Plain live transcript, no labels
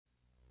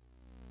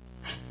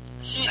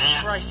Jesus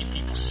Christ, you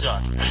people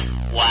suck.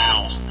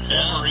 Wow.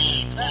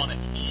 Wolverine on it.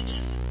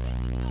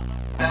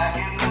 Back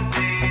in the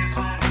days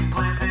when we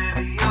played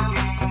video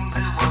games,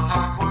 it was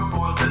hardcore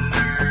for the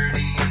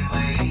nerdy and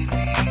lazy.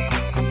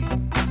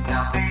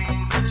 Now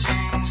things have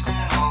changed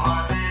and all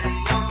our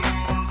video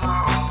games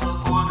are also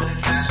for the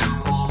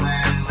casual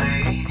and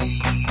lady.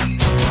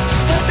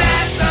 But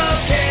that's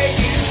okay,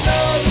 you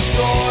know the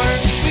score.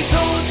 We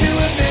told you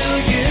a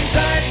million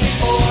times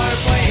before.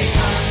 Playing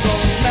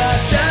consoles, not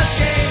just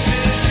games,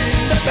 is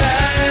in the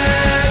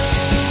past.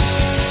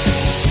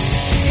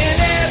 And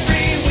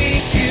every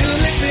week you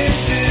listen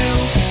to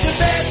the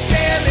best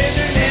damn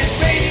internet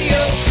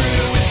radio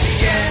crew. It's the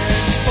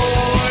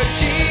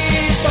N4G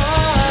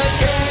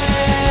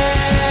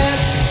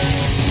podcast.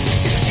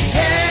 It's the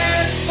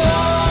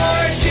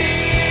N4G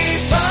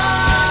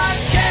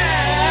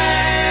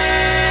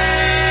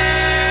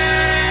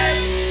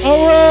podcast.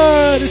 All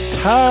right, it's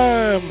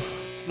time.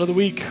 Another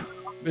week.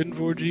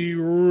 N4G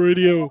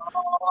Radio.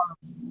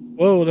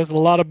 Whoa, there's a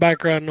lot of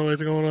background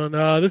noise going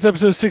on. This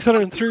episode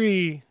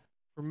 603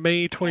 for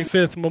May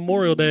 25th,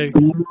 Memorial Day,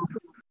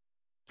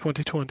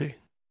 2020.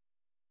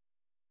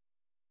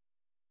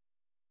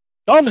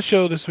 On the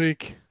show this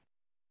week,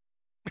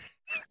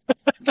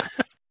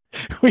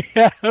 we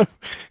have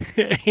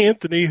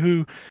Anthony,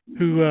 who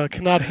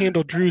cannot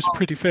handle Drew's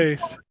pretty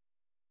face.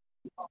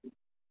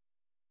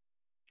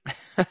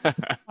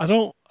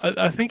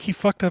 I think he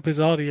fucked up his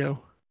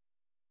audio.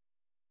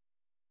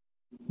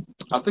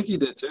 I think he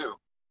did too.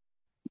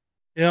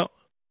 Yeah.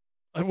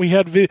 We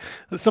had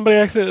Wombat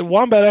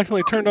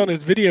accidentally turned on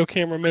his video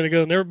camera a minute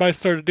ago, and everybody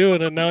started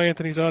doing it, and now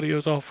Anthony's audio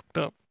is all fucked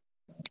up.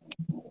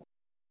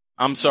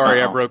 I'm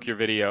sorry I broke your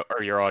video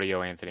or your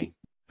audio, Anthony.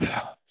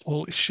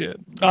 Holy shit.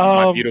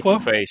 My beautiful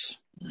face.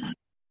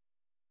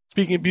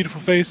 Speaking of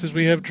beautiful faces,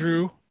 we have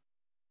Drew.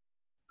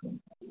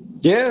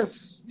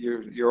 Yes,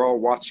 you're all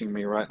watching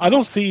me right now. I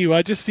don't see you.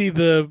 I just see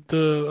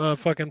the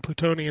fucking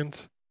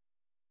Plutonians.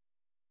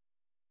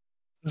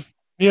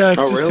 Yeah, it's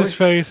just really? his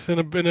face in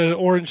an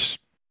orange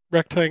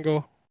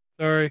rectangle.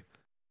 Sorry.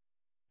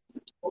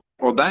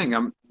 Well,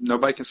 dang,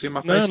 nobody can see my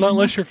face. No, not anymore?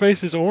 unless your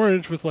face is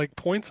orange with like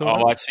points on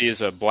All I it. see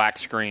is a black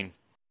screen.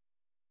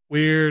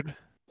 Weird.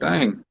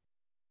 Dang.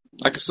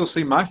 I can still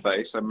see my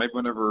face. Maybe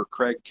whenever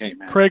Craig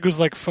came in. Craig was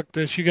like, fuck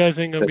this. You guys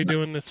ain't gonna be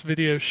doing this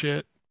video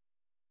shit.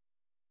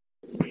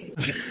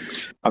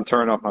 I'm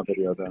turning off my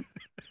video then.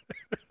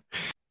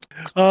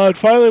 And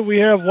finally, we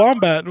have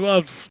Wombat.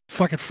 Well,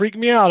 fucking freaked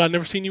me out. I've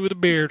never seen you with a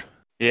beard.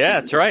 Yeah,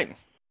 that's right.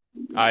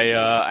 I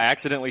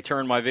accidentally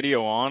turned my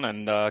video on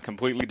and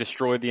completely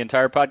destroyed the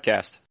entire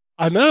podcast.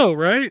 I know,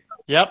 right?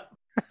 Yep.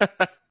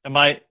 Am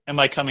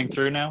I coming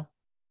through now?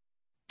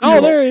 Oh,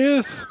 there he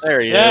is.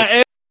 There he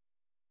is.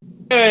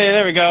 Hey,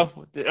 there we go.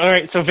 All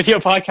right, so video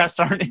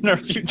podcasts aren't in our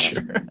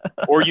future.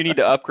 Or you need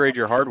to upgrade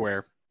your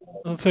hardware.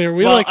 Let's see, are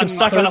we Well, like I'm in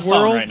stuck on a third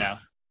phone world? right now.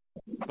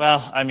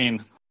 Well, I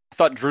mean, I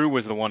thought Drew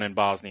was the one in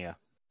Bosnia.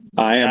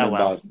 I am Yeah, in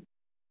well. Boston.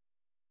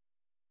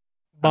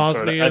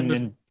 Bosnia, I'm and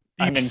in,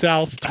 the Deep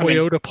South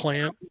Toyota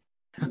plant.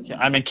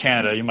 I'm in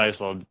Canada. You might as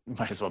well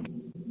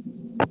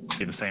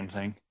be the same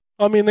thing.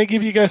 I mean, they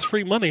give you guys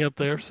free money up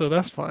there, so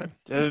that's fine.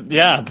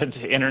 Yeah, but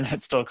the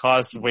internet still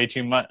costs way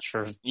too much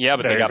for Yeah,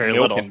 but very, they got very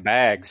milk little. in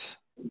bags.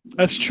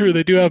 That's true.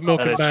 They do have milk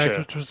That in is bags, true.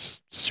 which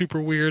was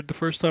super weird the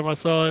first time I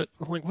saw it.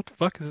 I'm like, what the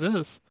fuck is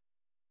this?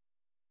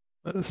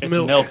 It's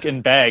milk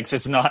in bags.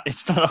 It's not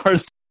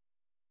hard.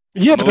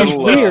 Yeah, but I'm a that's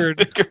little, weird.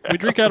 figure We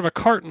drink out of a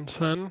carton,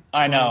 son.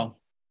 I know.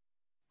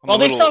 I'm Well, a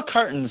they little- sell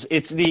cartons.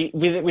 It's we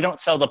don't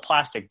sell the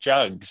plastic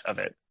jugs of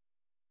it.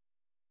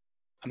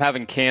 I'm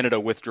having Canada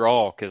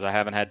withdrawal because I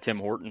haven't had Tim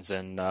Hortons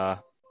in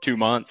 2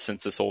 months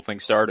since this whole thing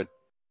started.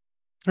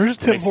 There's a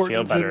Tim Makes you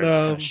feel Hortons better. in It's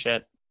kind of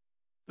shit.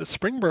 the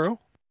Springboro.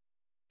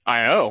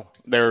 I know.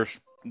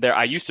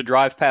 I used to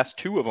drive past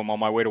 2 of them on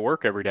my way to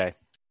work every day.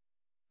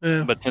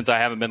 Yeah, But since I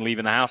haven't been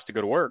leaving the house to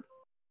go to work,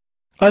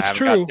 I that's haven't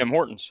true. got Tim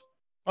Hortons.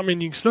 I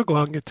mean, you can still go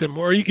out and get Tim,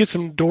 or you get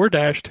some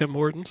DoorDash Tim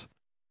Hortons.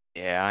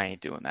 Yeah, I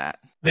ain't doing that.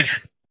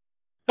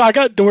 I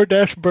got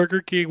DoorDash Burger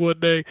King one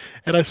day,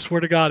 and I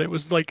swear to God, it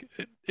was like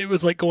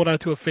going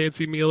out to a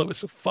fancy meal. It was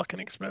so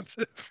fucking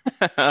expensive.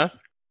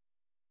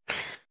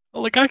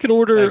 Like I could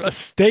order a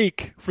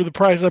steak for the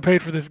price I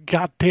paid for this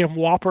goddamn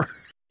Whopper.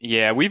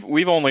 Yeah,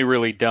 we've only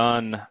really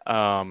done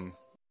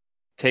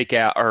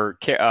takeout or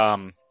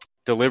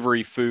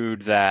delivery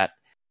food that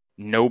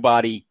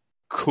nobody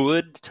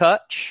could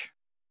touch.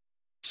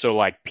 So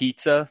like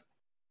pizza,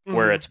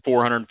 where it's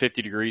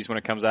 450 degrees when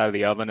it comes out of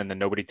the oven, and then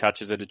nobody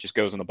touches it; it just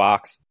goes in the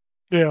box.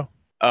 Yeah.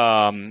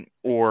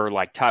 Or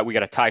like we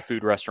got a Thai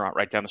food restaurant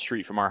right down the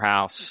street from our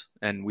house,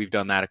 and we've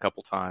done that a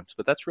couple times.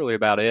 But that's really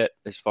about it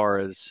as far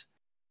as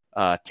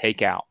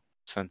takeout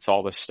since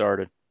all this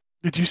started.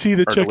 Did you see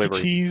that Or Chuck delivery.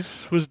 E.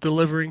 Cheese was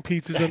delivering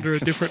pizzas under a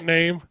different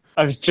name?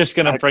 I was just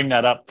gonna bring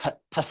that up. I did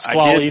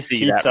Pasquale's see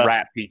Pizza. that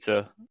rat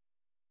pizza.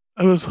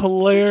 It was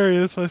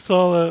hilarious. I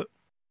saw that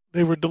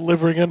they were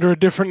delivering under a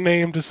different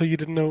name just so you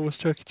didn't know it was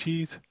Chuck E.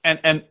 Cheese.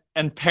 And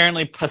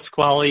apparently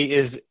Pasquale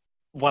is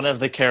one of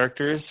the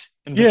characters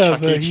in the Yeah,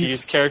 Chuck E. he's-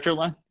 Cheese character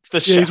line. The Yeah,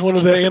 chef he's one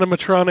of the kid.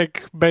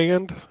 animatronic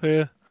band.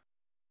 Yeah.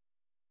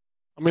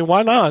 I mean,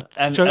 why not?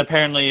 And Chuck,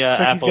 apparently,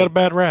 Chucky's got a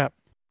bad rap.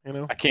 You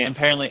know. I can't.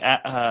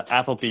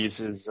 Applebee's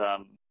is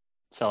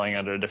selling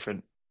under a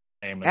different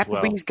name as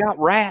well. Applebee's got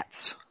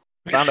rats.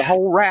 Found a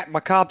whole rat in my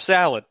Cobb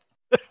salad.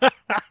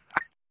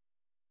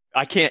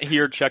 I can't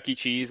hear Chuck E.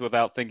 Cheese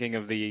without thinking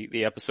of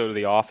the episode of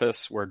The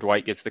Office where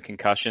Dwight gets the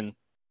concussion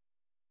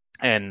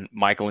and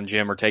Michael and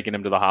Jim are taking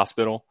him to the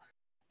hospital.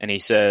 And he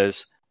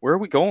says, "Where are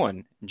we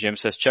going?" And Jim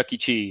says, "Chuck E.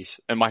 Cheese."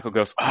 And Michael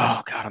goes,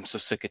 "Oh, God, I'm so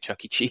sick of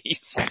Chuck E.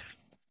 Cheese."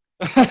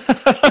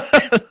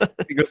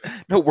 He goes,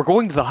 "No, we're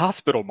going to the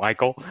hospital,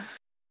 Michael."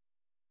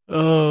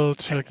 Oh,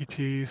 Chuck E.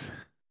 Cheese.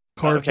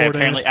 Cardboard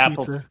apparently ass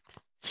Apple- pizza.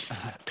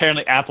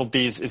 Apparently,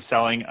 Applebee's is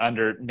selling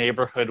under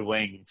Neighborhood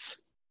Wings.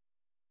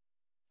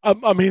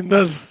 I mean,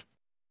 it's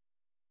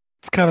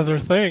kind of their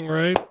thing,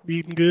 right?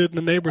 Eating good in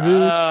the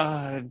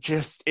neighborhood.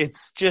 Just be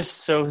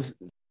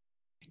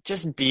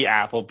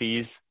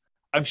Applebee's.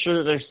 I'm sure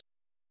that there's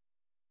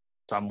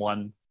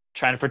someone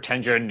trying to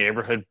pretend you're a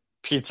neighborhood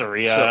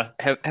pizzeria. So,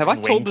 have I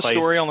and told wing the place.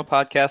 story on the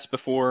podcast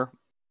before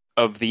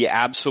of the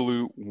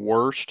absolute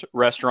worst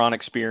restaurant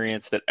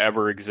experience that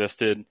ever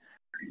existed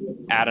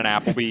at an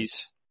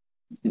Applebee's?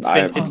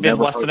 It's been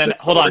less than an.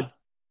 Hold on.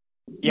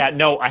 Yeah,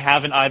 no, I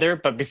haven't either.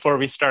 But before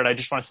we start, I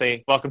just want to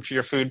say, welcome to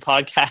your food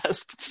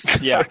podcast. This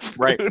is Yeah, our food.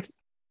 right.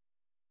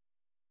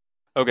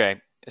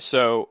 Okay,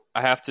 so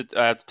I have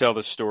to tell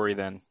this story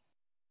then.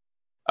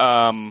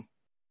 But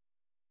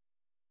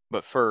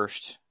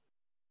first,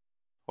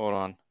 hold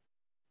on.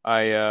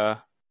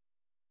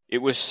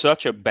 It was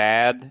such a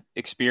bad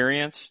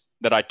experience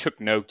that I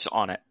took notes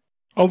on it.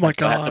 Oh my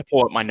I had to god.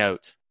 pull up my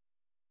notes.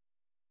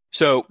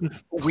 So This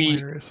is we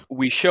hilarious.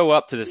 we show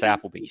up to this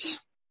Applebee's,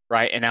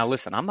 right? And now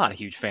listen, I'm not a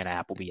huge fan of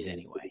Applebee's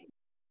anyway.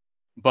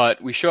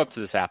 But we show up to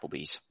this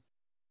Applebee's.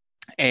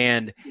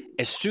 And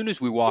as soon as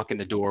we walk in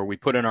the door, we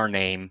put in our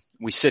name,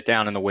 we sit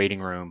down in the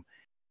waiting room,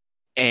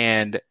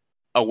 and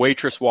a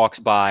waitress walks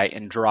by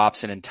and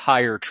drops an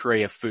entire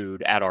tray of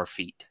food at our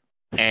feet.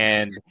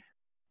 And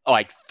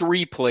like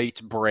 3 plates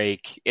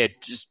break.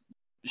 It just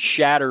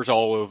shatters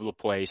all over the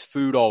place,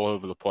 food all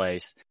over the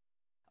place.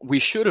 We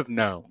should have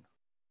known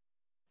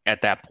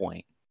at that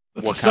point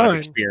That's what a kind of sign.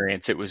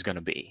 experience it was going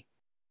to be.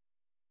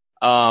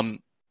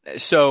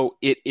 So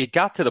it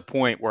got to the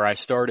point where I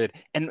started,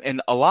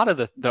 and a lot of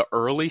the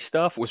early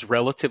stuff was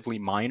relatively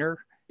minor.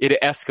 It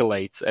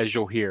escalates, as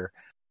you'll hear.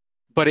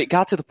 But it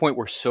got to the point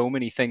where so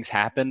many things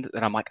happened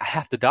that I'm like, I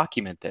have to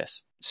document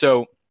this.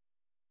 So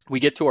we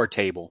get to our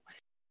table,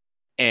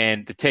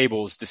 and the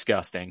table is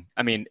disgusting.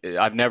 I mean,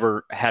 I've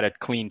never had a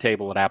clean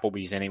table at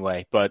Applebee's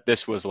anyway, but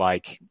this was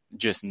like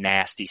just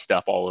nasty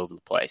stuff all over the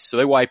place. So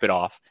they wipe it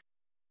off,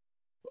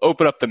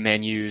 open up the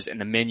menus,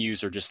 and the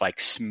menus are just like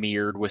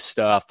smeared with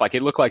stuff. Like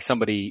it looked like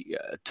somebody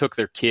took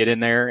their kid in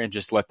there and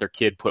just let their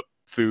kid put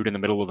food in the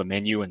middle of the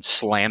menu and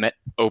slam it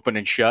open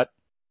and shut.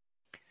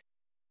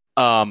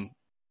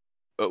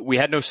 We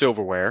had no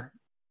silverware.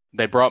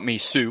 They brought me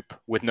soup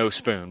with no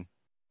spoon.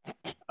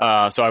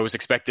 So I was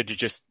expected to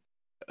just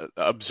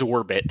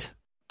absorb it,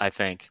 I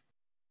think.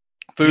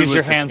 Food Use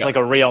was your hands like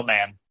a real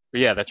man.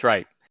 Yeah, that's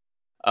right.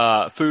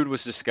 Food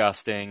was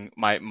disgusting.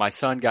 My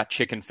son got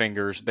chicken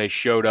fingers. They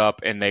showed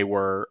up and they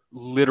were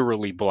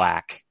literally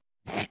black.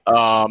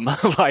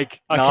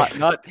 Like Okay.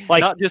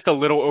 not just a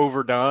little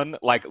overdone,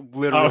 like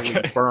literally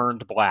Okay.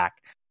 burned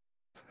black.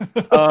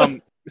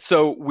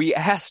 So we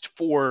asked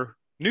for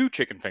new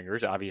chicken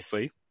fingers,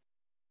 obviously,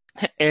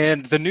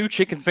 and the new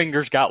chicken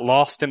fingers got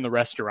lost in the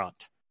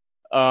restaurant.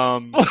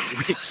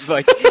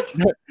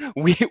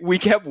 We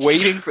kept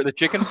waiting for the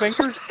chicken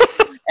fingers,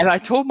 and I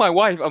told my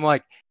wife, I'm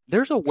like,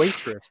 there's a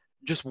waitress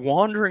just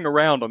wandering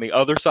around on the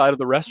other side of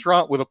the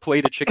restaurant with a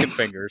plate of chicken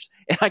fingers,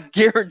 and I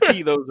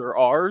guarantee those are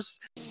ours.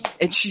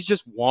 And she's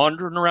just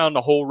wandering around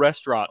the whole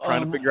restaurant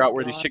trying to figure out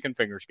where these chicken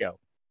fingers go.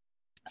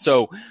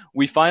 So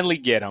we finally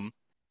get them,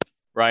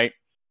 right?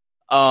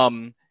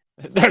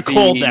 They're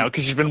cold now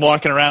because you've been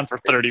walking around for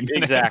 30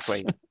 minutes.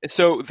 Exactly.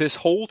 So this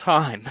whole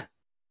time,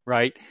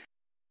 right,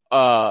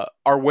 our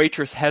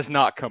waitress has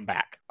not come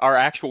back. Our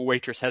actual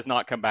waitress has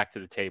not come back to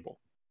the table.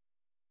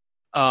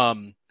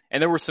 And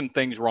there were some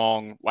things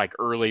wrong, like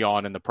early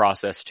on in the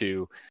process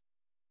too.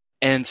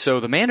 And so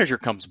the manager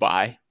comes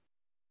by,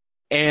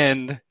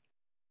 and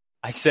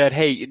I said,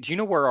 "Hey, do you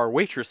know where our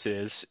waitress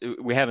is?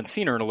 We haven't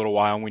seen her in a little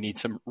while, and we need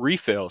some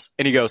refills."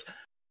 And he goes,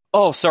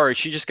 "Oh, sorry,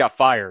 she just got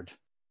fired."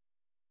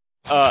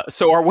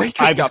 So our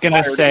waitress. I was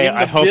going to say,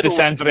 I hope this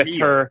ends with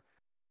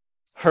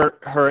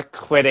her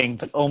quitting.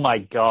 But oh my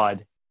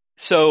god.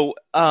 So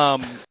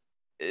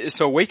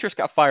waitress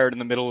got fired in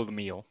the middle of the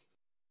meal.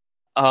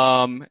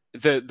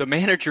 The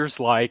manager's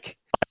like,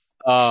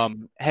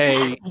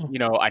 "Hey,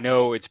 I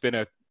know it's been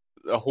a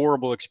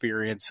horrible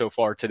experience so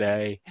far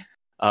today,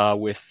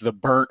 with the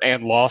burnt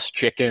and lost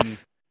chicken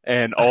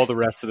and all the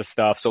rest of the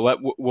stuff. So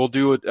we'll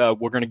do it.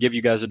 We're going to give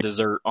you guys a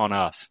dessert on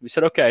us." We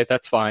said, "Okay,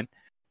 that's fine."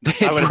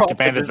 They I would have brought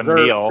demanded the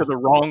dessert meal. to the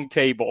wrong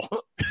table.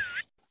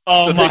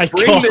 Oh So my they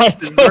bring god.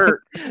 this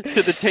dessert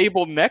to the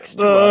table next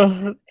to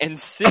us and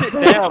sit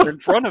it down in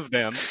front of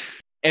them.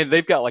 And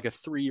they've got like a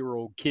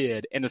 3-year-old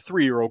kid, and the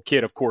 3-year-old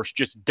kid, of course,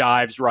 just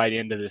dives right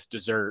into this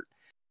dessert.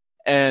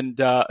 And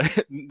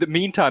the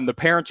meantime, the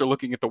parents are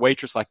looking at the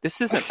waitress like, this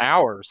isn't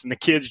ours, and the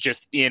kid's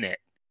just in it.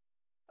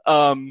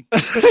 So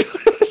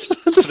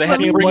they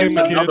had to bring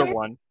us another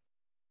one.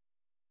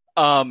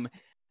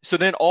 So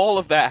then all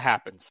of that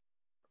happens,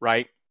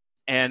 right?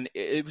 And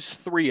it was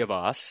 3 of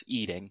us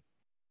eating.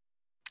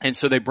 And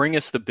so they bring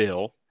us the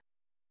bill.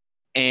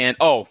 And,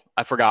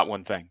 I forgot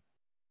one thing.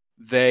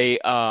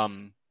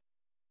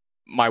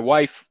 My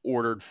wife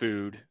ordered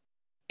food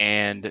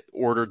and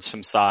ordered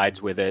some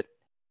sides with it,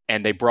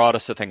 and they brought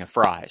us a thing of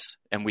fries.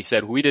 And we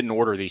said, we didn't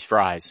order these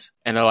fries.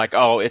 And they're like,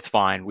 oh, it's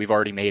fine. We've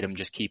already made them.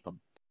 Just keep them.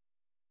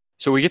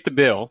 So we get the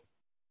bill,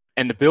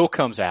 and the bill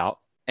comes out.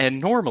 And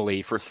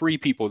normally for 3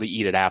 people to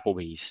eat at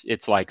Applebee's,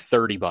 it's like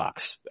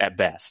 $30 at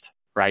best,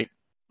 right?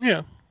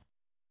 Yeah.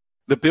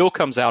 The bill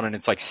comes out, and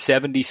it's like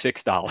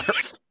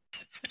 $76.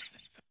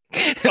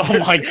 Oh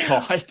my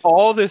god.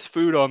 All this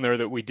food on there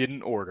that we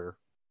didn't order.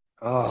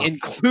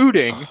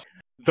 Including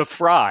the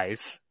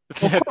fries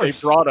that they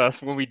brought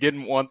us when we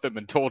didn't want them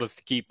and told us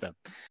to keep them.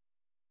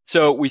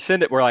 So we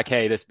send it. We're like,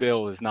 hey, this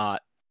bill is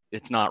not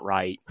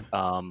right.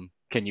 Can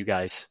you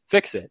guys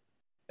fix it?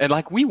 And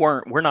like,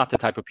 we're not the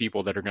type of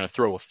people that are going to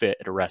throw a fit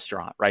at a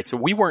restaurant, right? So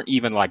we weren't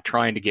even like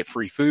trying to get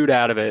free food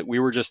out of it. We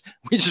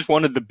just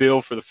wanted the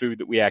bill for the food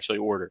that we actually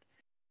ordered.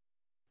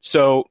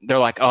 So they're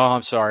like, oh,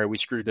 I'm sorry, we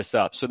screwed this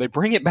up. So they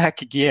bring it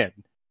back again.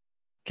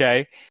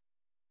 Okay.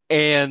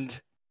 And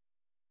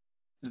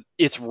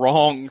it's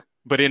wrong,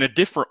 but in a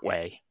different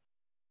way.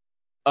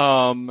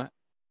 And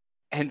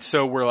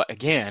so we're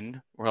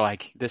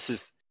like, this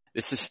is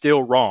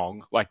still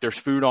wrong. Like, there's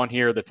food on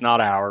here that's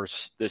not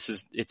ours.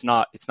 It's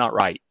not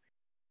right.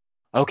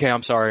 Okay,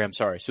 I'm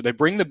sorry. So they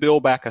bring the bill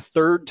back a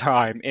 3rd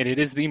time, and it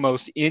is the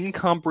most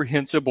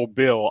incomprehensible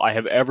bill I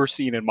have ever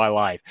seen in my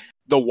life.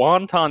 The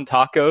wonton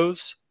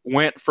tacos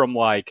went from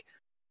like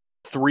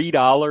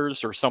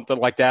 $3 or something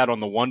like that on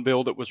the one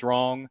bill that was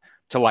wrong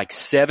to like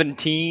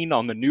 $17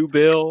 on the new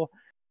bill.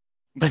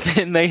 But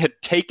then they had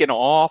taken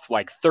off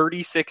like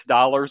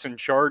 $36 in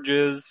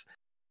charges,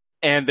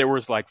 and there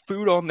was like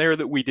food on there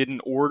that we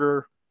didn't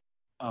order.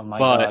 Oh my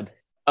god.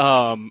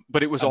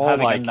 But it was all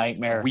like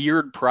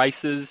weird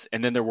prices,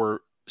 and then there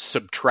were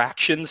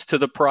subtractions to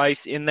the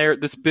price in there.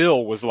 This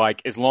bill was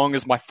like as long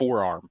as my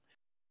forearm.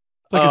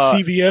 Like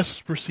a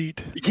CVS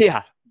receipt.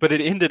 Yeah. But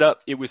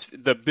it was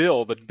the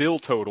bill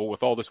total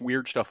with all this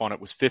weird stuff on it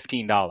was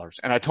 $15.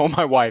 And I told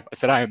my wife, I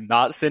said, I am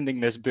not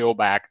sending this bill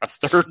back a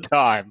 3rd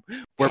time.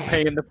 We're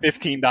paying the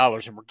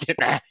 $15 and we're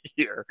getting out of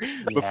here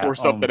before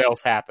something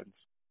else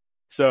happens.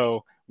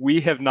 So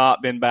we have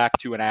not been back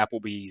to an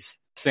Applebee's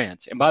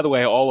since. And by the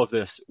way, all of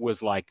this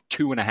was like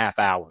 2.5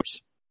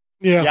 hours.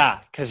 Yeah. Yeah,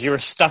 because you were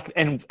stuck,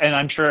 and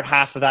I'm sure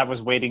half of that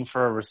was waiting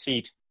for a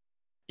receipt.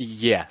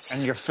 Yes.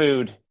 And your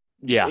food.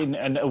 Yeah.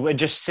 And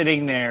just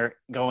sitting there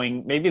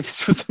going, maybe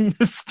this was a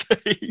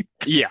mistake.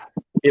 Yeah.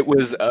 It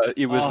was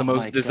the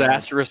most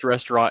disastrous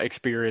restaurant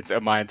experience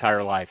of my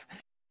entire life.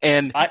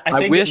 And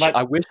I wish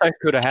I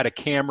could have had a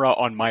camera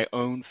on my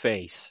own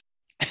face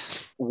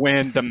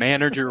when the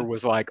manager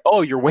was like,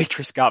 oh, your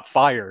waitress got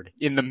fired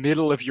in the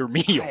middle of your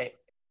meal.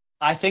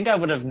 I think I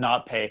would have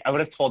not paid. I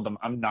would have told them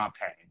I'm not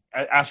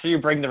paying. After you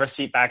bring the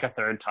receipt back a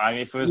 3rd time,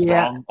 if it was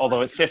wrong,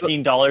 although at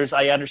 $15,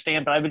 I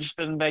understand, but I would just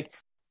been like,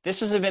 this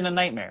would have been a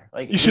nightmare.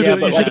 Like, you should have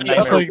like,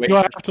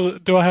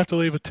 do I have to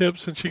leave a tip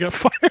since she got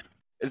fired?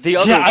 The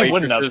other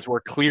waitresses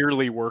were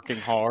clearly working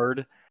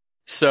hard,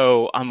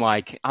 so I'm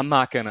like, I'm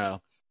not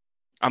gonna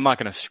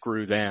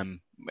screw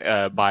them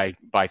by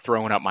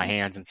throwing up my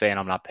hands and saying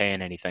I'm not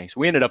paying anything. So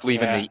we ended up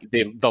leaving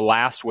the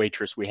last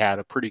waitress we had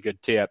a pretty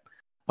good tip.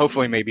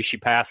 Hopefully, maybe she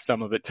passed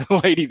some of it to the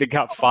lady that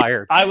got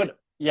fired. I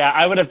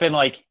would have been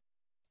like,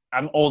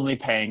 I'm only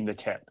paying the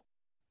tip.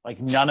 Like,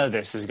 none of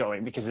this is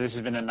going, because this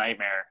has been a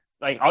nightmare.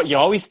 Like, you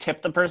always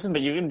tip the person,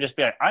 but you can just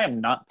be like, I am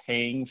not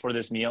paying for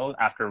this meal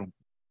after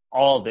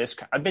all this.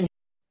 I've been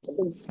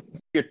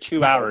here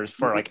 2 hours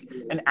for like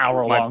an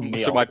hour-long meal.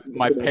 So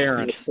my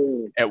parents,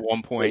 at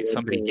one point,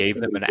 somebody gave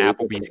them an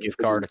Applebee's gift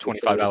card, a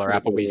 $25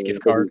 Applebee's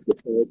gift card.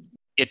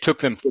 It took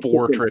them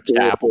 4 trips to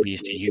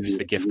Applebee's to use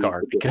the gift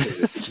card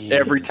because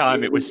every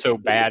time it was so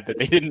bad that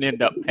they didn't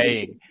end up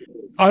paying.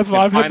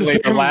 Finally,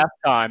 the last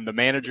time, the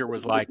manager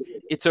was like,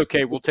 it's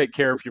okay, we'll take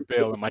care of your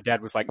bill. And my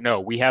dad was like, no,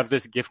 we have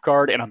this gift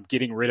card and I'm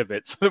getting rid of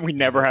it so that we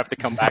never have to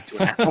come back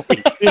to an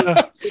Applebee's.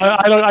 Yeah,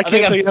 I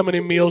can't tell you how many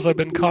meals I've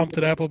been comped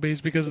at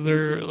Applebee's because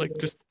they're like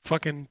just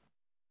fucking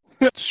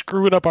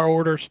screwing up our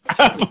orders.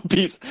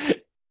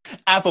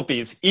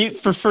 Applebee's, eat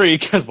for free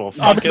because we'll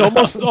fuck it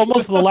almost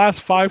the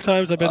last 5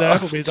 times I've been to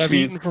Applebee's, I've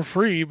eaten for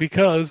free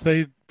because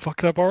they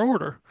fucked up our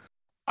order.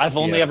 I've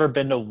only ever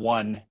been to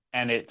one,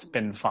 and it's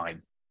been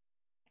fine.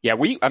 Yeah,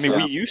 we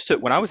used to,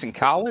 when I was in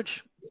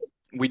college,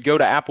 we'd go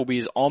to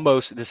Applebee's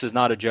almost, this is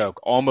not a joke,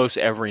 almost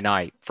every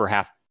night for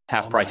half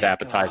price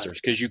appetizers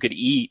because you could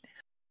eat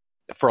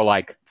for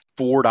like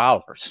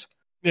 $4.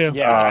 Yeah.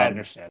 Yeah, I Um,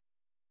 understand.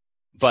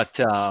 But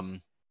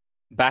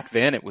back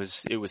then it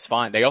was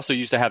fine. They also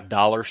used to have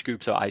dollar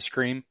scoops of ice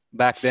cream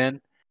back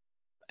then,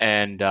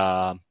 and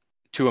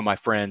two of my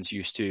friends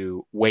used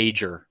to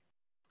wager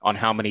on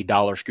how many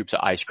dollar scoops of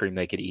ice cream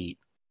they could eat.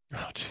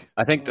 Oh, gee.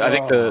 I think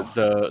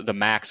the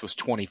max was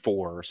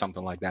 24 or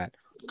something like that.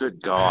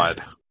 Good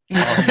God.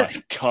 Oh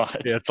my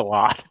god, Yeah, it's a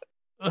lot.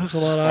 That's a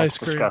lot of that's ice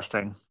cream.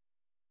 disgusting.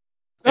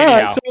 All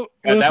Anyhow, right, so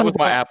that let's was move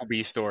my on.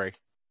 Applebee's story.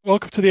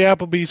 Welcome to the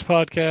Applebee's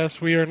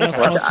podcast. We are not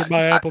Okay. sponsored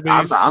by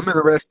Applebee's. I'm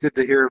interested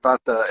to hear about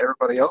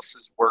everybody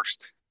else's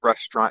worst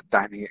restaurant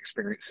dining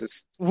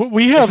experiences.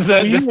 We This have is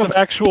the- we this is have the-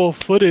 actual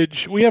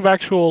footage. We have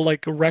actual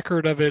like a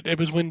record of it. It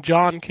was when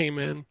John came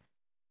in.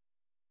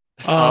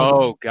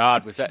 Oh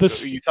God, was that the-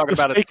 are you talking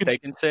the about a steak and- steak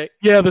and shake?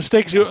 Yeah, the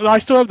steaks. I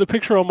still have the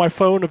picture on my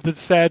phone of the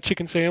sad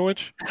chicken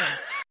sandwich.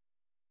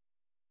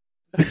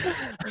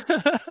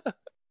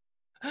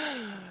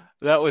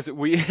 That was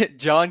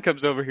John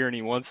comes over here and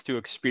he wants to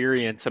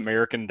experience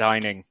American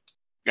dining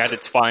at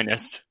its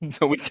finest.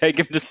 So we take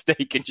him to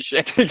Steak and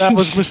Shake. That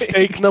was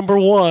mistake number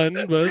one,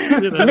 but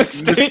you know.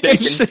 Steak and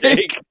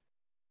Shake.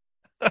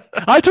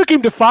 I took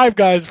him to Five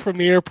Guys from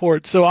the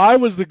airport, so I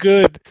was the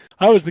good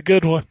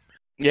one.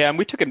 Yeah, and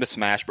we took him to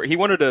Smashburger. He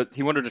wanted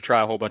to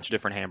try a whole bunch of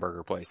different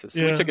hamburger places.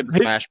 So we Yeah. took him to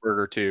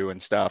Smashburger too and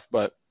stuff,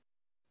 but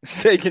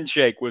Steak and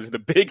Shake was the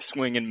big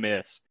swing and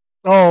miss.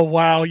 Oh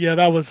wow, yeah,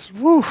 that was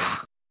woo.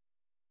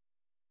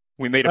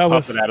 We made a That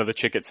puppet was- out of the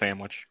chicken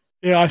sandwich.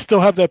 Yeah, I still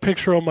have that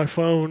picture on my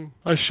phone.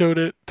 I showed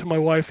it to my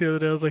wife the other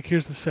day. I was like,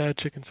 "Here's the sad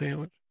chicken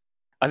sandwich."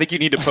 I think you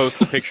need to post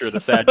the picture of the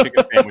sad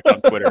chicken sandwich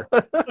on Twitter.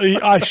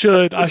 I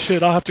should.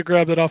 I'll have to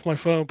grab that off my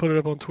phone, put it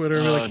up on Twitter.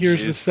 And be Oh, like, here's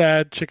the jeez.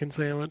 sad chicken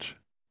sandwich.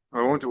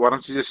 Why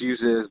don't you just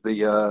use it as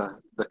the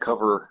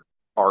cover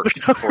art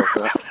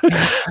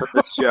for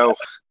this show?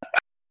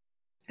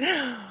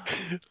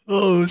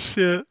 Oh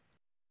shit!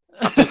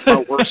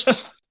 My worst.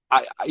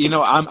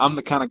 I'm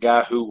the kind of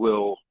guy who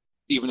will,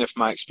 even if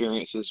my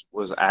experiences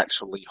was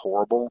actually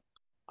horrible,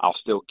 I'll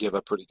still give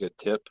a pretty good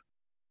tip.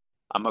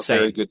 I'm a Same.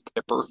 very good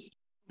tipper,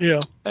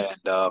 Yeah.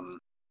 and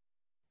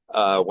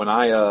when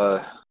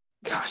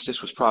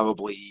this was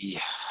probably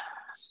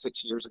 7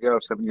 years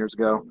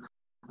ago.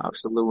 I was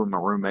still living with my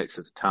roommates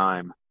at the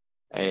time,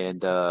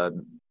 and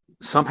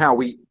somehow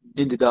we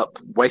ended up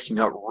waking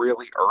up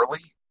really early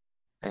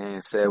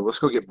and said, let's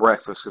go get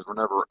breakfast because we're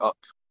never up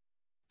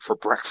for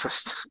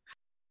breakfast.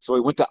 So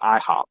we went to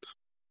IHOP,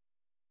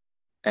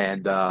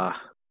 and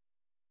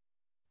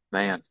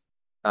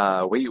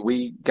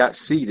we got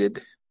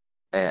seated.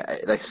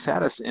 They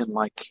sat us in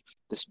like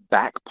this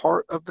back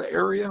part of the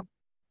area.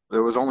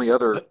 There was only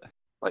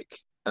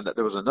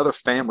there was another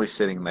family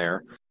sitting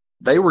there.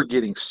 They were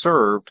getting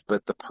served,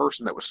 but the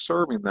person that was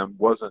serving them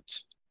wasn't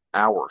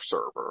our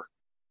server.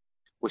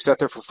 We sat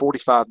there for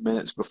 45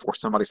 minutes before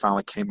somebody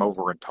finally came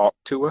over and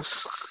talked to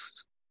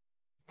us.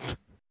 My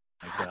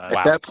God. Wow.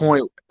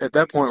 At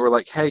that point, we're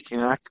like, "Hey, can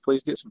I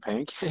please get some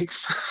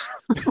pancakes?"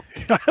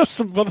 I have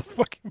some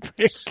motherfucking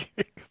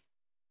pancakes.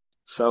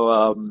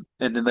 So,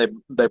 and then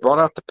they brought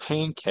out the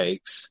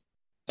pancakes,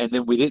 and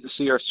then we didn't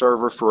see our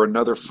server for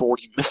another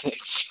 40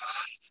 minutes.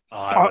 Oh,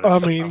 I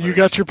mean, you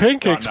got your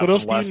pancakes. Got What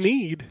else nothing do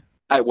you left. need?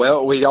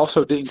 Well, we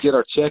also didn't get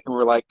our check, and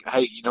we're like,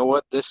 "Hey, you know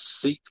what? This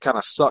seat kind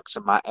of sucks,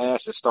 and my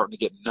ass is starting to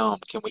get numb.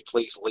 Can we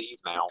please leave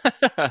now?"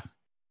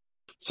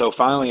 So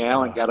finally,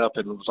 Alan got up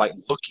and was like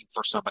looking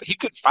for somebody. He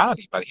couldn't find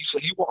anybody.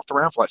 He walked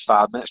around for like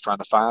 5 minutes trying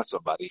to find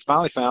somebody. He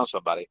finally found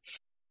somebody.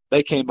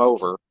 They came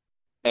over,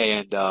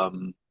 and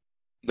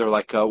they're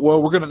like,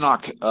 "Well, we're gonna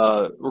knock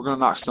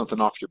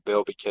something off your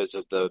bill because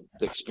of the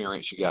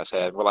experience you guys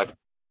had." We're like,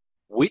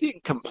 "We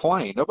didn't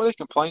complain. Nobody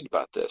complained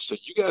about this. So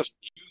you guys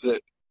knew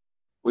that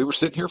we were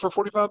sitting here for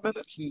 45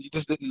 minutes and you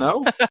just didn't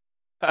know?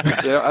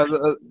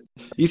 You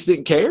just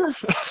didn't care?"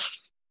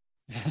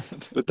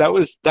 But that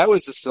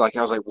was just like,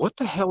 I was like, what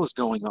the hell is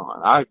going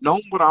on? I've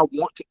known what I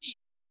want to eat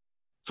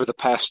for the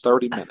past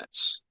 30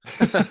 minutes.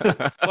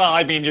 Well,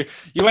 I mean,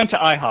 you went to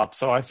IHOP,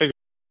 so I figured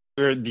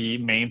the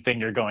main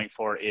thing you're going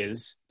for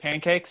is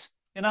pancakes,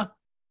 you know?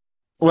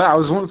 Well, I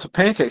was wanting some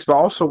pancakes, but I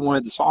also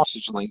wanted the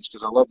sausage links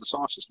because I love the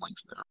sausage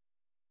links there.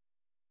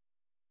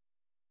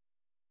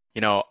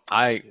 You know,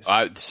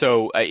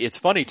 it's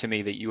funny to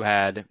me that you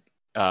had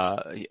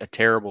a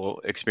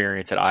terrible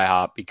experience at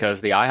IHOP, because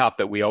the IHOP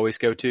that we always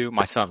go to,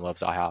 my son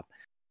loves IHOP.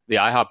 The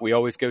IHOP we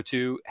always go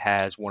to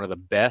has one of the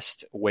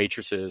best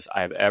waitresses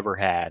I've ever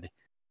had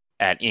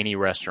at any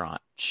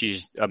restaurant.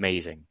 She's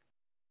amazing.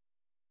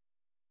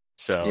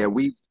 So Yeah,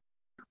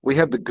 we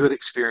have the good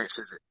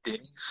experiences at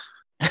Denny's.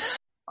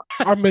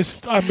 I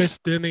missed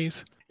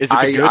Denny's. is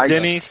it the good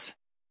Denny's?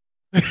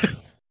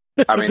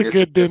 I mean, It's a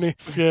good Denny's.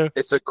 Yeah.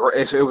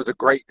 It was a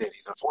great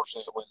Denny's.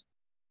 Unfortunately, when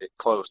it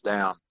closed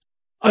down.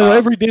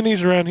 Every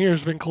Denny's around here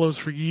has been closed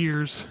for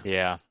years.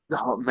 Yeah.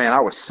 Oh man,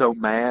 I was so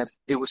mad.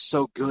 It was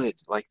so good.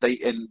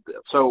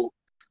 So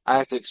I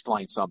have to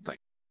explain something.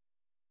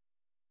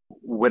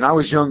 When I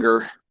was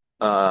younger,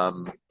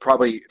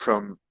 probably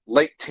from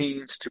late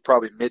teens to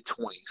probably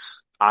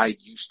mid-20s, I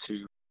used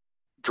to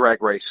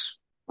drag race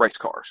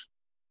cars.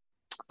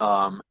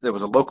 There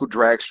was a local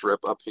drag strip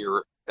up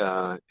here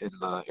in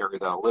the area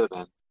that I live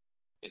in,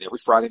 and every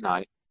Friday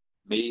night,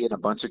 me and a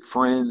bunch of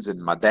friends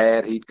and my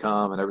dad, he'd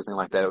come and everything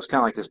like that. It was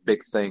kind of like this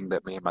big thing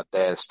that me and my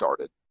dad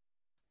started,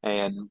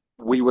 and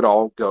we would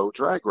all go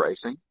drag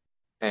racing,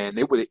 and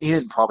it would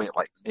end probably at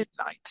like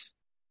midnight,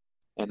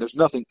 and there's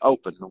nothing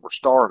open, and we're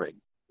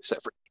starving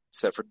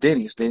except for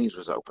Denny's. Denny's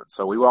was open,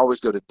 so we would always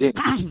go to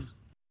Denny's.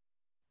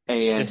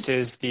 And This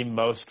is the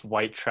most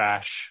white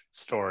trash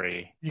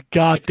story. You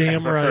goddamn I've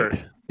ever right.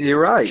 heard. you're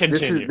right.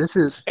 Continue. This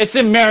is It's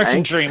the American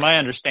Ain't- dream. I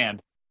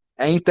understand.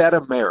 ain't that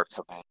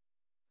America, man?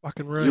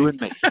 Fucking right. You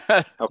and me.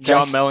 Okay.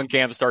 John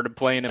Mellencamp started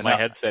playing in my No.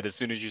 headset as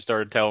soon as you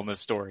started telling this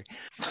story.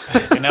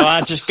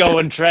 I just go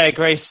and drag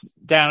race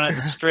down at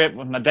the strip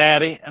with my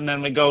daddy, and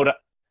then we go to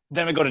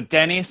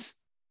Denny's.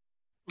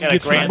 Get a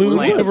Get some grand moves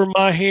slam. over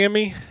my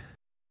hammy.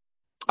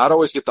 I'd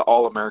always get the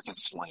All-American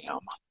Slam,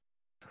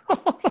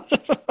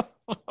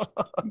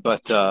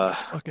 but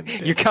Fucking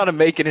You're kind of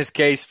making his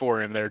case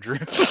for him there, Drew.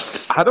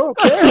 I don't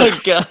care. Oh,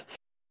 God.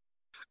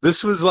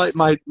 This was like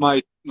my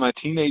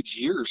teenage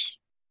years.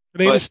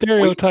 It ain't a but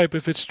stereotype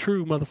if it's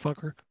true,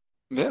 motherfucker.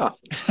 Yeah.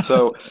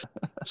 So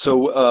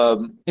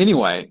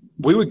anyway,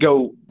 we would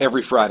go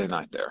every Friday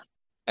night there,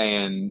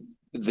 and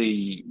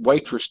the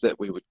waitress that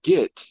we would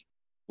get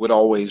would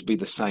always be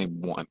the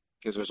same one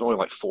because there's only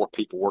like 4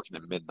 people working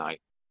at midnight.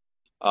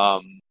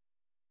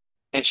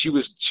 And she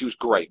was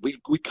great.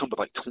 We'd come with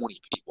like 20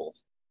 people,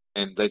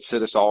 and they'd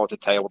sit us all at the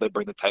table. They'd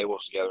bring the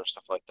tables together and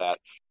stuff like that.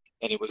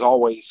 And it was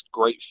always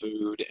great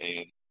food and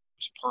it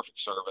was perfect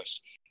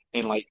service.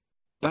 And like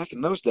back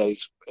in those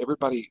days,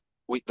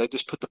 they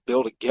just put the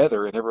bill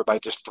together and everybody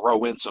just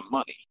throw in some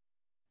money.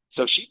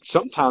 So she'd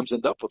sometimes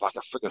end up with like a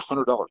freaking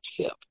 $100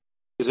 tip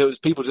because it was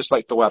people just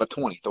like throw out a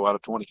 20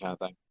 kind of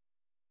thing.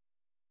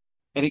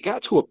 And it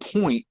got to a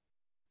point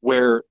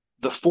where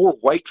the 4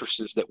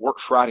 waitresses that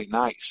worked Friday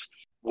nights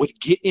would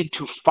get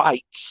into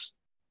fights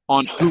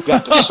on who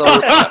got to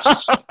serve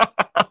us.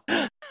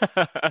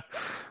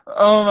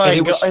 Oh my And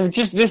it God! was- It's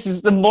just this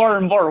is the more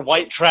and more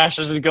white trash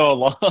as we go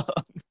along.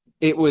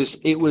 It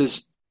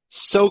was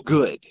so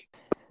good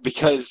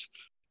because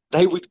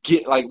they would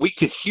get like we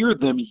could hear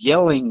them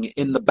yelling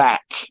in the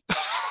back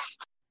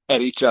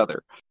at each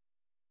other.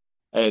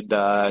 And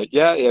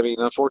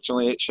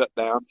unfortunately it shut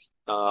down.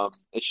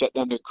 It shut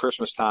down during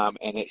Christmas time,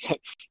 and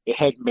it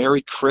had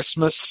Merry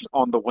Christmas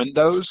on the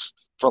windows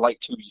for like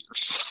 2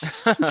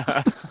 years.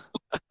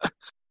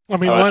 I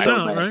mean, Oh, why that's so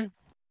not, bad. right?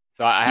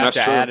 So I have That's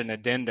to true. add an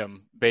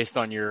addendum based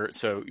on your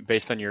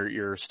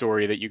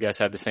story that you guys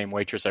had the same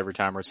waitress every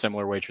time or a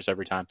similar waitress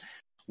every time.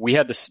 We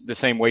had the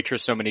same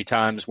waitress so many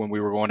times when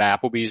we were going to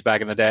Applebee's back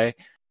in the day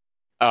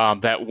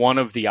that one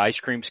of the ice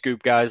cream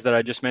scoop guys that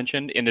I just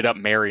mentioned ended up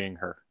marrying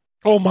her.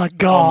 Oh my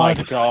Oh my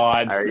god.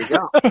 God! There you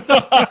go.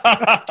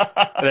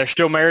 They're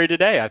still married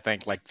today, I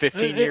think, like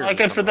 15 years. or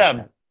Good for something like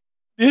them.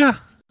 Yeah.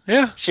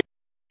 Yeah.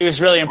 He was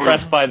really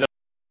impressed by the that.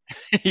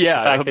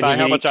 Yeah, fact that by he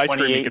how ate much ice cream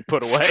he 28 could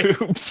put away.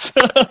 scoops.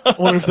 I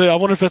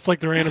wonder if that's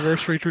like their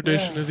anniversary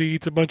tradition is he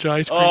eats a bunch of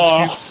ice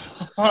cream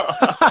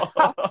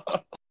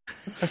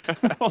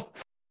scoops.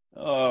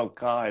 Oh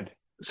God!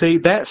 See,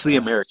 that's the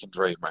American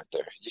dream right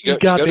there. You're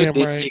goddamn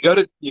right.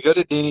 You go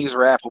to Denny's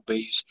or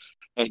Applebee's,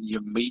 and you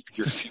meet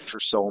your future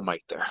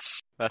soulmate there.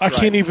 That's I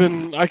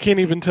right. can't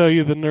even tell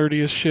you the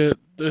nerdiest shit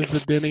as the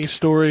Denny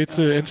story. It's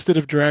instead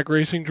of drag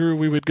racing, Drew,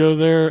 we would go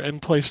there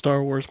and play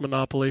Star Wars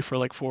Monopoly for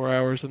like 4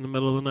 hours in the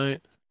middle of the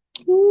night.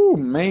 Ooh,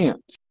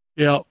 man.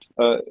 Yeah.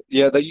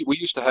 We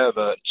used to have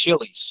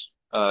Chili's.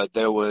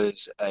 There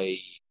was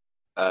a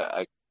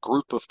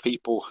group of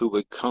people who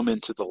would come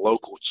into the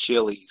local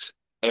Chili's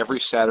every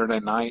Saturday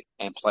night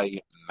and play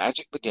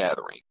Magic the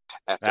Gathering.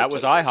 At their That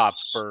was tables.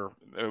 IHOP for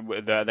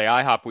the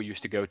IHOP we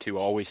used to go to.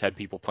 Always had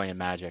people playing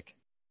Magic.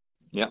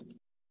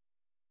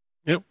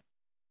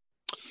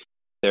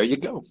 There you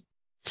go.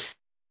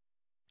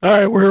 All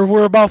right,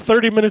 we're about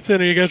 30 minutes in.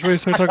 Are you guys ready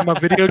to start talking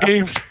about video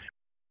games?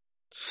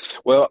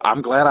 Well,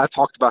 I'm glad I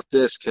talked about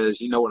this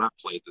because you know what I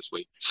played this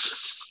week.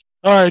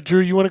 All right, Drew,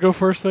 you want to go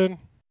first then?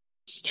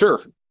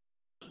 Sure.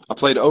 I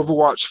played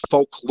Overwatch,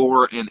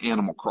 Folklore, and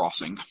Animal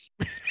Crossing.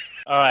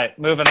 All right,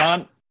 moving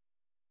on.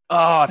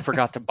 Oh, I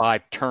forgot to buy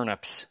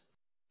turnips.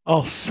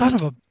 Oh, son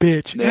of a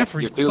bitch! Yeah,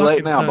 Every you're too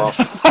late fucking now, time. boss.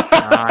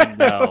 I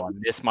know. I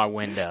missed my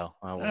window.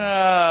 Oh,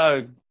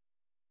 well.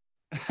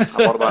 I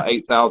bought about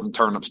 8,000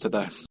 turnips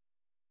today.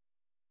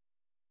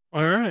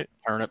 All right,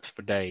 Turnips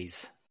for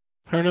days.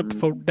 turnips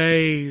for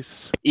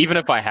days. Even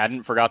if I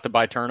hadn't forgot to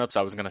buy turnips,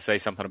 I was going to say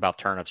something about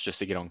turnips just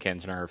to get on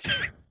Ken's nerves.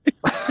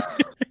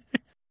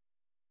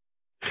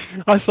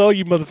 I saw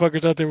you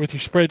motherfuckers out there with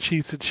your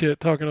spreadsheets and shit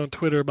talking on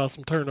Twitter about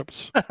some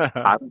turnips.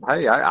 I've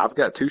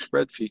got 2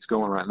 spreadsheets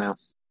going right now.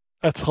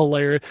 That's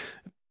hilarious.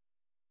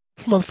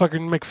 This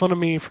motherfucker make fun of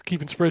me for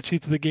keeping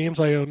spreadsheets of the games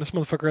I own. This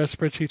motherfucker has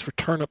spreadsheets for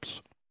turnips.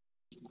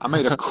 I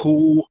made a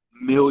cool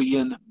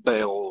 $1,000,000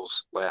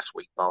 bells last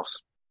week, boss.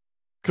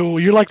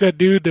 Cool. You're like that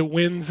dude that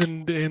wins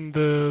in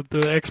the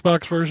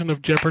Xbox version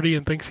of Jeopardy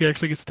and thinks he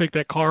actually gets to take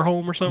that car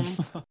home or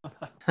something.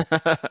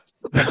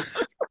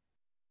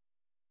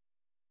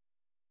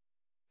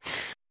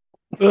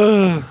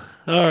 All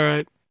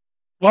right.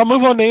 Well, I'll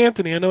move on to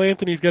Anthony. I know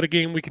Anthony's got a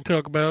game we can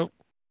talk about.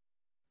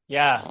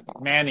 Yeah,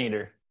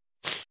 Maneater.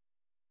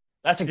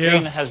 That's a Yeah.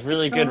 game that has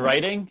really good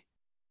writing.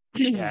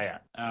 Yeah.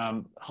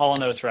 Hollow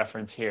Notes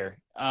reference here.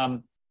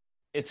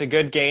 It's a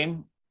good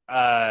game.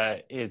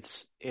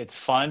 It's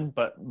fun,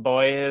 but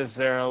boy, is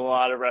there a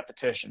lot of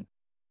repetition.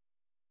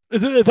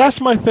 That's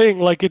my thing.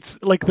 Like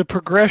it's like the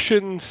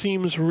progression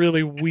seems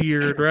really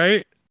weird,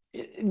 right?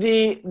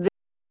 They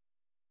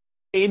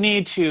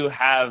need to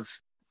have.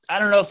 I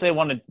don't know if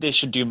they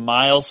should do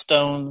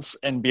milestones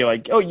and be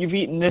like, oh, you've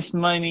eaten this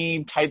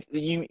many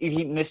you've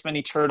eaten this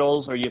many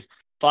turtles, or you've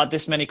fought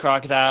this many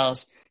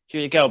crocodiles.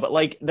 Here you go. But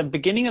like the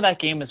beginning of that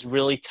game is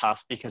really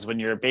tough because when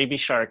you're a baby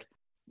shark,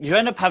 you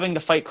end up having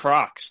to fight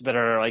crocs that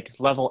are like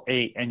level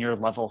 8 and you're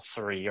level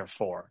 3 or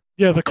 4.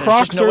 Yeah, the And there's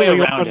just Crocs no way early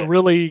around on it.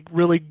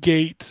 really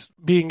gate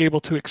being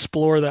able to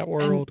explore that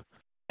world.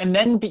 And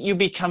then you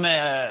become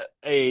a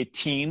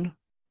teen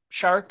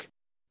shark,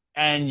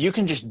 and you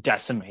can just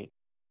decimate,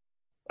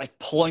 like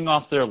pulling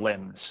off their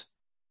limbs.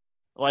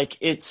 Like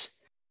it's,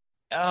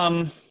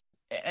 and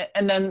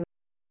then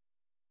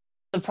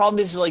the problem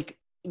is like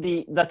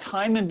the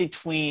time in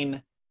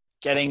between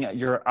getting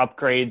your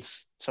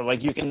upgrades. So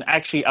like you can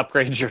actually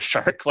upgrade your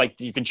shark.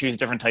 Like you can choose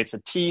different types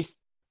of teeth.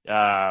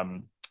 I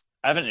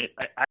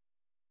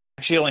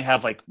actually only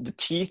have like the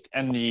teeth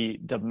and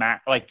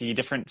like the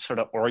different sort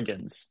of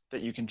organs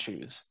that you can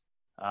choose.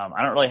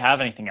 I don't really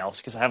have anything else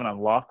because I haven't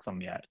unlocked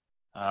them yet.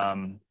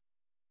 Sorry,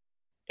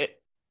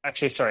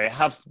 I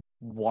have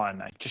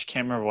one. I just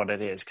can't remember what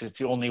it is because it's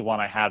the only one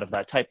I had of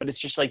that type. But it's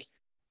just like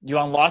you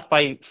unlock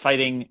by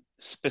fighting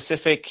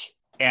specific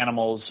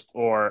animals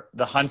or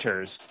the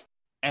hunters,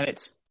 and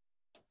it's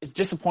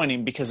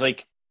disappointing because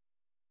like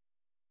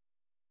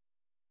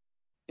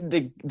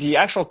the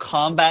actual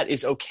combat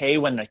is okay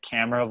when the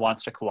camera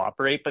wants to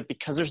cooperate, but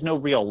because there's no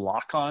real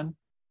lock on,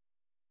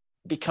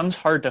 it becomes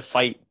hard to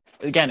fight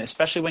again,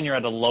 especially when you're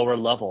at a lower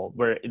level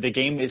where the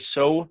game is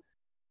so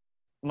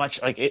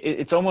much like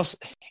it's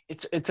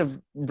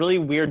a really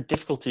weird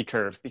difficulty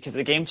curve because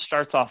the game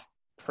starts off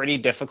pretty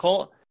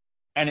difficult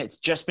and it's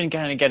just been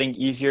kind of getting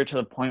easier to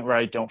the point where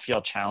I don't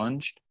feel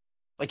challenged.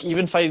 Like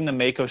even fighting the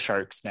Mako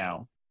sharks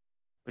now,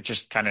 which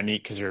is kind of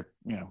neat because you're,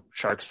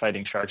 sharks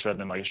fighting sharks rather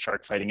than like a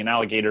shark fighting an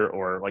alligator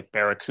or like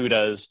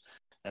barracudas.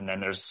 And then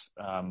there's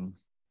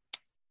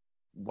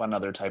one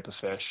other type of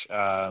fish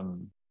that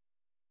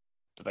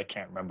I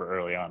can't remember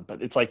early on.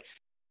 But it's like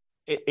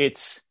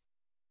it's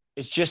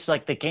just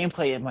like the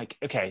gameplay. I'm like,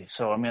 okay,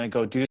 so I'm gonna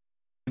go do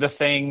the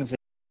things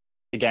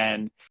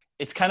again.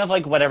 It's kind of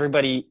like what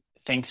everybody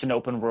thinks an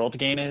open world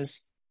game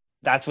is.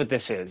 That's what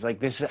this is. Like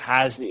this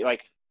has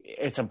like.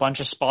 It's a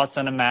bunch of spots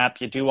on a map.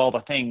 You do all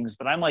the things,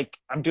 but I'm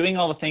doing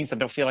all the things. I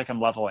don't feel like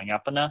I'm leveling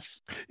up enough.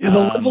 Yeah,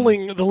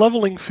 the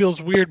leveling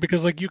feels weird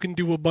because like you can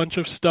do a bunch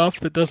of stuff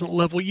that doesn't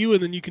level you,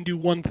 and then you can do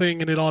one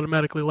thing and it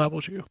automatically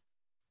levels you.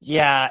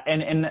 Yeah,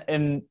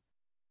 and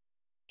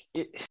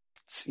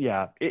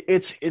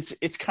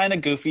it's kind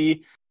of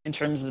goofy in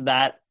terms of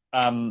that.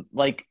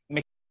 Like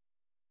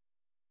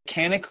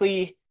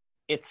mechanically,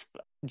 it's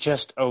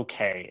just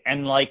okay,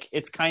 and like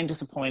it's kind of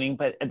disappointing,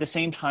 but at the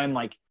same time,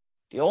 like.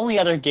 The only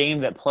other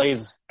game that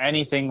plays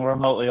anything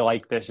remotely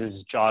like this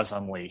is Jaws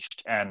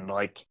Unleashed, and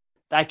like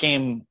that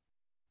game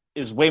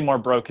is way more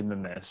broken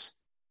than this.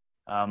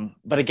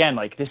 But again,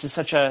 like this is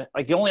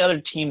the only other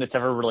team that's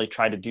ever really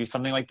tried to do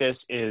something like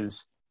this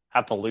is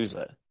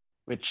Appaloosa,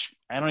 which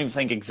I don't even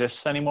think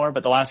exists anymore.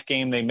 But the last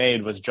game they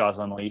made was Jaws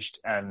Unleashed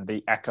and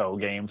the Echo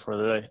game for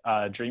the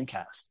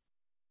Dreamcast,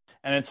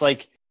 and it's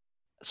like,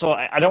 so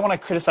I don't want to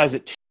criticize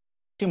it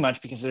too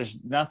much because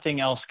there's nothing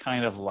else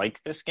kind of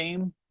like this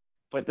game.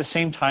 But at the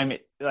same time,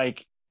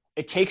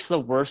 it takes the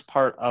worst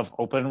part of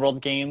open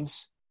world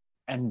games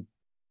and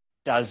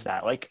does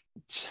that. Like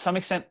to some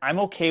extent, I'm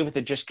okay with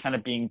it just kind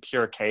of being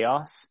pure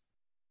chaos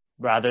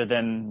rather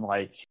than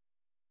like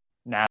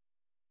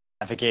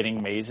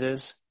navigating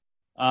mazes.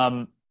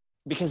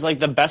 Because like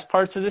the best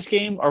parts of this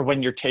game are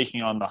when you're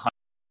taking on the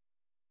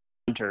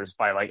hunters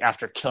by like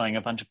after killing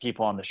a bunch of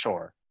people on the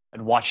shore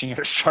and watching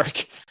your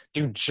shark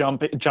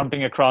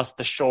jumping across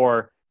the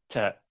shore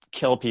to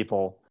kill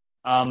people.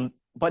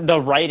 But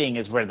the writing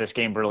is where this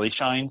game really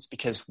shines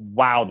because,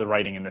 wow, the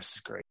writing in this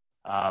is great.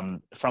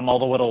 From all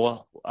the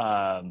little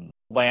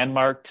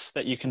landmarks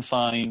that you can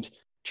find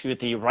to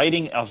the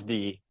writing of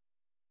the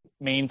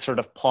main sort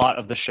of plot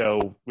of the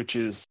show, which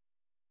is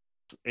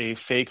a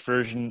fake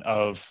version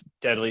of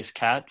Deadliest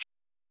Catch,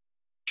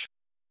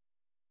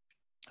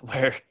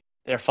 where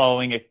they're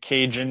following a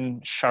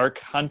Cajun shark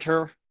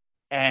hunter.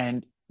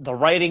 And the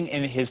writing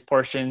in his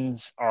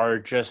portions are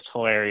just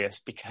hilarious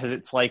because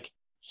it's like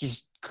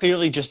he's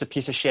clearly just a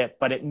piece of shit,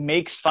 but it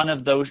makes fun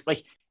of those.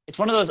 Like it's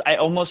one of those. I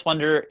almost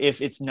wonder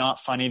if it's not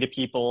funny to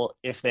people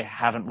if they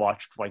haven't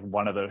watched like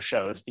one of those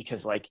shows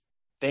because like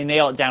they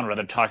nail it down where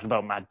they're talking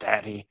about my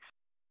daddy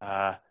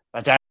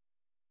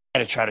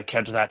tried to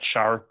catch that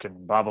shark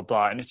and blah blah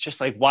blah, and it's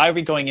just like, why are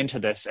we going into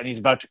this? And he's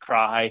about to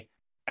cry,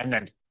 and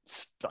then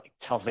like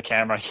tells the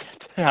camera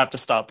you have to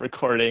stop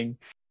recording.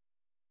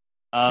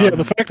 Yeah,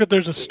 the fact that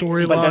there's a but then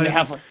storyline they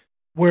have like,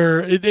 where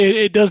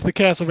it does the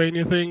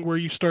Castlevania thing where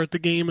you start the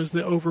game as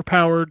the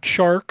overpowered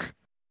shark,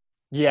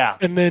 yeah,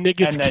 and then it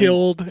gets and then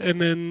killed, and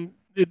then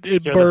it you're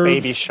the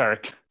baby births.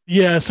 shark,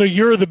 Yeah, so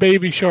you're the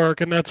baby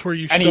shark, and that's where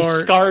you and he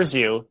start. scars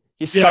you.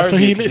 He Yeah, scars so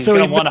you he- because he's so he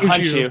gonna want to knows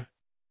hunt you. you,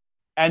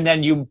 and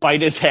then you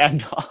bite his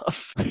hand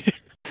off.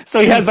 So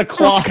he has a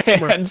claw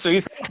Camera. hand. So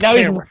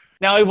Camera.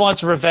 now he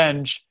wants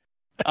revenge.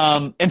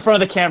 In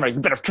front of the camera, you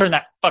better turn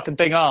that fucking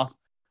thing off.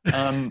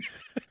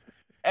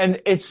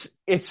 And it's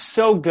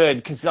so good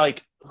because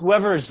like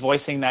whoever is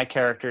voicing that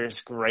character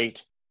is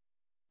great.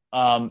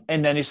 And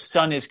then his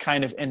son is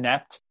kind of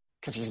inept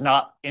because he's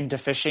not into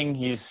fishing.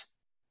 He's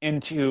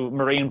into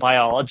marine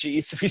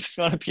biology, so he's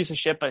not a piece of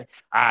shit. But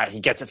he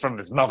gets it from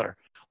his mother.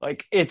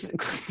 Like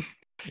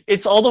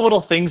it's all the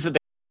little things that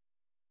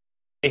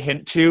they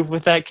hint to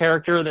with that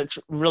character that's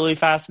really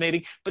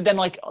fascinating. But then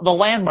like the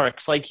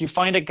landmarks, like you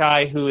find a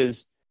guy who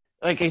is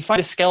like you find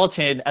a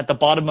skeleton at the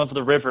bottom of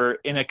the river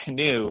in a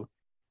canoe,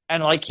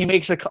 and like he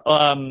makes a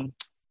can't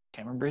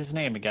remember his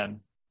name again.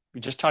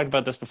 We just talked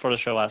about this before the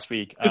show last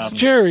week. It's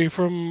Jerry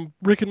from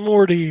Rick and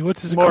Morty.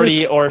 What's his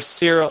Morty or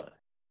Cyril,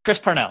 Chris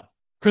Parnell.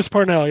 Chris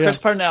Parnell, yeah. Chris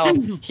Parnell.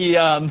 He's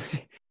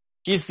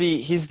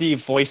the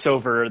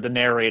voiceover, the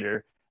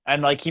narrator.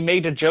 And like he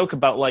made a joke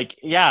about like,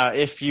 yeah,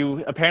 if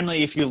you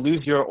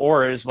lose your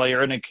oars while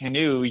you're in a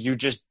canoe, you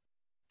just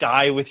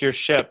die with your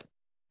ship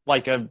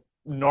like a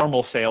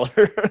normal sailor.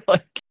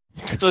 Like,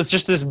 so it's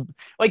just this,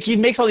 like he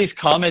makes all these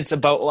comments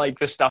about like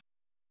the stuff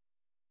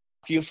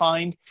you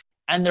find,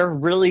 and they're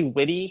really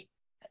witty.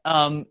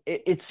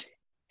 It's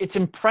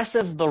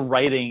impressive, the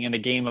writing in a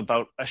game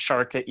about a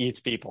shark that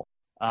eats people.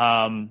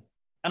 And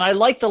I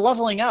like the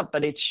leveling up,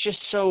 but it's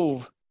just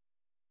so.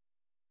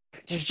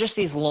 There's just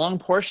these long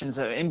portions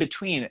in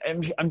between.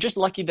 I'm just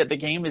lucky that the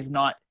game is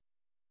not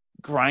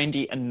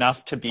grindy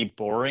enough to be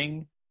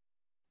boring.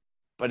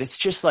 But it's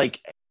just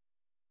like,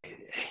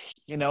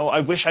 you know,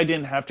 I wish I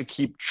didn't have to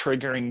keep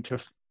triggering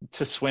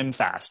to swim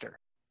faster.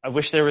 I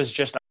wish there was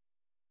just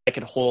I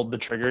could hold the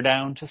trigger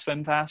down to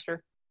swim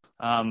faster.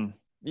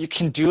 You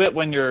can do it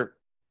when you're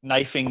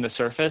knifing the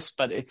surface,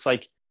 but it's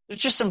like there's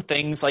just some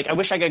things like I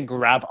wish I could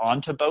grab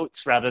onto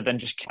boats rather than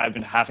just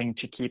having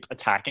to keep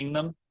attacking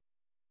them.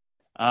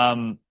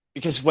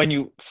 Because when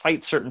you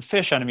fight certain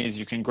fish enemies,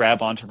 you can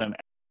grab onto them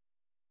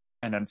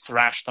and then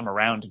thrash them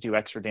around to do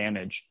extra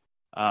damage.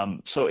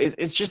 So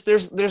it's just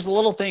there's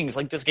little things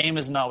like this game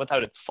is not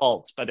without its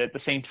faults, but at the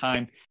same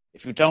time,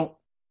 if you don't,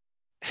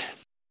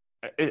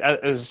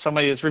 as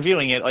somebody that's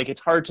reviewing it, like it's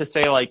hard to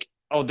say like,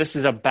 oh, this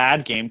is a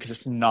bad game because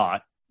it's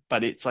not.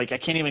 But it's like I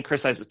can't even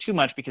criticize it too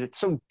much because it's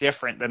so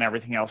different than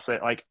everything else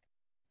that like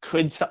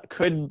could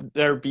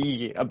there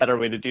be a better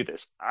way to do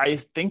this? I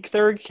think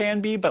there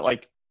can be, but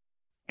like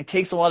it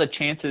takes a lot of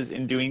chances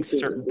in doing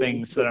certain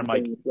things that I'm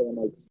like.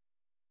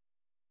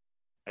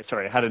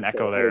 Sorry, I had an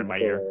echo there in my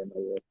ear.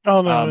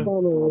 Oh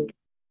no,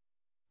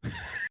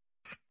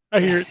 I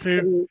hear it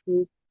too.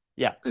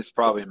 Yeah, It's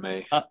probably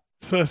me.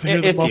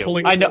 It's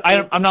you. I know.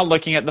 I'm not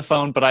looking at the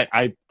phone, but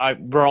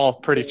we're all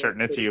pretty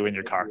certain it's you in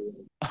your car.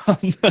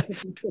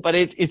 But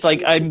it's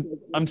like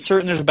I'm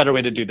certain there's a better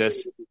way to do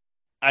this.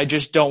 I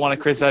just don't want to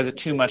criticize it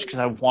too much because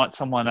I want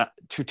someone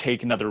to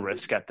take another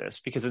risk at this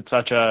because it's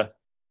such a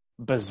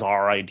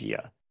bizarre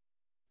idea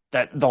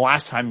that the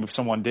last time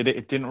someone did it,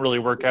 it didn't really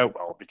work out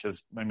well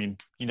because I mean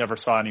you never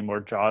saw any more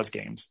Jaws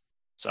games.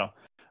 So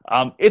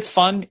it's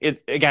fun.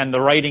 Again, the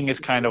writing is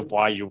kind of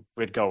why you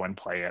would go and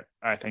play it,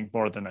 I think,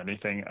 more than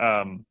anything.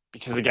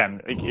 Because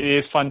again, it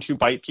is fun to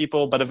bite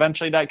people, but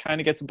eventually that kind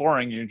of gets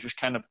boring. You're just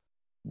kind of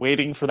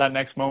waiting for that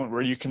next moment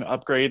where you can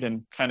upgrade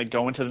and kind of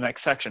go into the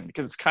next section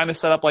because it's kind of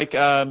set up like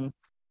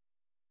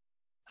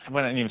I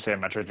wouldn't even say a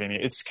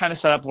Metroidvania. It's kind of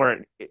set up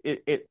where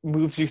it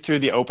moves you through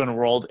the open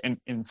world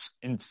in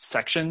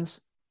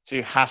sections. So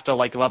you have to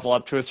like level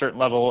up to a certain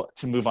level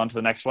to move on to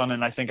the next one.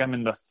 And I think I'm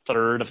in the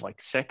third of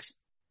like 6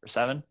 or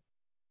 7.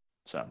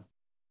 So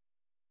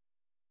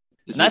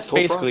Is and that's full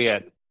basically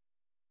price? it.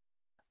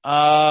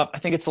 I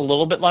think it's a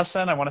little bit less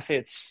than. I want to say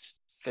it's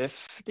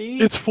 50.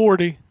 It's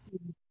 40.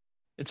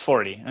 It's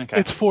 40. Okay.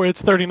 It's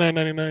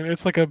 $39.99.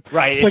 It's like a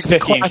right. it's It's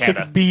like 50 a in classic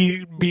Canada.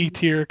 B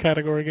tier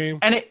category game.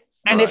 And it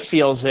Right.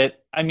 feels it.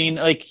 I mean,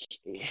 like,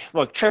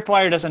 look,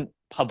 Tripwire doesn't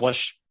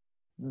publish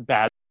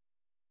bad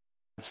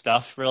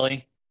stuff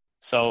really,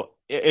 so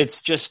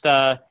it's just.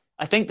 I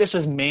think this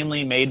was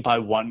mainly made by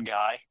one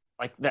guy.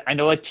 Like, I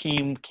know a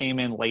team came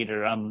in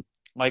later.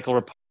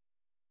 Michael.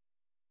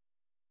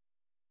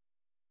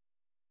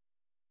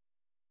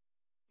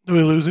 Do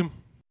we lose him?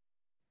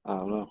 I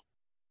don't know.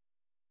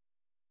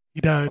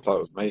 He I died. thought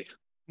it was me.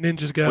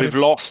 Ninjas got We've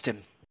him. lost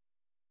him.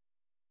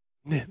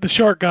 The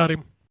shark got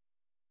him.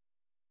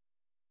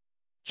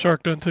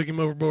 Shark done took him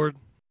overboard.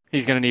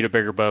 He's going to need a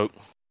bigger boat.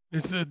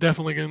 It's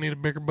definitely going to need a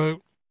bigger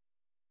boat.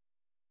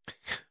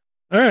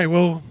 All right,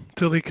 well,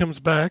 till he comes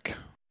back.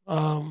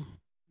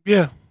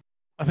 Yeah,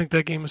 I think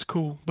that game is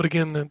cool. But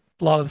again,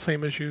 a lot of the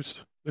same issues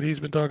that he's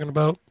been talking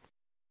about.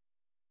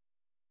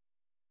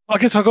 I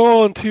guess I'll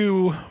go on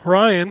to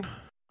Ryan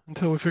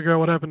until we figure out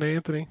what happened to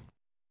Anthony.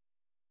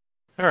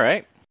 All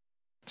right.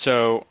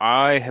 So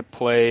I have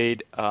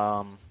played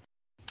some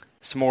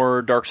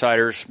more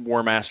Darksiders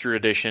War Master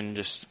Edition.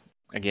 Just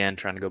again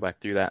trying to go back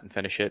through that and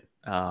finish it.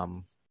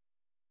 And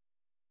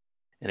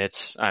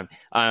it's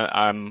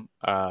I'm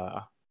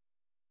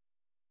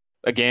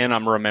again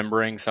I'm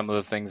remembering some of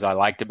the things I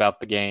liked about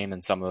the game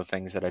and some of the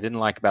things that I didn't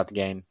like about the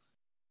game.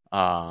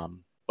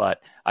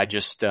 But I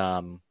just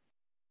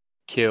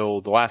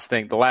killed the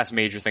last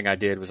major thing I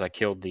did was I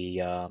killed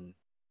the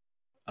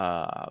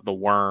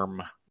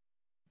worm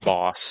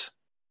boss.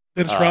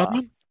 Dennis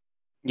Rodman?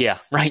 Yeah,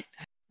 right.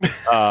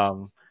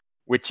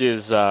 Which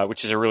is a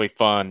really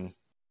fun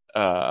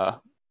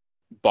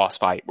boss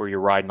fight where you're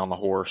riding on the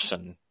horse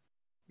and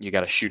you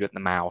got to shoot it in the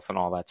mouth and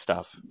all that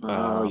stuff.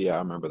 Oh yeah, I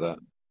remember that.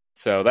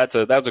 So that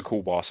was a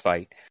cool boss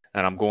fight.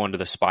 And I'm going to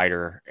the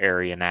spider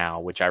area now,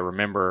 which I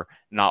remember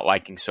not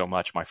liking so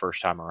much my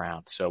first time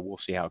around. So we'll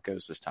see how it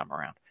goes this time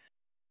around.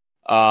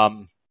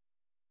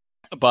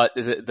 But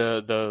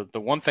the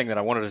one thing that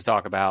I wanted to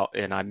talk about,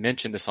 and I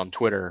mentioned this on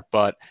Twitter,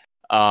 but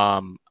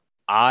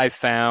I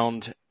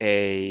found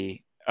and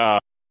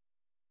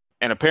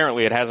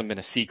apparently it hasn't been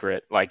a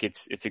secret, like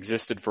it's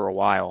existed for a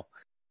while,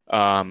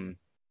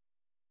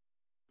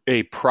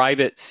 a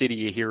private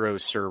City of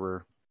Heroes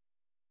server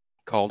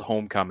called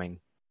Homecoming.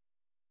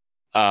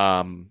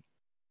 And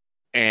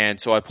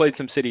so I played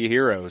some City of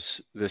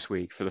Heroes this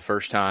week for the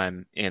first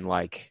time in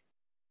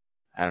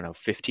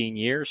 15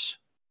 years.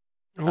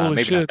 Holy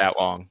maybe shit. not that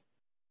long.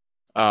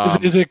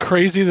 Is it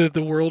crazy that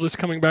the world is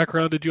coming back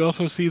around? Did you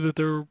also see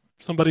that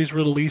somebody's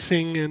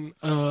releasing an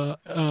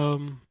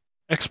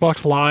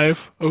Xbox Live,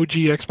 OG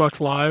Xbox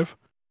Live?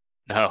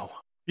 No.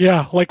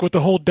 Yeah, like with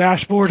the whole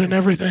dashboard and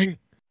everything.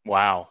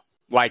 Wow.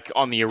 Like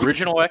on the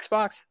original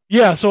Xbox?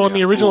 Yeah, so on the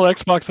Yeah, original cool.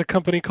 Xbox, a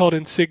company called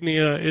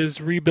Insignia is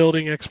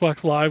rebuilding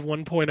Xbox Live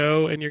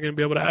 1.0, and you're going to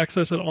be able to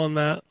access it on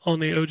the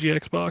OG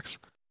Xbox.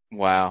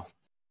 Wow.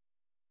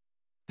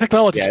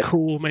 Technology's Yeah, it's-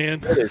 cool,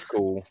 man. It is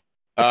cool.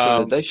 So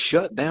did they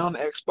shut down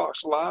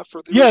Xbox Live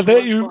for the Yeah,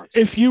 original Xbox?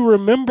 if you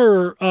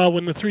remember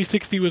when the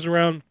 360 was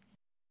around,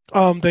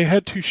 they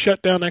had to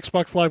shut down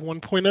Xbox Live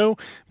 1.0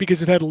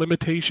 because it had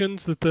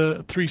limitations that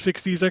the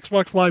 360's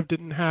Xbox Live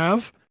didn't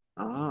have.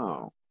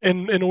 Oh.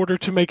 And in order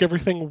to make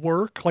everything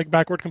work, like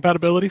backward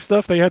compatibility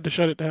stuff, they had to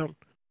shut it down.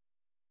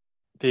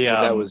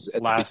 That was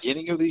at the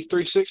beginning of the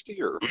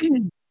 360, or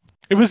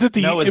It was at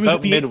the. No, it was at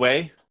about the,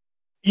 midway.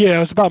 Yeah, it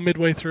was about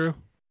midway through.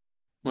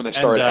 when they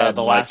started And, adding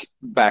the last-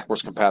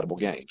 backwards compatible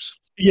games.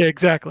 Yeah,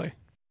 exactly.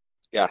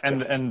 Gotcha.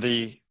 And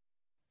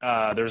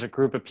there's a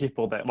group of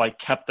people that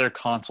kept their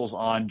consoles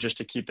on just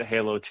to keep the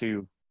Halo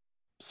 2.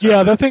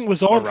 Yeah, that servers thing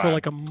was on for around.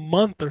 like a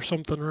month or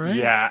something, right?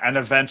 Yeah, and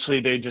eventually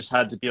they just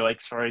had to be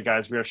like, sorry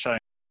guys, we are shutting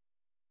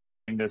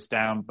this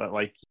down, but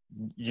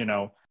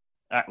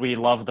we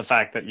love the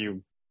fact that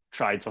you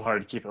tried so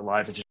hard to keep it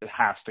alive. It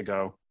has to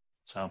go.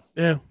 So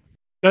Yeah.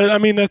 I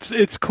mean,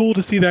 it's cool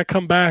to see that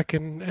come back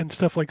and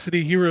stuff like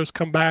City Heroes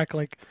come back,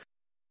 like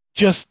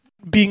just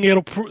being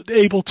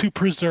able to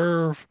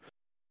preserve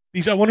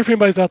these. I wonder if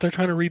anybody's out there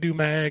trying to redo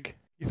MAG.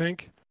 You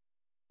think?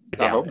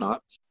 I hope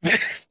not.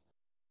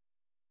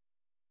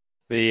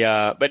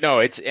 But no,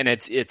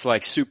 it's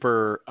like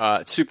super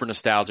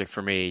nostalgic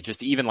for me.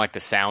 Just even like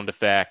the sound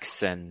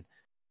effects and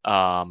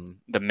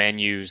the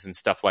menus and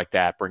stuff like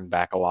that bring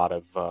back a lot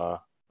of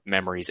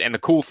memories. And the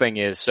cool thing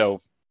is,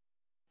 so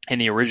in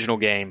the original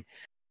game,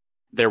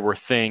 there were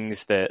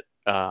things that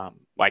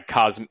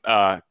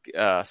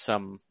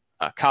some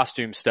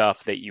costume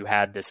stuff that you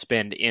had to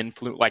spend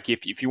influence. Like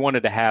if you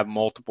wanted to have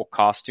multiple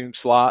costume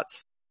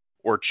slots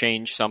or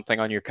change something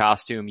on your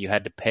costume, you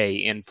had to pay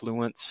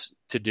influence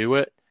to do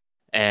it.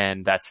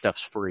 And that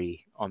stuff's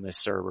free on this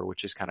server,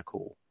 which is kind of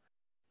cool.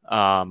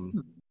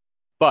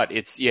 But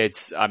it's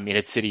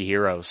City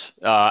Heroes.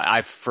 I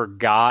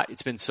forgot,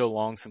 it's been so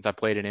long since I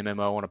played an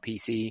MMO on a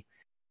PC.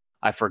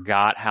 I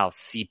forgot how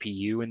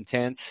CPU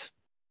intense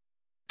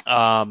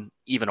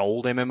even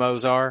old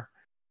MMOs are.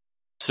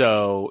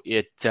 So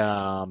it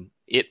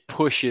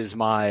pushes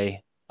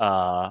my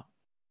laptop,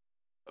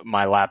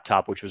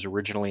 which was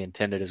originally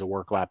intended as a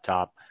work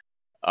laptop,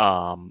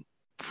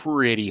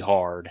 pretty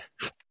hard.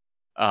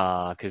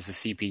 Because the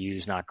CPU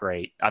is not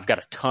great. I've got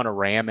a ton of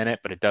RAM in it,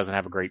 but it doesn't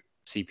have a great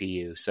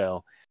CPU.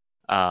 So,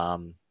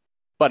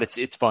 but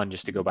it's fun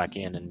just to go back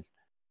in and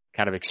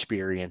kind of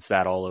experience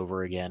that all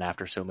over again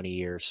after so many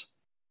years.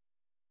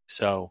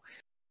 So,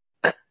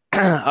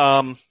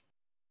 other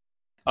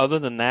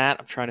than that,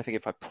 I'm trying to think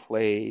if I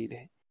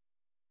played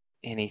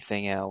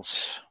anything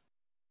else.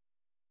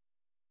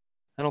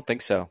 I don't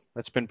think so.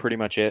 That's been pretty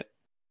much it.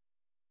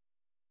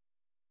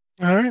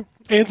 All right,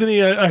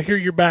 Anthony, I hear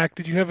you're back.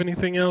 Did you have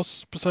anything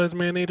else besides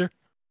Man-Eater?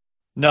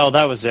 no,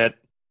 that was it.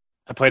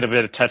 I played a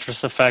bit of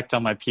Tetris Effect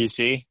on my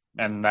PC,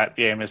 and that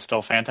game is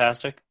still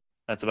fantastic.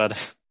 That's about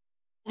it.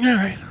 All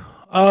right.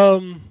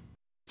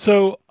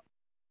 So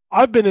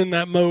I've been in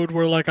that mode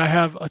where like I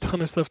have a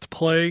ton of stuff to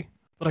play,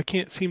 but I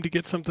can't seem to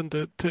get something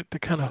to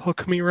kind of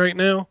hook me right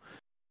now.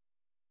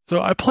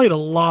 So I played a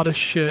lot of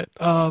shit.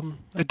 I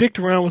dicked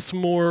around with some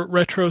more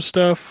retro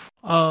stuff.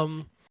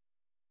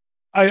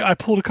 I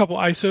pulled a couple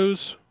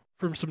ISOs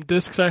from some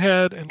discs I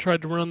had and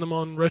tried to run them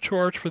on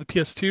RetroArch for the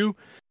PS2.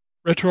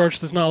 RetroArch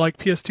does not like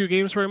PS2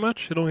 games very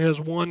much. It only has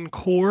one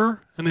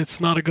core, and it's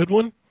not a good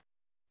one.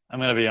 I'm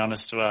going to be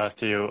honest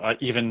with you.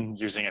 Even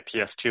using a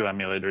PS2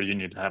 emulator, you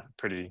need to have a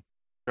pretty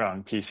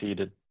strong PC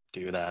to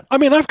do that. I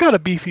mean, I've got a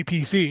beefy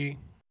PC,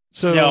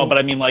 so No, but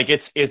I mean, like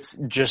it's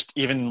just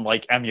even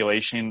like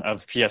emulation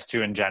of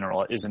PS2 in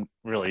general isn't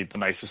really the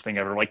nicest thing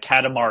ever. Like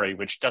Katamari,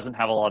 which doesn't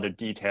have a lot of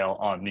detail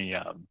on the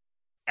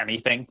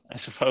anything, I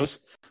suppose.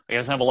 It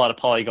doesn't have a lot of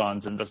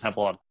polygons and doesn't have a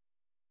lot of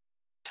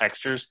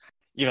textures.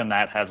 Even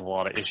that has a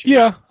lot of issues.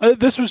 yeah,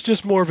 this was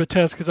just more of a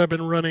test because I've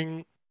been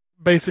running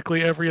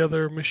basically every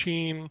other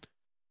machine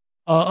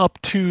up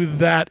to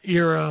that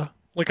era.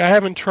 Like I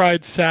haven't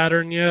tried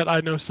Saturn yet. I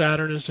know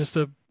Saturn is just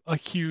a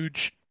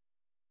huge.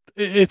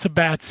 It's a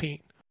bad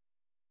scene,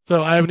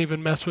 so I haven't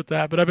even messed with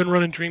that. But I've been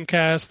running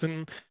Dreamcast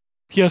and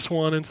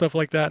PS1 and stuff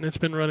like that, and it's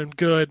been running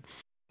good.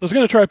 I was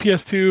gonna try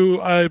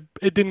PS2.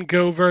 It didn't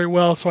go very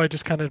well, so I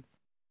just kind of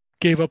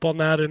gave up on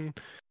that and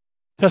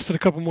tested a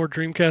couple more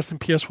Dreamcast and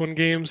PS1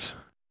 games.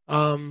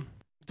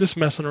 Just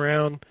messing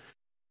around.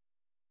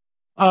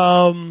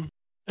 And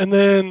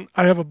then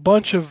I have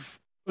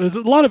there's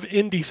a lot of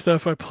indie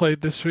stuff I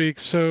played this week.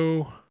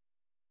 So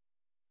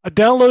I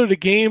downloaded a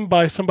game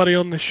by somebody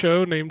on the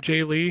show named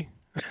Jay Lee.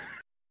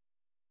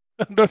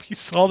 I don't know if you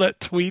saw that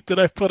tweet that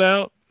I put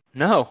out.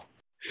 No.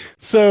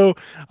 So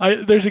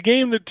there's a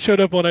game that showed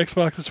up on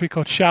Xbox this week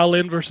called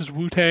Shaolin versus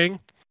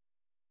Wu-Tang.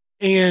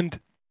 And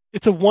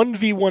it's a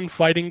 1v1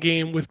 fighting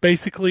game with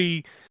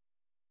basically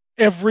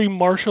every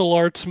martial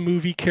arts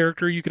movie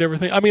character you could ever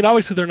think. I mean,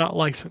 obviously they're not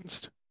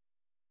licensed.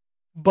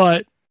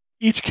 But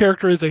each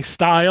character is a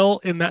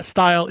style, and that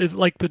style is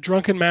like the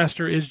Drunken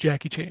Master is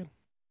Jackie Chan.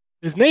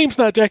 His name's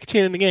not Jackie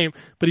Chan in the game,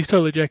 but he's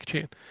totally Jackie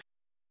Chan.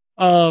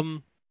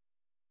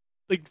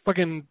 Like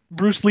fucking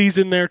Bruce Lee's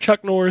in there,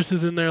 Chuck Norris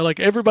is in there, like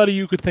everybody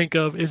you could think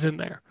of is in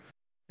there.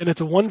 And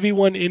it's a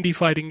 1v1 indie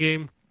fighting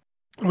game.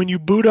 When you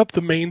boot up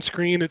the main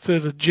screen, it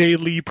says a Jay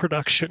Lee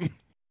production.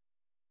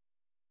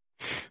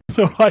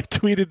 So I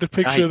tweeted the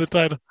picture of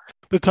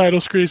the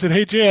title screen and said,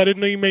 "Hey Jay, I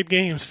didn't know you made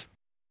games."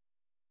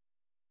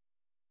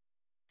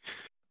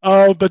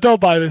 Oh, but don't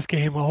buy this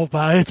game.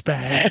 It's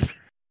bad.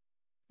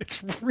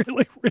 It's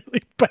really,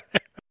 really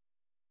bad.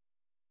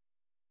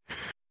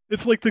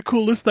 It's like the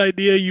coolest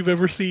idea you've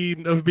ever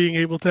seen of being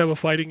able to have a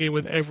fighting game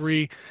with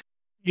every,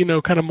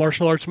 kind of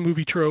martial arts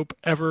movie trope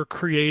ever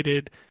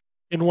created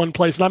in one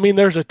place. And I mean,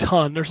 there's a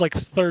ton. There's like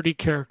 30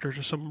 characters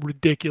or some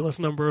ridiculous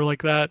number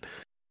like that.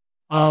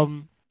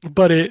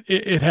 But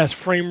it has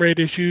frame rate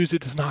issues.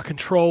 It does not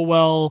control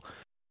well.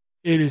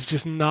 It is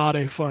just not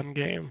a fun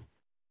game.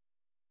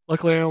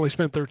 Luckily, I only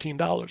spent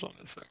 $13 on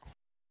it, so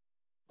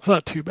it's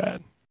not too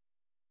bad.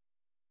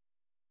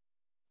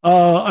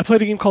 I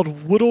played a game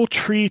called Woodle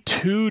Tree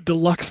 2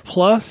 Deluxe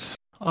Plus.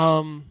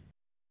 That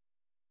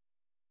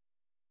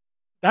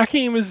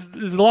game is a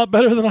lot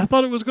better than I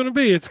thought it was going to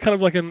be. It's kind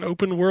of like an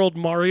open world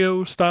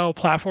Mario style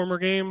platformer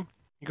game.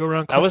 You go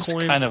around. That was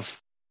coins. kind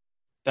of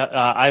that.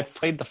 I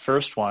played the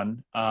first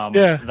one.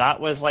 Yeah. That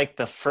was like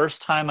the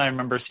first time I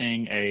remember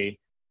seeing a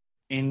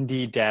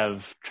indie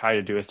dev try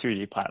to do a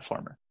 3D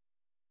platformer.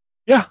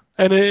 Yeah,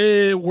 and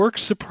it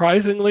works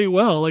surprisingly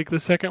well. Like the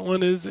second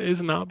one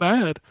is not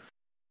bad.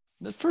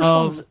 The first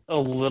one's a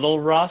little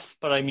rough,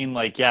 but I mean,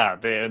 like, yeah,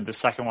 the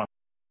second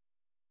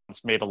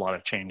one's made a lot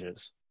of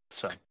changes.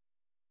 So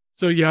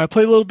yeah, I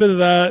played a little bit of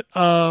that.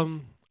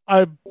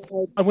 I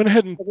went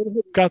ahead and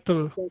got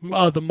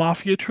the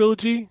Mafia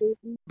trilogy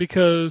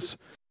because,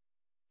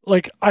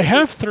 like, I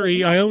have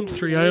 3. I own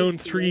 3. I own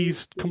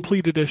 3's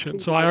complete edition,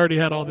 so I already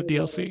had all the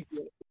DLC.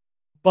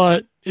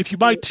 But if you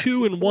buy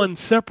 2 and 1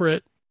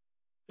 separate,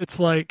 it's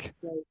like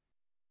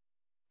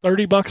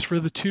 $30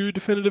 for the 2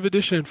 definitive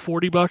edition and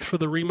 $40 for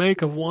the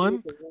remake of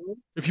 1.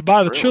 If you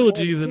buy the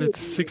trilogy, then it's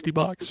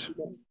 $60.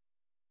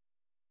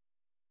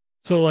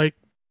 So like,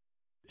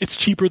 it's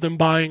cheaper than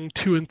buying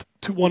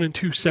 1 and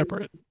 2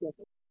 separate.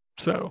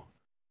 So,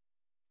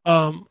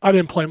 I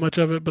didn't play much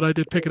of it, but I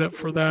did pick it up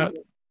for that.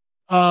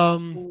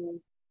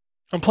 I'm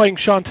playing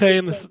Shantae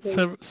and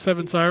the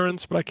Seven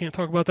Sirens, but I can't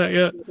talk about that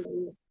yet.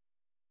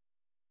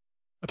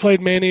 I played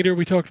Maneater.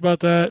 We talked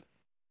about that.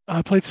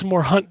 I played some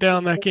more Hunt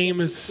Down. That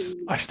game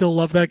I still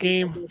love that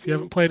game, if you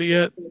haven't played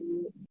it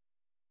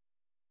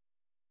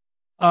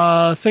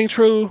yet. Saints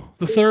Row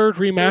the Third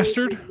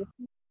Remastered.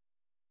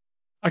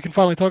 I can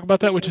finally talk about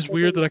that, which is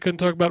weird that I couldn't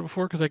talk about it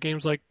before because that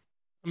game's like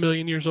a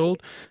million years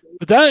old.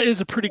 But that is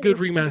a pretty good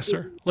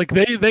remaster. Like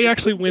they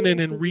actually went in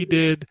and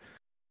redid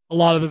a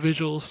lot of the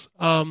visuals.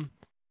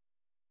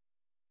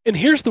 And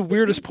here's the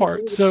weirdest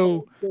part.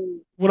 So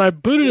when I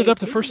booted it up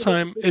the first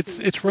time,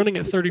 it's running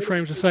at 30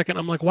 frames a second.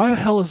 I'm like, why the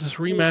hell is this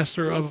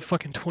remaster of a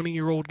fucking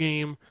 20-year-old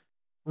game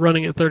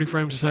running at 30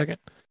 frames a second?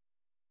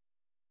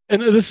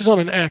 And this is on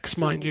an X,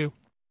 mind you.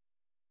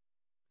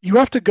 You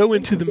have to go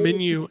into the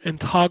menu and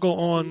toggle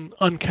on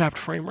uncapped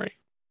frame rate.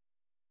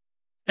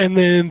 And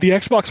then the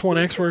Xbox One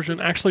X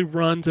version actually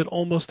runs at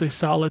almost a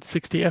solid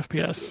 60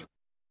 FPS.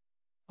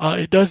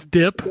 It does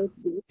dip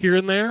here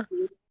and there,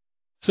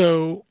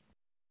 so,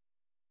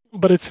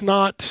 but it's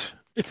not.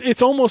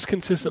 It's almost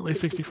consistently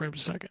 60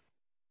 frames a second.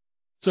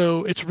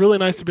 So it's really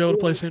nice to be able to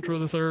play Saints Row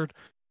the Third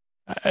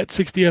at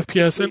 60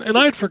 FPS. And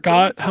I had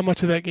forgot how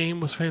much of that game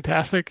was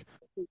fantastic.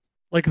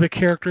 Like the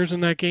characters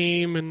in that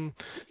game and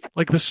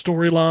like the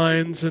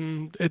storylines,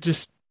 and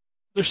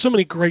there's so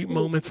many great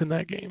moments in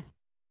that game.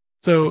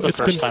 So It's the it's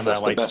first been, time That's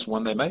I the like. best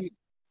one they made.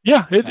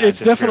 yeah, I it's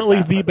disagree definitely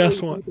with that, the but-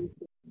 best one.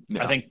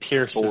 Yeah. I think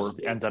Pierce Or-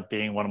 ends up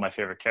being one of my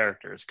favorite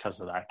characters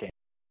because of that game.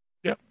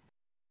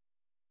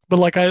 But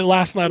like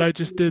last night I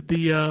just did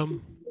the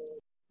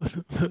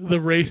the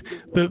race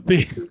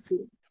the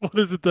what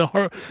is it,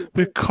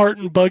 the cart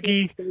and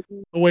buggy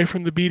away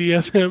from the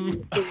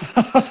BDSM,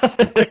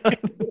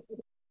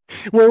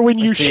 where when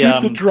you Like the,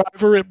 shoot the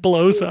driver it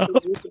blows up.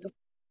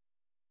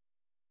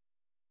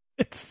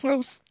 It's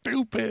so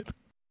stupid.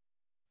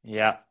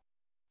 Yeah.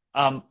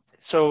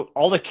 So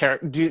all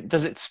the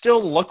does it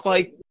still look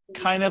like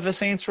kind of a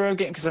Saints Row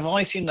game? Because I've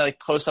only seen the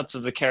close-ups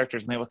of the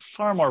characters, and they look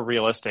far more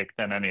realistic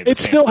than any of the It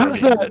Saints still Row has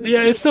games. that,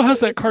 yeah. It still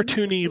has that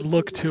cartoony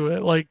look to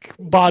it. Like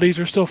bodies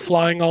are still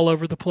flying all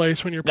over the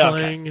place when you're Okay.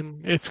 playing,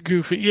 and it's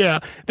goofy. Yeah,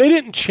 they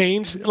didn't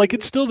change. Like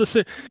it's still the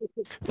same.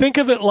 Think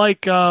of it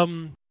like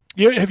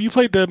have you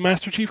played the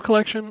Master Chief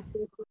Collection?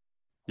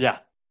 Yeah,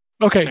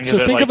 Okay, Think so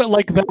of it think like- of it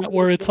like that,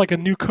 where it's like a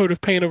new coat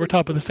of paint over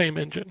top of the same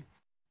engine.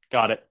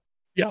 got it.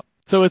 Yeah,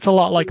 so it's a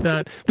lot like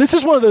that. This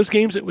is one of those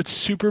games that would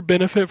super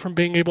benefit from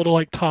being able to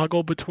like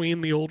toggle between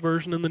the old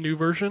version and the new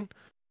version,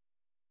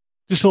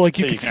 just so like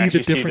So you you can can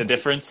actually see see the the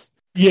difference. difference.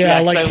 Yeah,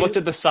 'cause like I looked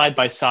at the side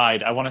by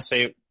side. I want to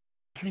say, I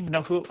don't even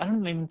know who. I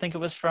don't even think it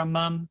was from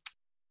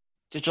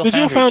Digital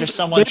Digital Foundry. Found- Just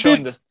someone they showing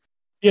did- this.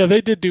 yeah,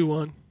 they did do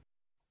one.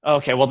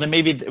 Okay, well then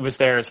maybe it was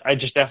theirs. I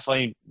just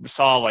definitely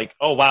saw like,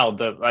 oh wow,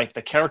 the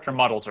character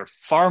models are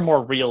far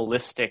more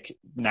realistic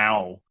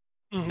now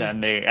Mhm. than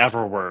they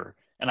ever were.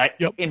 And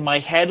Yep. in my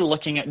head,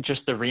 looking at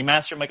just the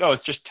remaster, I'm like, oh,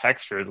 it's just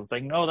textures. It's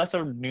like, no, that's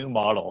a new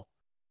model.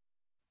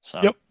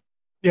 So Yep.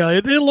 Yeah,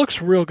 it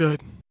looks real good.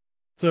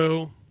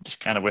 So just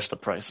kind of wish the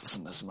price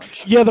wasn't as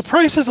much. yeah, the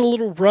price is a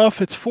little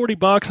rough. It's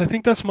 $40. I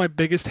think that's my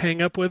biggest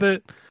hang up with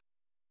it,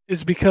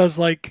 is because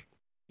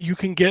you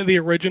can get the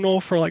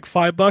original for like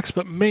 $5,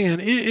 but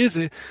man,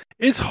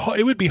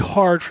 it would be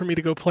hard for me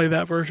to go play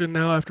that version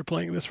now after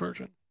playing this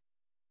version.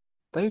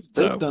 They've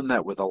So- done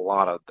that with a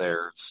lot of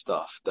their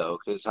stuff though,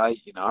 because I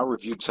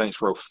reviewed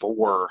Saints Row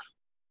 4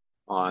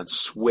 on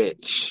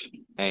Switch,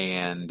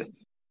 and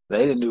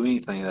they didn't do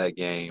anything in that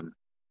game,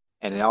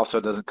 and it also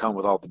doesn't come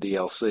with all the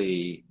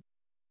DLC.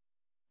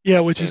 Yeah,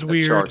 which is And they're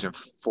weird. charging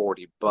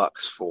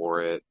 $40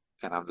 for it,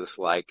 and I'm just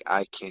like,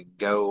 I can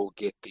go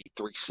get the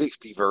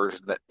 360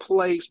 version that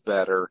plays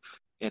better.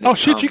 And Oh it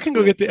shit, you comes can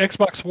go get the with-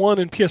 Xbox One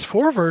and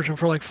PS4 version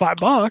for like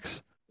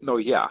 $5. No,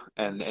 yeah,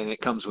 and it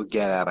comes with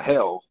Get Out of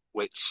Hell,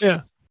 which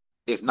Yeah.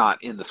 is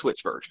not in the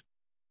Switch version.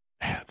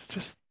 Man, it's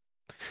just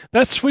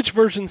that Switch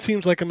version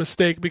seems like a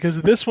mistake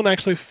because this one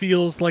actually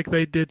feels like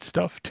they did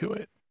stuff to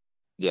it.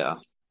 Yeah,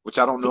 which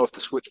I don't know if the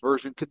Switch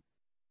version could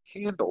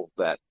handle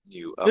that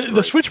new The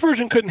upgrade. Switch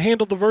version couldn't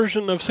handle the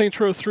version of Saints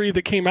Row 3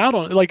 that came out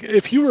on it. Like,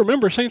 if you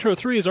remember, Saints Row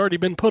 3 has already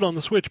been put on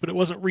the Switch, but it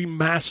wasn't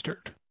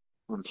remastered.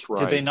 That's right.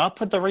 Did they not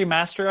put the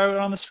remaster out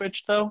on the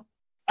Switch though?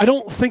 I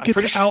don't think I'm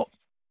pretty it's sure- out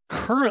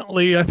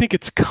currently. I think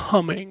it's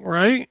coming,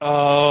 right?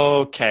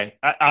 Okay.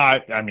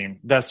 I mean,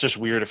 that's just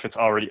weird if it's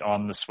already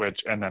on the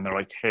Switch and then they're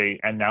like, hey,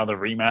 and now the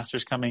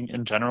remaster's coming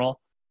in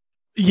general.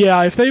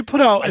 Yeah, if they put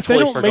out, I if they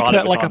totally don't make forgot it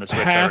that was like on a the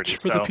Switch patch already,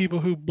 for the so- people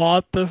who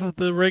bought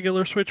the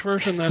regular Switch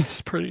version, that's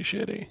pretty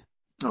shitty.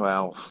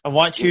 Well, I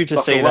want you to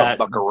Buckle say up, that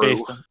buckaroo.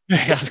 based on,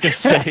 I was gonna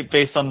say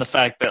based on the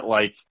fact that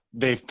like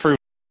they've proven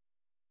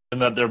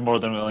that they're more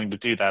than willing to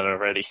do that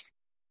already.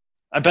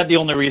 I bet the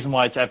only reason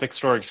why it's Epic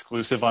Store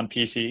exclusive on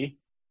PC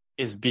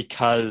is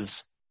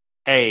because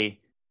the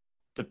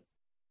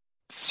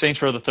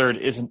Saints Row the Third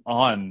isn't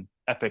on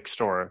Epic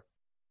Store.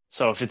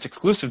 So if it's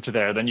exclusive to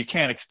there, then you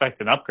can't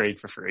expect an upgrade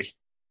for free.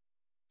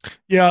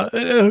 Yeah,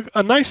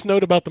 a nice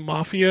note about the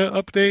Mafia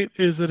update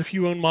is that if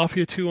you own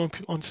Mafia 2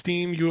 on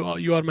Steam, you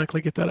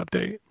automatically get that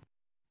update.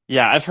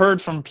 Yeah, I've heard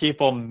from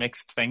people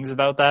mixed things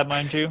about that,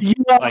 mind you. Yeah,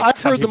 Like, I've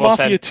some heard the people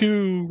Mafia said-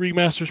 2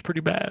 remaster's pretty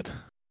bad.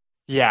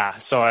 Yeah,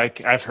 so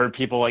I've heard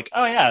people like,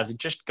 oh yeah,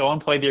 just go and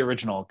play the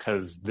original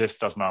because this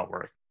does not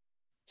work.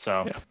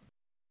 So Yeah.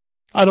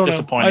 I don't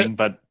disappointing,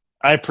 but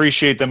I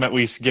appreciate them at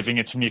least giving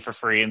it to me for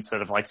free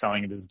instead of like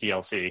selling it as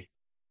DLC.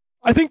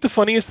 I think the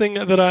funniest thing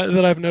that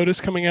I've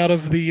noticed coming out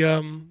of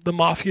the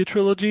Mafia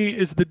trilogy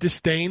is the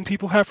disdain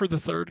people have for the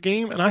third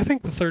game, and I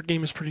think the third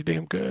game is pretty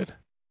damn good.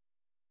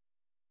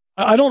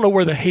 I don't know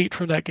where the hate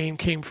from that game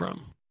came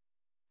from.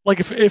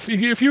 Like if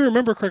you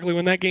remember correctly,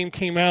 when that game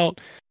came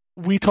out,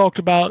 we talked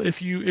about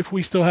if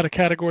we still had a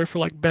category for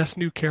like best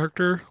new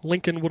character,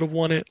 Lincoln would have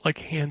won it like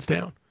hands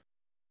down.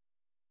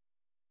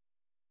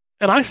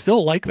 And I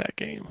still like that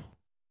game.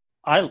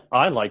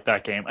 I like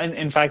that game, and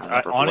in fact, I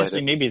never played honestly,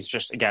 it. maybe it's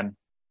just again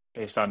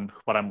based on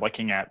what I'm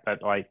looking at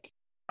that like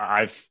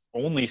I've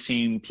only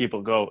seen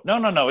people go,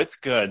 no, it's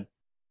good,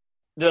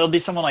 there'll be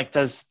someone like,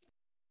 is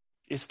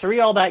 3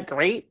 all that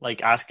great?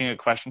 Like asking a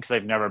question because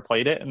I've never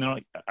played it, and they're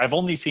like, I've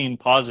only seen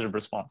positive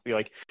response. Be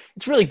like,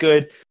 it's really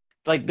good.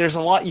 Like, there's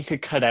a lot you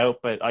could cut out,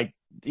 but like,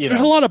 There's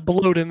a lot of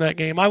bloat in that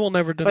game. I will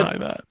never deny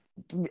that.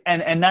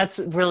 and that's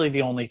really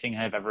the only thing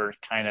I've ever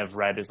kind of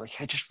read is like,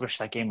 I just wish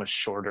that game was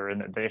shorter,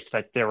 and that if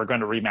they were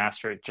going to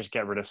remaster it, just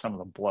get rid of some of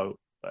the bloat.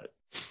 But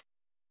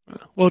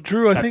Well,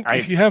 Drew, I think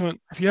if you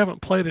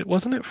haven't played it,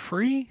 wasn't it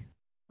free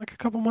like a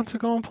couple months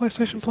ago on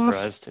PlayStation I'd be Plus?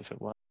 surprised if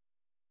it was.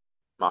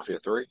 Mafia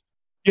 3.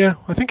 Yeah,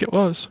 I think it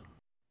was.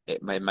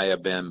 It may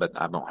have been, but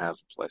I don't have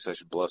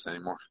PlayStation Plus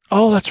anymore.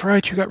 Oh, that's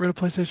right. You got rid of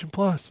PlayStation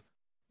Plus.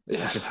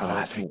 Yeah, could put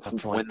I it think up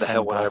for when like the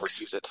hell $10. would I ever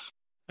use it?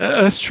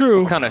 That's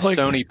true. What kind of Like,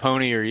 Sony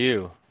pony are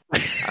you?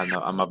 I know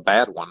I'm a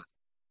bad one.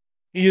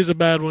 He is a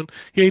bad one.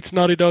 He hates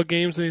Naughty Dog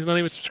games, and he's not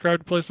even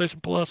subscribed to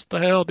PlayStation Plus. What the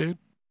hell, dude?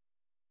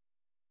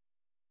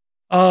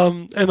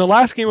 And the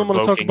last game I'm going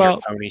to talk Revoking your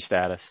about. pony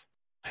status.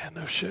 Man,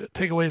 no shit.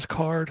 Take away his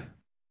card.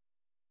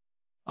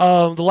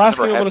 The last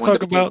Never game I'm had going to one talk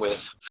begin about.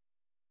 with.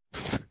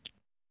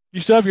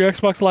 You still have your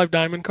Xbox Live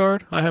Diamond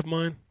card? I have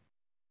mine.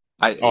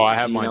 I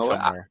have you mine know,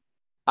 somewhere.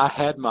 I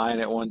had mine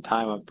at one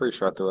time. I'm pretty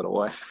sure I threw it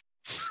away.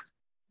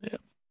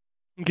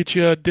 Get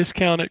you a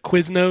discount at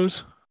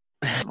Quiznos.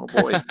 Oh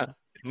boy.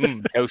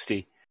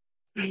 Toasty.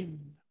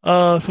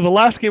 So the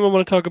last game I'm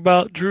going to talk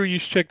about, Drew, you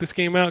should check this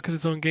game out because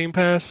it's on Game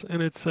Pass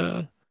and it's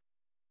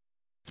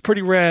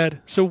pretty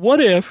rad. So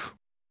what if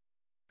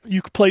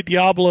you could play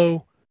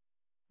Diablo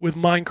with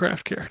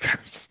Minecraft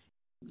characters?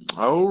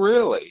 Oh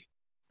really?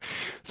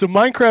 So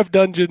Minecraft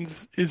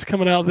Dungeons is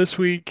coming out this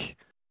week,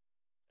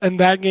 and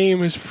that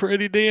game is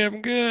pretty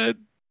damn good.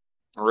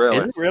 Really?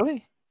 Is it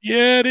really?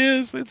 Yeah, it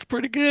is. It's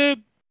pretty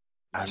good.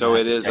 So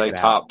it is a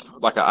top,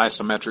 like an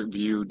isometric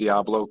view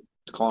Diablo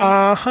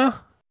clone.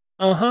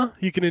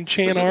 You can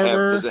enchant does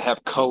armor. does it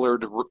have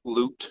colored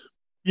loot?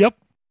 Yep.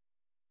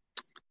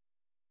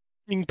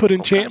 You can put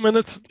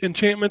enchantments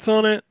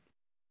on it.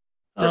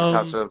 Different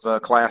types of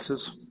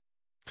classes.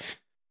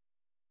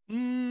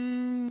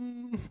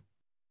 No.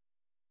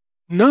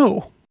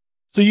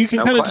 So you can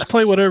No kind of just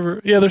play classes.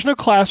 whatever. Yeah, there's no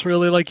class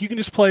really. Like you can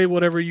just play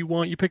whatever you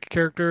want. You pick a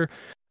character,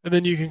 and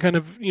then you can kind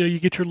of, you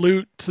get your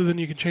loot. So then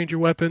you can change your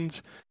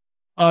weapons.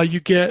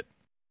 You get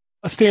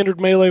a standard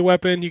melee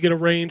weapon. You get a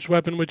ranged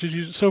weapon, which is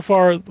usually, so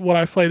far what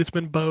I've played, it's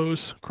been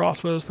bows,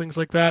 crossbows, things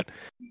like that.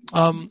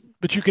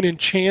 But you can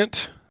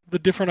enchant the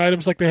different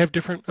items. Like they have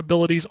different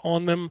abilities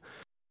on them.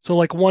 So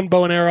like one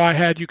bow and arrow I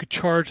had, you could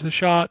charge the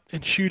shot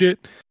and shoot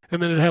it,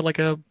 and then it had like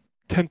a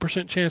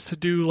 10% chance to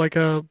do like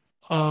a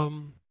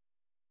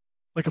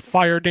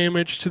fire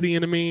damage to the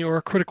enemy or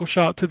a critical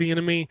shot to the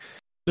enemy.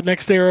 The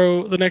next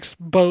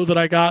bow that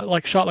I got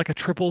like shot like a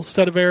triple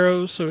set of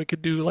arrows, so it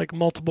could do like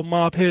multiple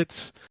mob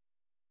hits.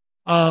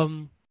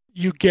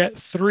 You get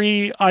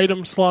 3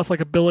 item slots, like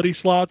ability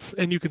slots,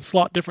 and you can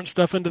slot different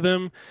stuff into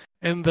them,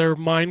 and they're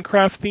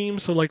Minecraft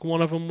themed. So like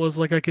one of them was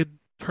like I could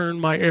turn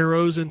my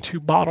arrows into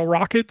bottle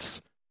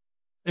rockets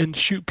and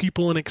shoot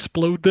people and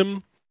explode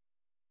them.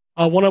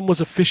 One of them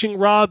was a fishing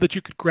rod that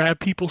you could grab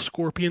people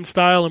scorpion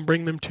style and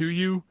bring them to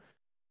you.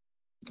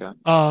 Okay.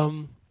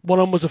 One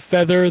of them was a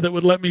feather that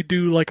would let me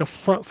do like a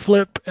front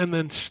flip and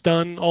then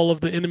stun all of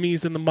the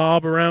enemies in the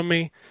mob around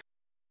me.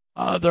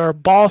 There are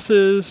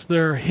bosses,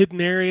 there are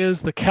hidden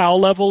areas. The cow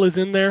level is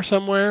in there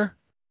somewhere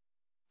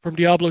from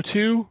Diablo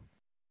 2,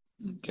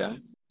 Okay.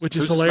 which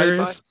is Who's this made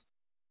hilarious.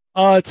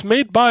 It's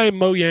made by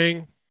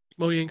Mojang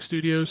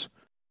Studios.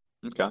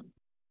 Okay.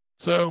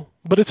 So,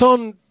 but it's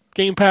on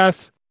Game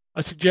Pass.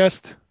 I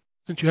suggest,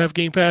 since you have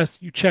Game Pass,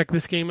 you check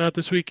this game out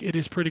this week. It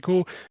is pretty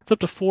cool. It's up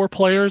to 4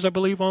 players, I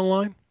believe,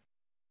 online.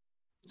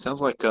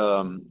 Sounds like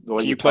the way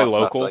Can you you play talk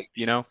about, local? like,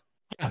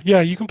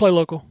 Yeah, you can play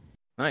local.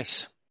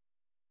 Nice.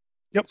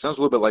 Yep. sounds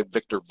a little bit like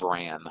Victor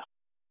Vran.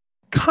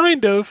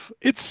 Kind of.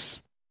 It's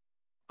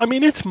Like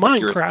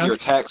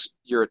Minecraft.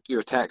 your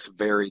attacks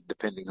vary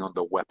depending on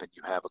the weapon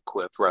you have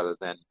equipped rather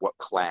than what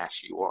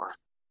class you are.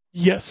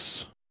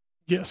 Yes.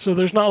 So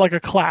there's not like a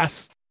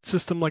class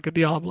system like a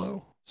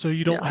Diablo. So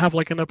you don't Yeah. have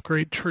like an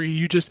upgrade tree.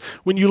 You just,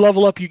 when you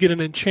level up, you get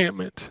an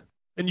enchantment.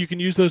 And you can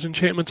use those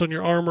enchantments on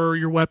your armor,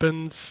 your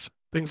weapons,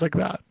 things like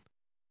that.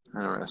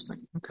 Interesting.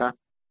 Okay.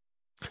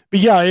 But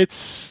yeah,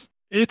 it's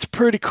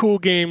pretty cool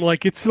game.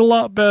 Like it's a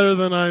lot better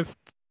than I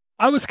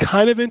was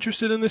kind of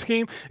interested in this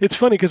game. It's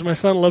funny because my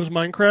son loves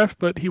Minecraft,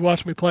 but he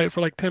watched me play it for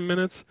like 10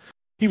 minutes.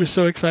 He was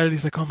so excited.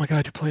 He's like, "Oh my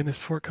God, you're playing this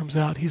before it comes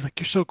out." He's like,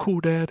 "You're so cool,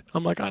 Dad."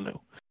 I'm like, "I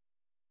know."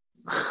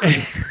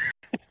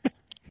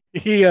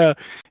 He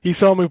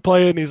saw me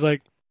play it and he's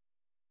like,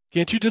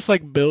 "Can't you just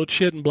like build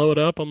shit and blow it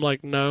up?" I'm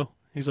like, "No."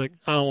 He's like,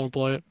 "I don't want to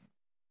play it."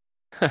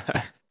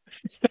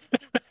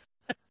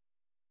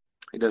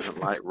 He doesn't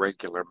like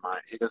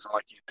He doesn't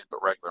like anything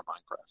but regular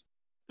Minecraft.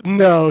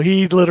 No,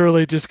 he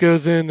literally just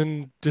goes in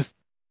and just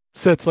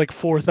sets like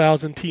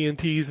 4,000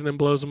 TNTs and then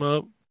blows them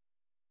up.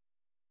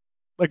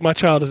 Like my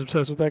child is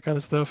obsessed with that kind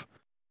of stuff.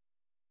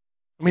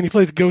 I mean, he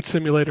plays Goat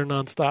Simulator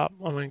nonstop.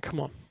 I mean, come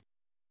on.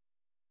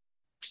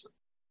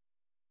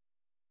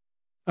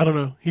 I don't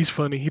know. He's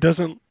funny.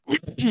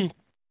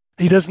 He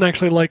He doesn't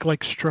actually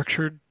like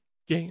structured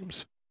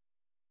games.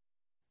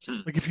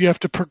 Like if you have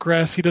to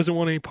progress, he doesn't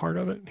want any part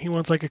of it. He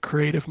wants like a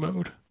creative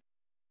mode.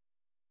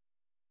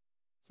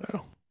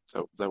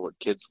 So that what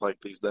kids like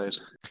these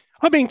days.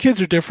 I mean, kids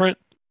are different.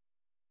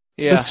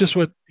 Yeah, That's just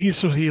what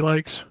he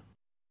likes.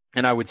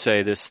 and I would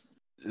say this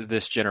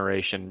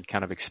generation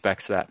kind of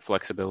expects that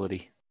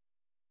flexibility.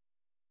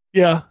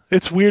 Yeah,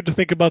 it's weird to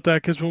think about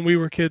that because when we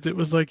were kids, it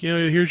was like,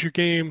 here's your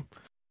game.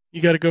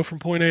 You got to go from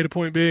point A to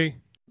point B.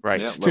 Right.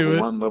 Yeah, to level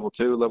it. 1, level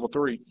 2, level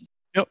 3.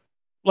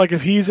 Like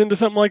if he's into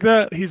something like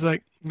that, he's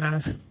like,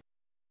 nah.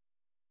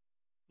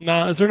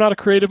 Is there not a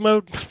creative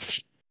mode?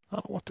 I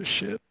don't want this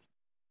shit.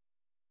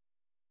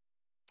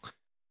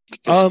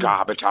 Get this Um,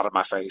 garbage out of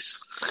my face.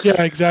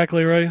 Yeah,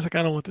 exactly, right? He's like,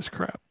 I don't want this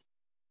crap.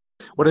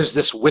 What is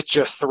this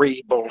Witcher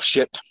 3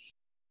 bullshit?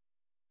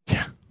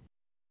 Yeah.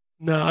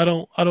 No,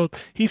 I don't.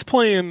 He's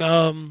playing,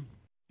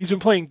 he's been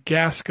playing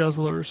Gas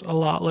Guzzlers a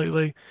lot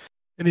lately.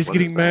 And he's What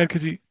getting is mad that?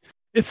 because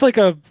it's like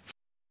a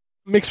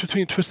mix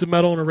between Twisted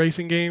Metal and a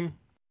racing game.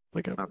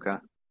 Okay.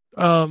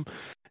 And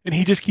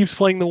he just keeps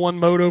playing the one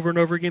mode over and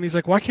over again. He's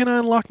like, why can't I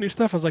unlock new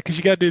stuff? I was like, because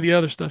you got to do the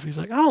other stuff. He's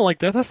like, I don't like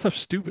that. That stuff's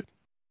stupid.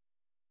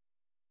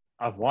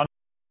 I want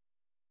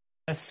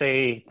to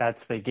say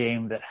that's the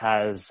game that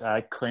has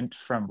Clint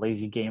from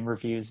Lazy Game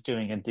Reviews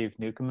doing a Duke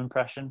Nukem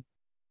impression.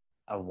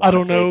 I want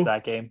don't to say know. it's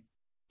that game.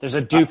 There's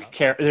a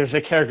there's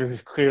a character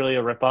who's clearly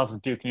a ripoff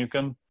of Duke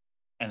Nukem,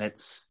 and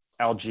it's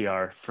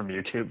LGR from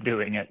YouTube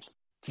doing it.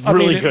 It's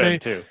really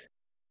good too.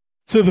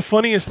 So the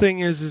funniest thing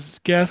is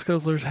Gas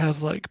Guzzlers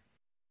has like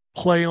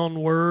play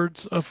on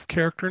words of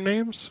character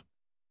names,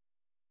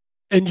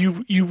 and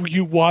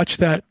you watch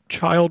that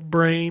child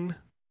brain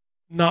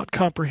not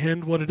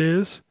comprehend what it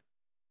is.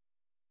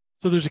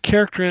 So there's a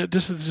character in it.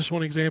 This is just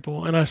one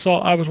example, and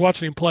I was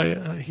watching him play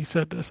it. He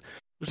said this.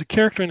 There's a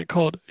character in it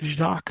called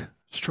Jacques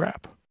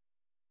Strap,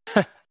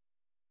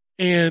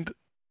 and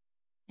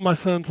my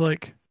son's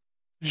like,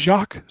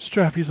 Jacques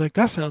Strap. He's like,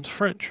 that sounds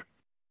French.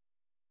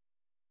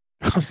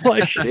 I'm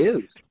like, It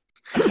is.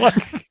 like,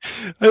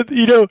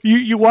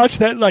 you watch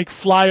that like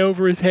fly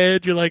over his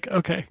head. You're like,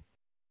 okay,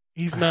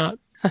 he's not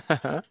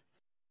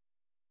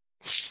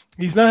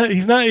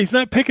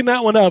picking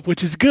that one up,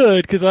 which is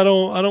good because I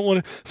don't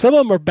want to. Some of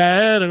them are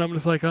bad, and I'm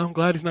just like, I'm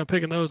glad he's not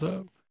picking those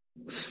up.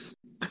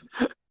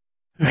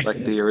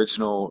 Like the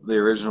original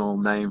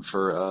name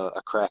for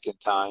a Crack in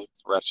Time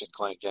Ratchet and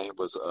Clank game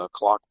was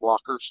Clock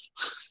Blockers.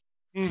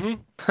 Mm-hmm.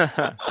 Wish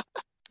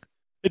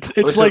It's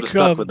I would've like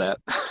stuck with that.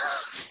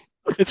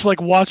 it's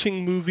like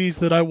watching movies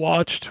that I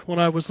watched when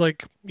I was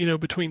like,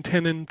 between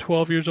 10 and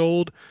 12 years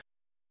old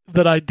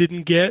that I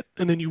didn't get,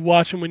 and then you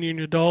watch them when you're an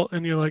adult,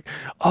 and you're like,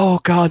 oh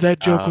god, that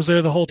joke was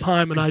there the whole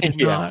time, and I did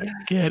Yeah. not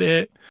get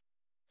it.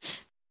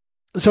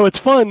 So it's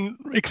fun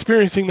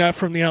experiencing that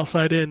from the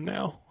outside in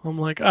now. I'm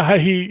like,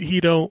 he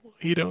don't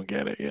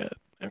get it yet.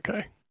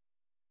 Okay.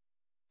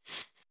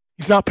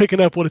 He's not picking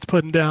up what it's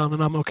putting down,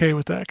 and I'm okay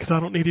with that because I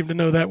don't need him to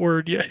know that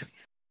word yet.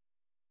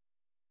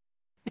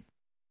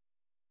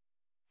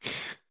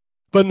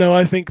 But no,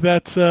 I think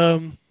that's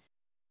kind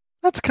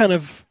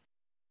of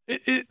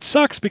it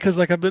sucks because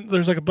like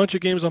there's like a bunch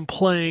of games I'm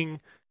playing,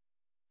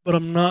 but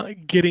I'm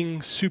not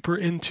getting super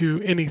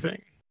into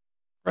anything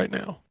right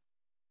now.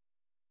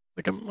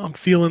 Like I'm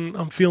feeling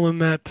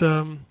that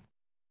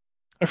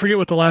I forget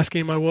what the last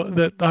game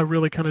that I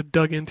really kind of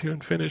dug into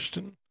and finished,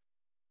 and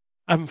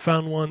I haven't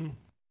found one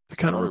to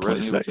kind of replace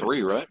Resident that. Evil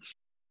 3,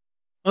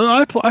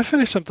 right? I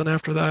finished something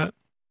after that.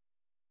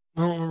 I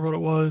don't remember what it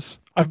was.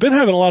 I've been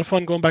having a lot of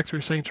fun going back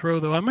through Saints Row,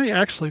 though. I may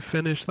actually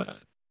finish that.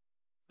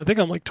 I think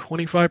I'm like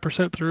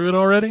 25% through it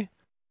already.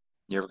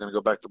 You ever gonna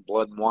go back to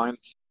Blood and Wine?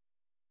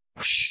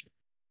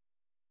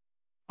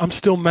 I'm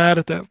still mad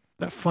at that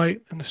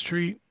fight in the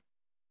street.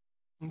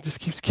 It just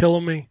keeps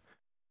killing me.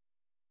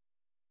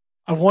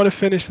 I want to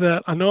finish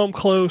that. I know I'm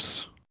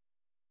close.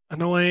 I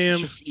know I am.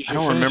 You I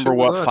don't finish remember it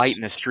with what us. fight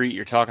in the street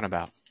you're talking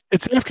about.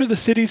 It's after the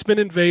city's been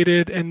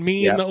invaded, and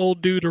me Yep. and the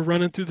old dude are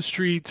running through the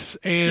streets,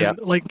 and Yep.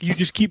 like you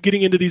just keep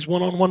getting into these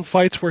one-on-one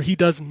fights where he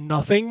does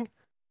nothing,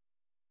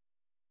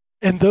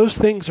 and those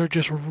things are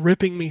just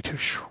ripping me to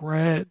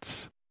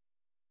shreds.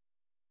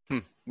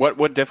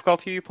 What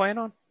difficulty are you playing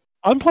on?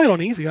 I'm playing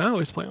on easy. I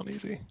always play on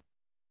easy,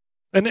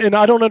 and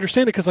I don't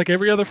understand it because like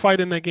every other fight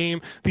in that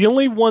game, the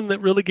only one that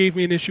really gave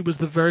me an issue was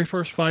the very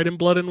first fight in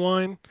Blood and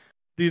Wine,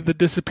 the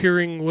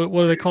disappearing. What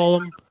do they call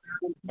them?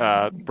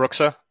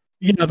 Bruxa?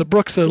 Yeah, the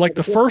Bruxa, like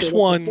the first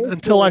one,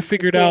 until I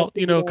figured out,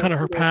 kind of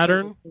her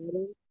pattern,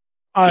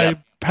 I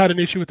had an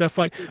issue with that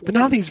fight. But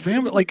now these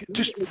like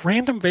just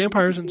random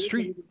vampires in the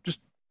street, just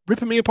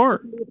ripping me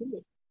apart.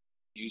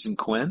 Using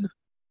Quinn?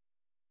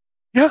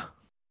 Yeah.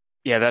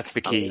 Yeah, that's the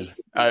key.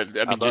 I mean,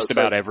 about just to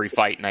about say- every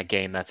fight in that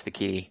game, that's the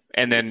key.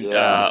 And then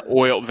Yeah.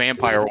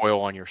 vampire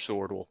oil on your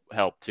sword will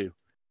help too.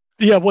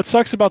 Yeah, what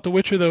sucks about The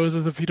Witcher, though, is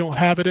if you don't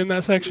have it in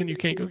that section, you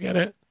can't go get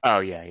it. Oh,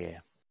 yeah.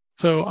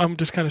 So I'm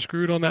just kind of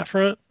screwed on that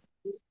front.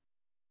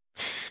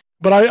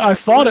 But I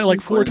fought it like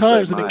 4 Friends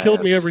times saved and it my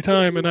killed me ass. every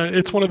time. And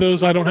it's one of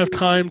those I don't have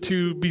time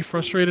to be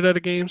frustrated at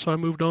a game, so I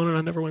moved on and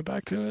I never went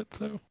back to it.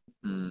 So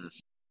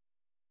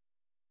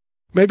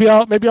maybe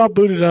I'll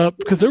boot it up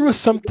because there was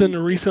something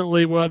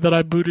recently that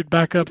I booted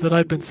back up that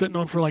I'd been sitting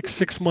on for like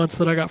 6 months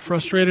that I got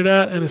frustrated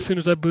at, and as soon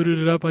as I booted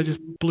it up, I just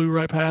blew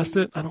right past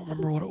it. I don't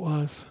remember what it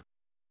was.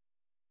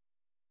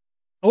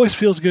 Always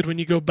feels good when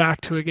you go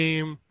back to a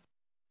game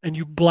and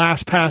you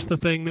blast past the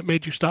thing that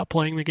made you stop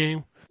playing the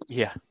game.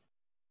 Yeah.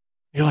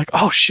 You're like,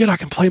 oh shit, I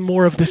can play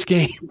more of this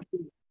game.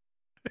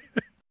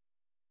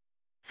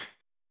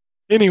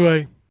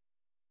 Anyway,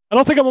 I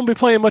don't think I'm going to be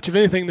playing much of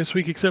anything this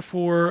week except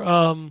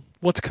for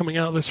what's coming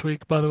out this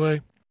week, by the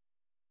way.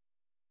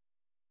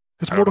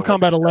 Because I don't Mortal know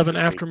what Kombat comes out 11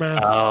 this week.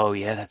 Aftermath Oh,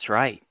 yeah, that's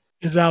right.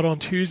 is out on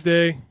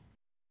Tuesday.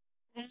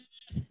 I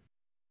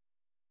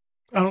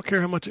don't care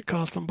how much it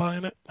costs, I'm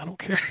buying it. I don't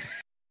care.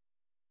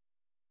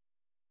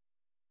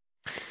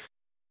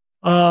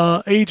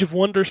 Age of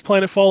Wonders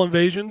Planetfall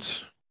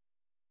Invasions.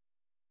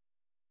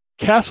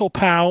 Castle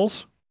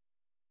Pals.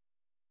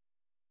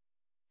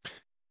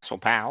 So,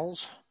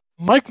 pals.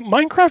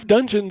 Minecraft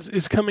Dungeons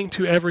is coming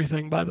to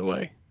everything, by the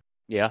way.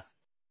 Yeah.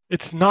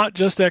 It's not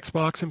just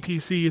Xbox and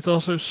PC, it's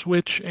also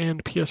Switch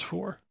and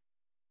PS4.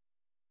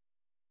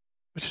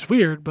 Which is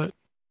weird, but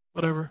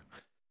whatever.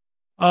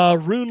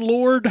 Rune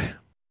Lord.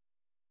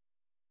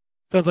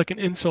 Sounds like an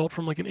insult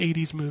from like an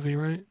 80s movie,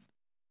 right?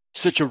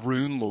 Such a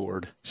rune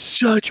lord.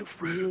 Such a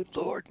Rune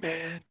Lord,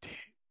 man.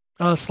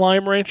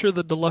 Slime Rancher,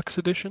 the Deluxe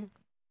Edition.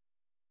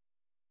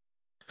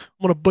 I'm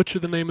going to butcher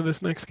the name of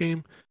this next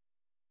game.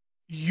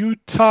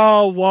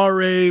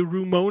 Utaware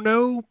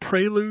Rumono,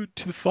 Prelude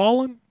to the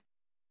Fallen.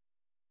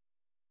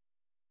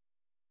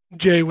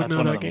 Jay would That's know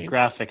one that of the game.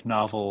 graphic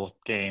novel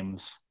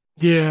games.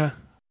 Yeah.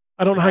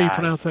 I don't know how you Yeah.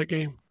 pronounce that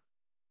game.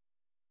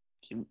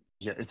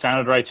 Yeah, it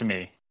sounded right to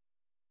me.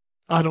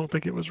 I don't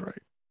think it was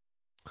right.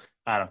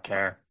 I don't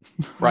care.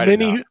 Right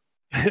Many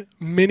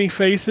many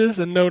faces,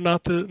 and no,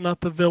 not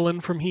the villain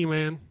from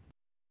He-Man.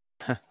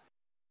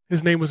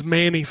 His name was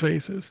Manny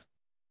Faces.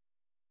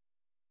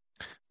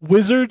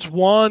 Wizard's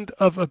Wand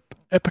of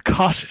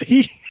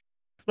Epicosity.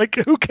 Like,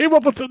 who came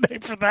up with the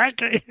name for that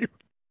game?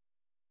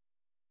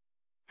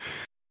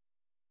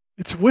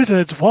 It's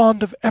Wizard's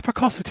Wand of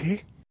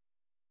Epicosity.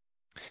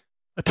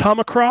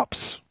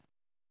 Atomicrops.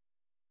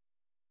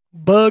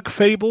 Bug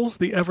Fables,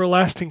 the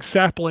Everlasting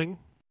Sapling.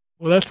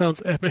 Well, that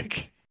sounds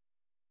epic.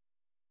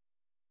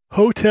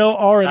 Hotel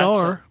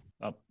R&R.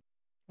 Up.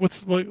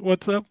 What's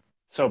up?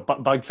 So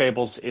Bug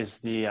Fables is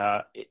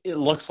the. It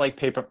looks like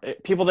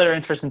people that are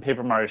interested in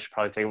Paper Mario should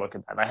probably take a look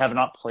at that. I have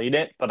not played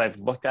it, but I've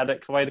looked at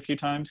it quite a few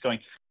times, going,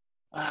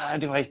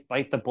 "Do I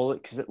bite the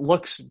bullet?" Because it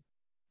looks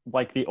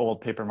like the old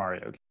Paper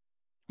Mario.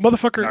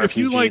 Motherfucker, It's if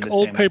an you RPG like in the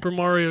old same- Paper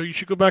Mario, you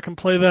should go back and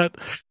play that.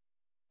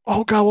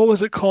 Oh god, what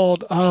was it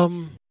called?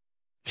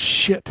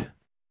 Shit.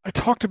 I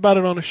talked about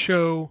it on a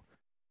show.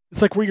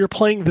 It's like where you're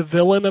playing the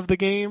villain of the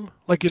game,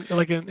 like an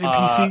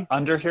NPC.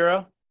 Under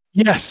Hero.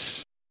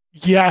 Yes.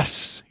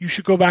 You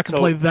should go back and So-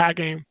 play that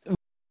game.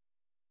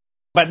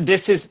 But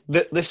this is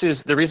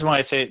the reason why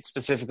I say it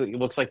specifically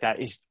looks like that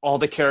is all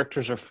the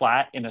characters are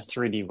flat in a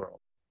 3D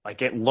world.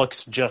 Like it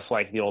looks just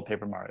like the old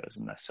Paper Marios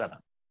in this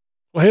setup.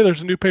 Well, hey,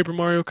 there's a new Paper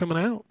Mario coming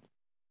out.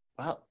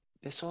 Well,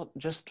 this will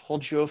just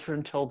hold you over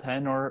until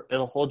then, or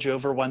it'll hold you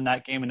over when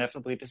that game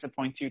inevitably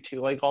disappoints you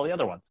too, like all the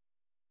other ones.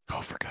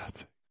 Oh, for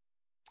God's sake.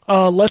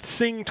 Let's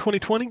Sing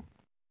 2020.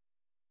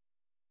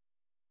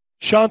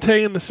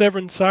 Shantae and the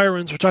Seven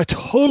Sirens, which I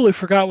totally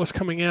forgot was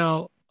coming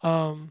out.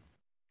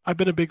 I've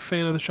been a big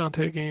fan of the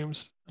Shantae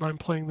games, and I'm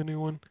playing the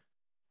new one.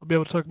 I'll be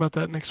able to talk about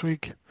that next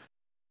week.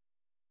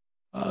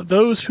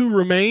 Those Who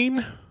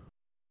Remain.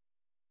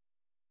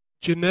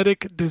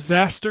 Genetic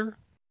Disaster.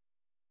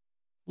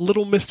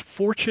 Little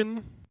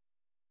Misfortune.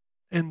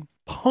 And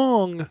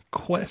Pong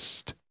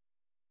Quest.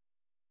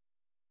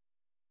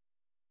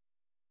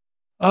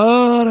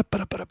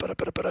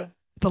 The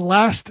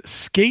Last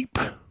Escape.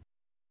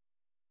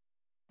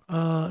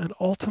 An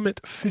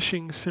ultimate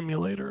fishing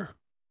simulator.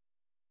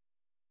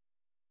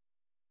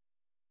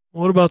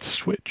 What about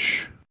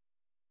Switch?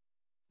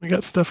 We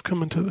got stuff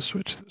coming to the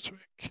Switch this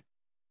week.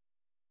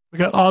 We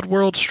got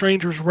Oddworld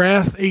Stranger's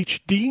Wrath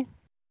HD.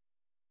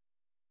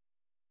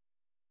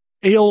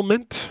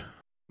 Ailment.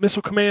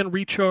 Missile Command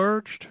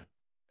Recharged.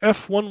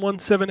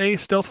 F117A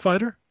Stealth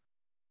Fighter.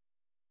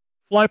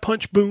 Fly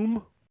Punch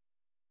Boom.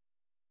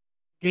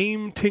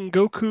 Game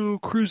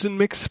Tengoku Cruisin'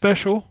 Mix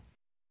Special.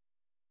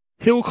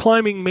 Hill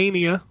Climbing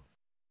Mania.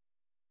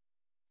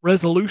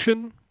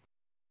 Resolution.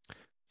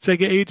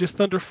 Sega Aegis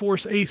Thunder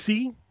Force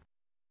AC.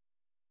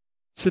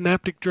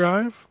 Synaptic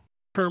Drive.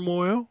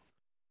 Turmoil.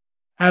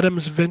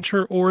 Adam's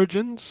Venture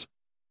Origins.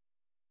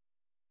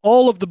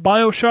 All of the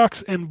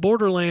BioShocks and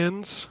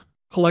Borderlands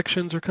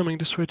collections are coming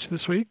to Switch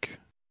this week.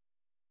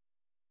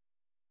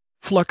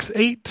 Flux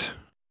 8.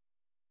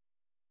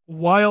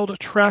 Wild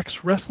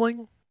Tracks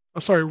Wrestling.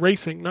 I'm sorry,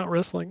 Racing, not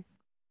wrestling.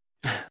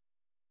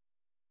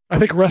 I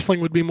think wrestling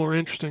would be more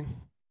interesting.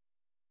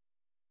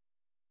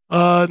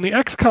 In the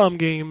XCOM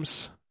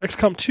games,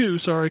 XCOM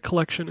 2,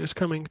 collection is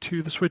coming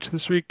to the Switch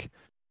this week.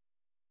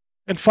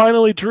 And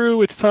finally,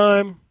 Drew, it's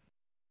time.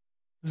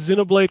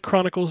 Xenoblade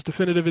Chronicles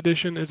Definitive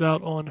Edition is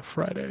out on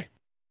Friday.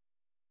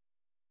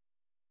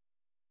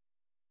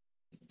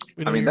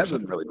 We know I mean, you're that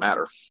doesn't really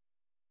matter.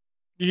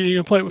 You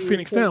can play it with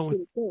Phoenix Down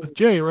with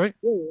Jay, right?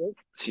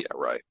 Yeah,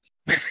 right.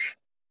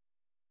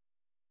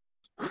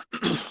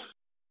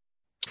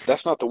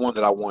 That's not the one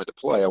that I wanted to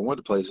play. I wanted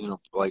to play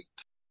Xenoblade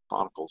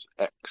Chronicles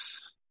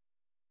X.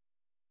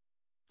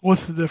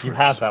 What's the difference? You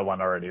have that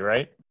one already,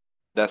 right?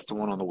 That's the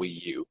one on the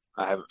Wii U.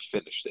 I haven't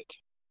finished it.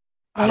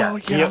 Oh, Yeah,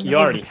 yeah. you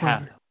already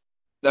have it.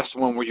 That's the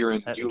one where you're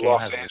in That New game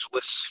Los has it.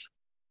 Angeles,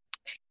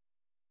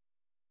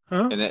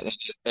 Huh? and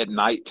at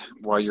night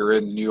while you're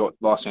in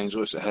Los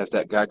Angeles, it has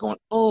that guy going,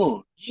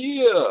 "Oh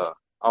yeah,"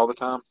 all the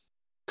time.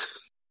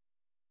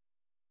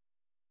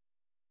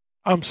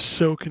 I'm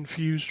so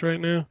confused right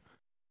now.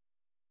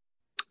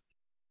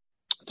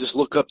 Just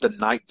look up the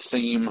night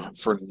theme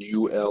for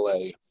New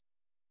LA.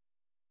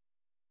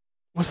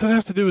 What's that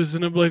have to do with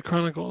Xenoblade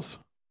Chronicles?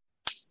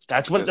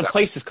 That's what the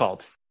place is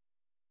called.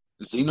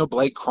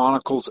 Xenoblade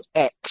Chronicles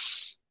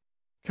X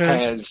Okay.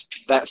 has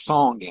that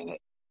song in it.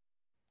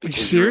 Are you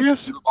Because you're in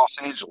serious? Los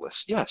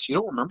Angeles. Yes, you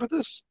don't remember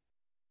this?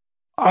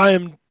 I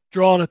am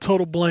drawing a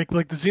total blank.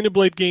 Like the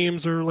Xenoblade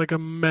games are like a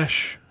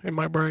mesh in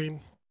my brain.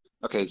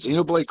 Okay,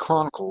 Xenoblade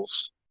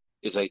Chronicles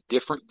is a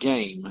different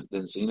game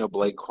than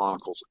Xenoblade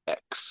Chronicles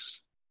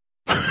X.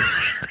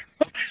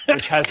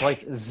 Which has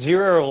like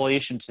zero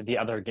relation to the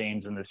other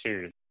games in the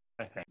series,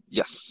 I think.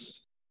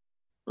 Yes.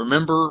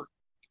 Remember,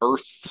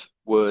 Earth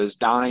was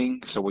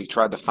dying, so we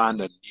tried to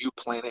find a new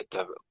planet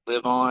to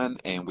live on,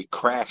 and we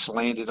crash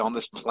landed on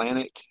this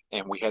planet,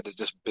 and we had to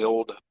just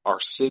build our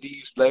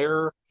cities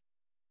there.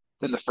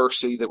 Then the first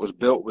city that was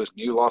built was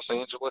New Los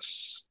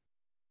Angeles.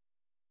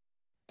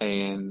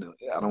 And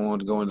I don't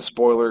want to go into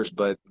spoilers,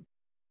 but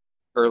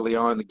early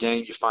on in the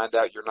game, you find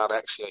out you're not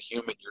actually a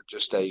human. You're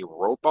just a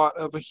robot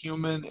of a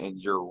human, and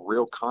your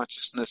real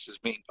consciousness is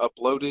being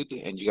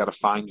uploaded, and you got to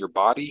find your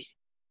body.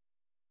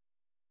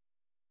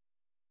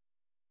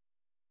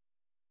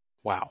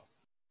 Wow.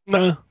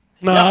 No,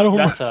 I don't.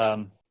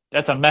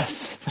 That's a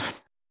mess.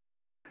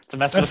 It's a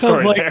mess That of a story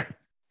sounds like- there.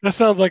 That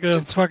sounds like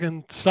a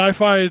fucking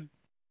sci-fi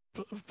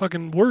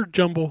fucking word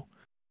jumble.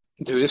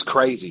 Dude, it's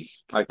crazy.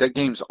 Like, that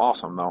game's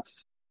awesome, though.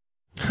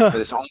 But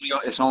it's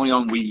only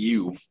on Wii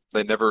U.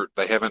 They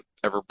haven't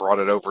ever brought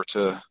it over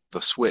to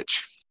the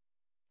Switch.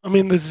 I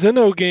mean, the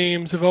Xeno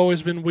games have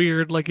always been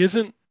weird. Like, if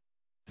I'm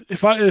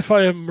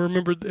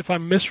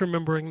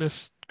misremembering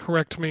this,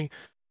 correct me.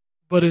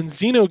 But in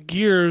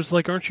Xenogears,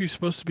 like, aren't you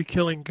supposed to be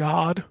killing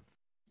God?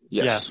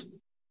 Yes.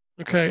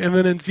 Okay, and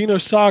then in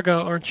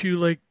Xenosaga, aren't you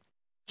like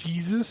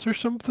Jesus or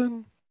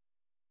something?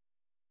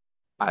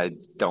 I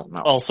don't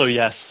know. Also,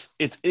 yes,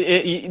 it's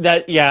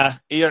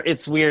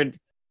weird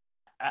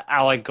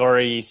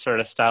allegory sort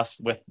of stuff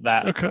with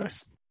that. Okay.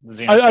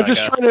 Xenosaga. I'm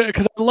just trying to,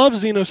 because I love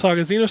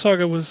Xenosaga.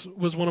 Xenosaga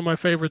was one of my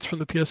favorites from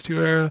the PS2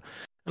 era,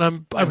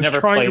 and I I've was never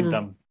trying played to.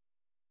 them.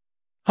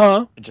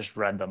 Huh? I just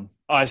read them.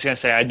 Oh, I was gonna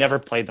say I never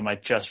played them. I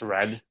just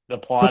read the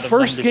plot. The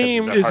first of them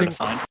game because is they're hard to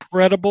find.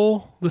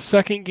 incredible. The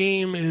second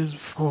game is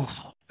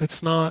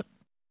it's not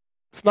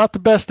the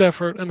best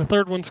effort, and the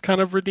third one's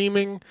kind of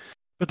redeeming.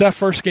 But that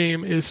first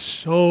game is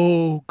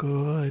so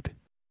good.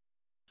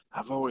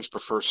 I've always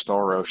preferred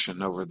Star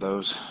Ocean over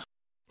those.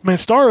 Man,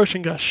 Star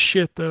Ocean got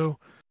shit though.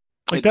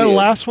 Like It that did.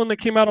 last one that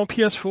came out on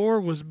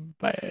PS4 was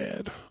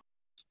bad.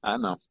 I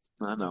know.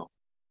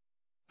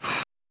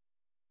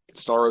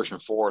 Star Ocean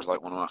 4 is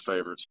like one of my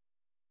favorites.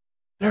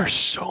 There are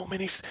so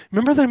many.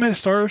 Remember they made a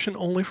Star Ocean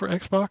only for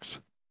Xbox?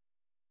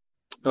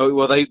 Oh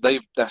well, that's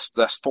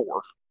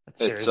 4.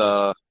 That's It's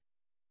serious.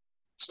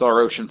 Star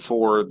Ocean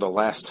 4: The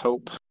Last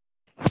Hope.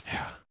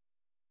 Yeah.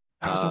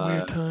 That was a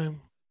weird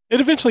time. It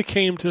eventually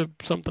came to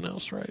something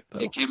else, right? Though.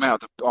 It came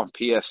out on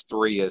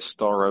PS3 as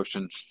Star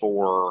Ocean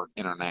 4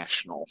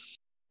 International.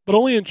 But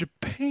only in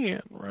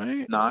Japan,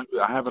 right? No,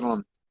 I have it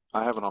on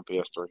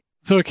PS3.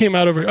 So it came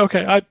out over.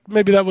 Okay,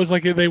 maybe that was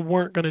like they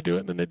weren't going to do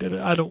it, and then they did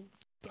it.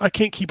 I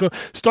can't keep up.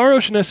 Star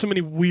Ocean has so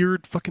many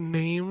weird fucking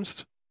names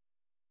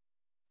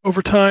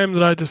over time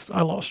that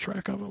I lost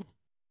track of them.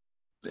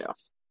 Yeah.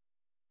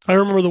 I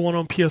remember the one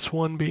on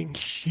PS1 being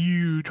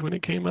huge when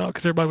it came out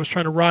because everybody was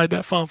trying to ride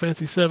that Final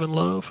Fantasy VII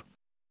love.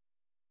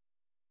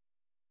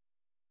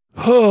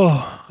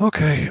 Oh,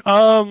 okay.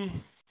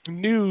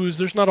 News.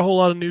 There's not a whole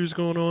lot of news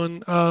going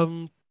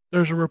on.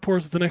 There's a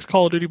report that the next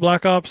Call of Duty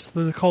Black Ops,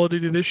 the Call of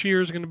Duty this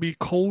year, is going to be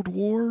Cold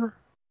War.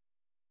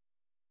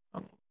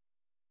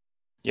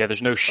 Yeah,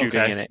 there's no shooting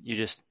Okay. in it. You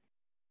just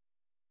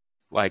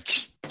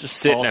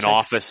sit in an politics.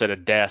 office at a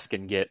desk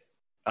and get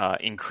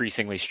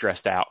increasingly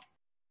stressed out.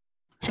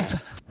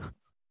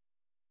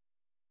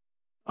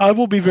 I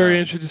will be very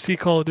interested to see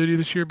Call of Duty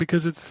this year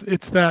because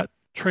it's that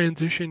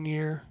transition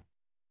year.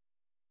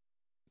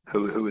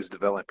 Who is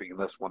developing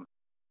this one?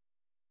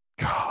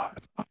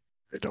 God, I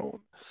don't.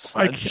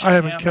 I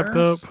haven't kept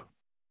Sledgehammer? up.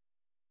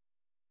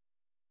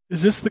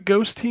 Is this the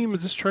Ghost team?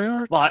 Is this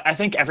Treyarch? Well, I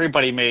think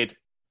everybody made.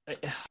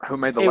 Who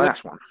made the It was-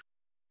 last one?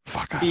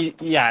 Fuck.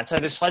 Yeah, it's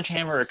either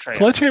Sledgehammer or Treyarch.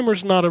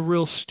 Sledgehammer's not a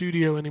real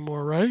studio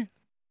anymore, right?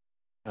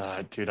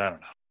 Dude, I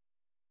don't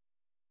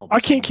know. I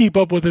can't keep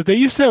up with it. They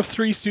used to have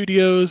 3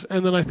 studios,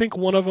 and then I think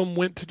one of them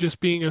went to just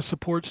being a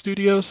support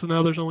studio, so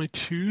now there's only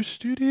 2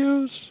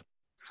 studios?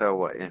 So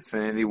what?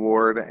 Infinity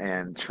Ward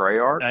and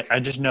Treyarch. I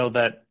just know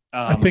that.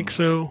 I think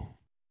so.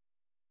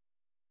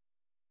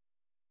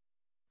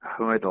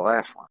 Who made the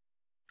last one?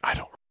 I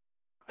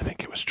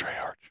think it was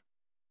Treyarch.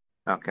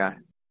 Okay.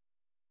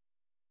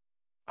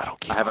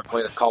 I I haven't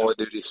played a Call of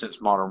Duty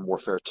since Modern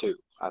Warfare 2.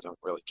 I don't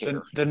really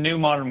care. The new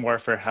Modern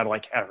Warfare had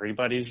like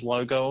everybody's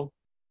logo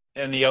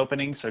in the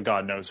opening, so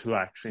God knows who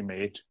actually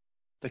made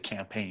the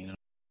campaign and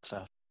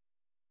stuff.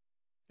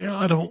 Yeah,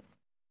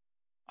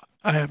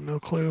 I have no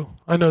clue.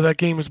 I know that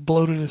game is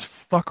bloated as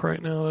fuck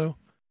right now, though.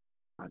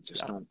 I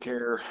just don't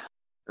care.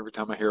 Every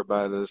time I hear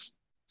about it, it's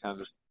kind of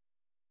just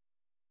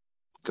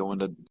go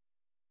into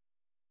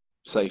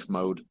safe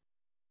mode.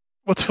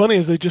 What's funny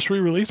is they just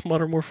re-released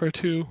Modern Warfare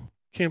 2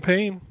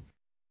 campaign.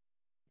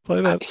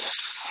 Play that.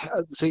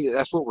 See,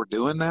 that's what we're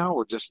doing now.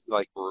 We're just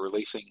like we're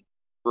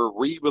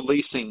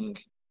re-releasing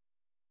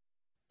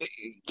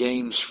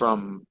games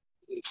from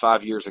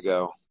 5 years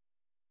ago.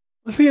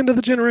 It's the end of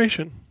the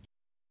generation.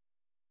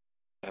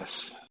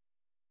 Yes.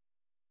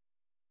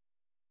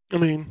 I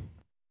mean,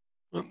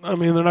 they're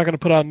not going to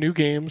put out new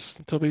games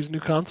until these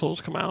new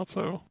consoles come out.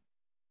 So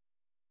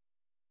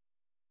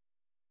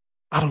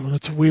I don't know.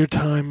 It's a weird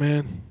time,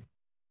 man.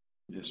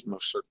 Yes,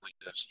 most certainly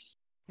does.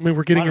 I mean,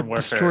 we're getting Modern a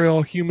Warfare. Destroy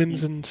All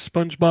Humans and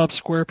SpongeBob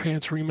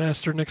SquarePants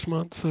remaster next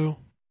month. So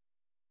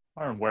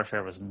Modern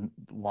Warfare was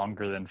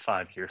longer than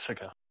 5 years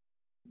ago.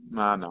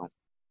 I know.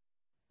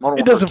 Modern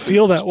It Warfare doesn't 2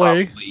 feel was that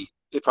way.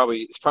 It's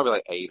probably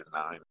like 8 or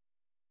 9.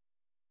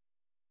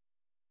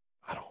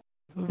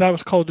 that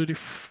was Call of Duty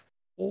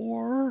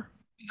 4.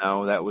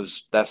 No,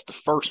 that's the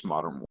first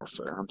Modern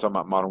Warfare. I'm talking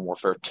about Modern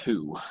Warfare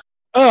 2.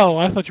 Oh,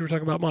 I thought you were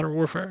talking about Modern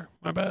Warfare.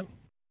 My bad.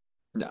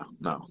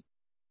 No.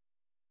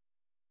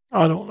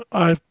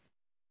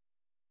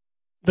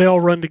 They all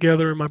run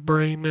together in my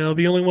brain now.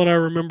 The only one I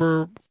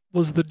remember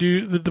was the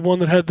dude, the one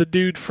that had the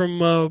dude from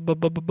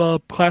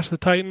Clash of the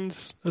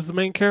Titans as the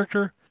main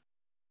character.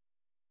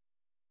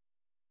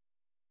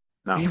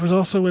 No. He was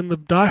also in the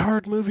Die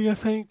Hard movie, I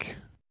think.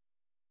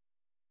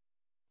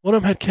 One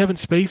of them had Kevin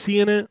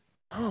Spacey in it.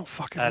 I don't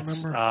fucking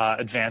That's remember.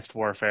 Advanced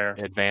Warfare.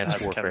 Advanced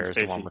That's Warfare Kevin is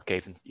the one Spacey. with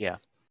Kevin. Yeah.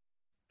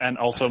 And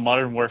also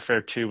Modern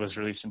Warfare 2 was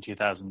released in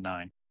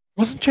 2009.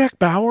 Wasn't Jack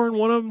Bauer in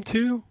one of them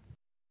too?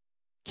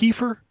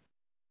 Kiefer?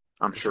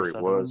 I'm sure he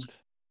Sutherland. was.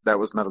 That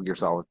was Metal Gear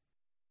Solid.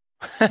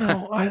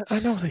 No, I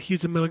know that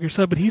he's in Metal Gear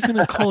Solid, but he's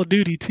in Call of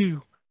Duty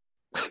too.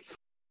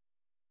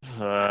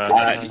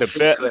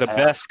 The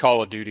best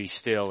Call of Duty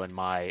still, in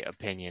my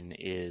opinion,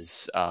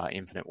 is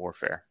Infinite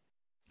Warfare.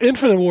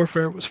 Infinite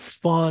Warfare was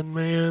fun,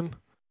 man.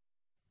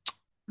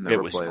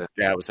 Never played it.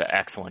 That was an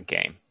excellent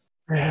game.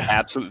 Yeah.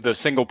 Absolutely, the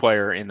single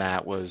player in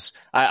that was.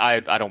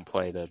 I don't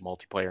play the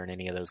multiplayer in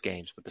any of those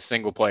games, but the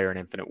single player in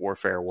Infinite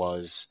Warfare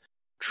was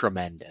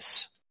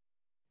tremendous.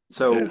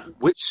 So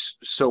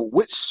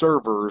which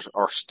servers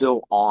are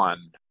still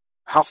on?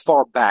 How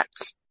far back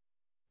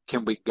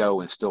can we go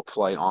and still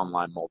play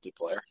online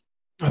multiplayer?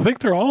 I think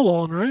they're all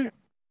on, right?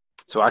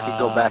 So I could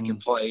go back and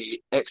play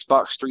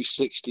Xbox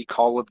 360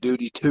 Call of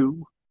Duty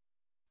 2.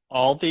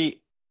 All the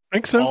I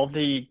think so. all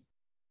the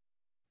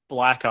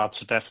Black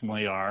Ops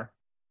definitely are.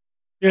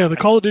 Yeah, the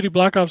Call of Duty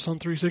Black Ops on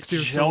 360 are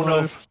still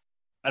live.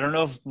 I don't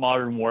know if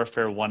Modern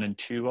Warfare 1 and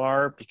 2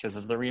 are because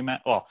of the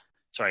remaster. Well,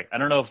 sorry, I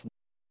don't know if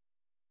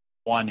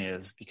 1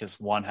 is because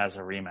 1 has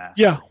a remaster.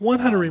 Yeah, 1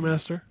 had a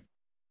remaster.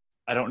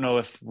 I don't know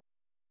if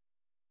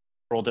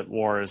World at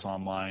War is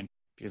online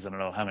because I don't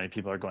know how many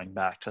people are going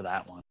back to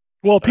that one.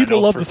 Well, But I people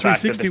know love for the a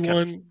fact that 360 they've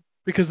one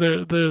because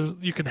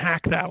you can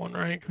hack that one,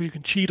 right? You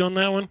can cheat on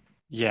that one.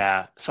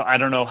 Yeah, so I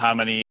don't know how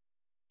many.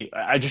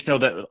 I just know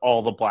that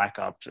all the Black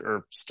Ops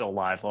are still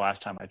live the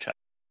last time I checked.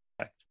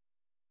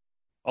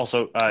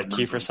 Also,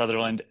 Kiefer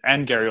Sutherland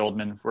and Gary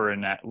Oldman were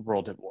in that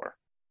World at War.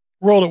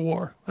 World at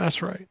War,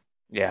 that's right.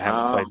 Yeah, I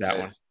haven't played that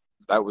one.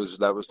 That was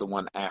the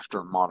one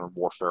after Modern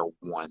Warfare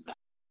 1.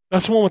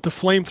 That's the one with the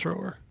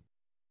flamethrower.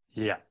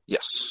 Yeah.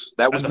 Yes,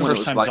 that was And the the one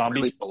first that was time like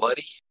really zombies-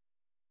 bloody.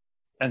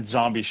 And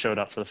Zombies showed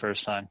up for the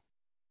first time.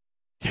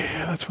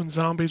 Yeah, that's when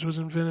Zombies was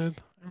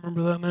invented. I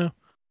remember that now.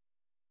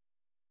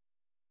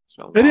 It's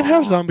been a They didn't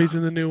have long zombies time.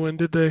 in the new one,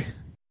 did they?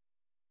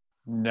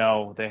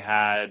 No, they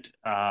had.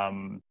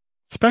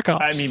 Spec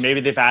Ops. I mean, maybe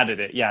they've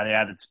added it. Yeah,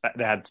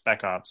 they had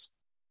Spec Ops,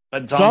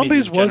 but Zombies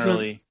Zombies is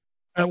generally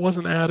that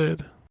wasn't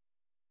added.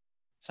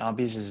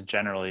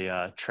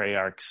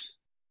 Treyarch's.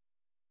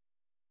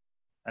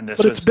 And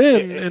this But was it's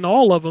been in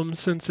all of them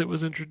since it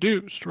was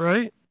introduced,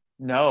 right?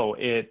 No,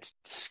 it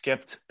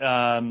skipped.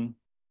 Well,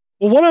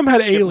 one of them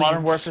had Skipped aliens.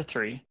 Modern Warfare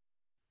 3.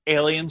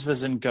 Aliens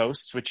was in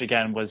Ghosts, which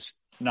again was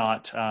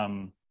not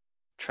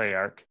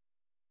Treyarch.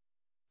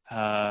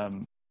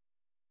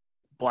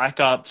 Black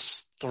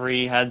Ops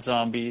 3 had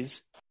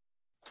zombies,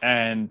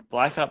 and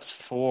Black Ops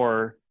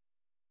 4,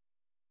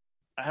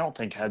 I don't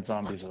think had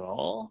zombies at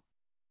all.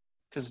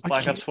 because I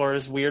Black can't- Ops 4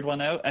 is weird one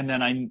out, and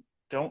then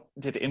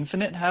did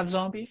Infinite have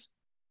zombies?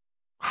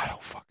 I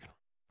don't fucking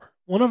remember.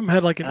 One of them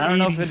had like an And I don't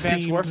know if 80s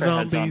Advanced themed Warfare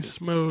had zombies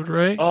zombies. mode,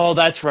 right? Oh,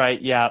 that's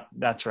right. Yeah,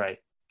 that's right.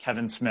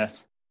 Kevin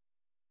Smith.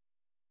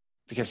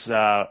 Because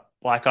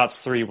Black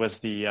Ops 3 was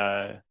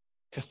the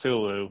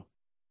Cthulhu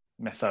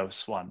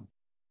mythos one.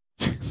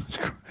 Jesus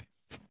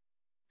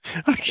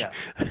Christ. Yeah.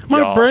 My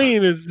Y'all.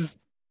 brain is just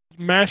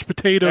mashed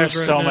potatoes There's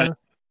right so now. many.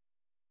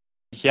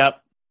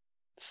 Yep.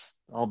 It's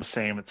all the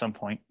same at some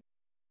point.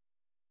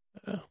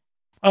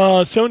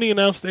 Sony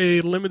announced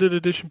a limited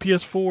edition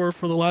PS4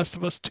 for The Last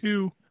of Us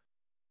 2.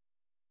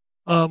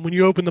 When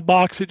you open the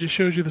box, it just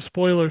shows you the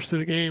spoilers to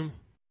the game.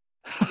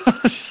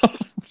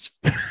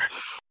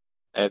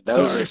 And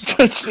those are some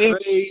That's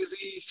it.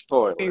 crazy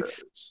spoilers.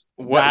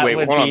 That Wait,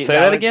 would hold on. be- Say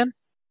that that would- again?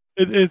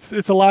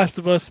 It's a Last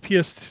of Us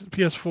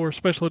PS4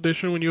 special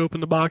edition. When you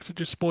open the box, it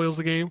just spoils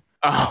the game.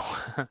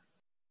 Oh.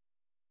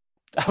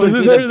 That would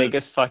be There- the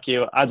biggest fuck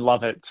you. I'd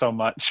love it so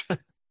much.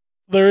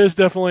 There is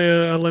definitely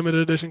a limited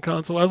edition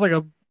console. It has like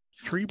a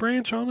tree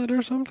branch on it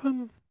or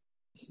something.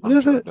 What I'm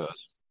is sure it? it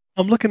does.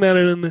 I'm looking at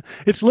it, and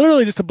it's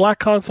literally just a black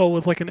console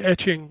with like an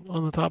etching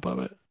on the top of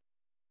it.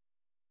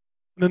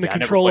 And then the Yeah, I never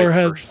controller played the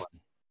has, first one.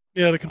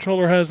 yeah, the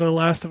controller has a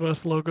Last of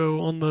Us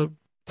logo on the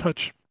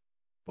touch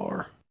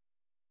bar.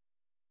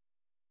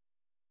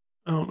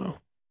 I don't know.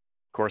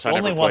 Of course, The I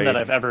only never one played that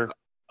I've ever.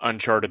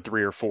 Uncharted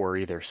 3 or 4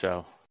 either,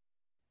 so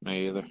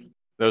Me either.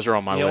 those are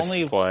on my The list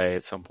only- to play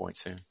at some point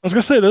soon. I was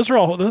gonna say those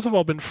have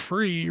all been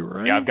free,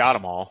 right? Yeah, I've got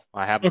them all.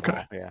 I have them Okay.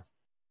 all. Yeah.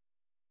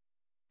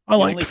 I The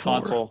like only 4.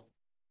 console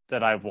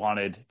that I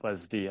wanted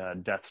was the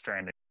Death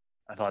Stranding.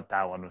 I thought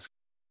that one was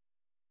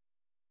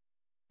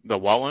The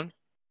what one?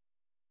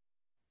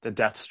 the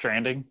Death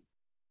Stranding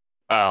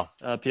Oh,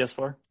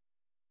 PS4.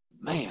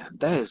 Man,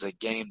 that is a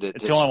game that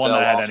It's just the only one fell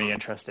that I had off any of-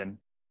 interest in.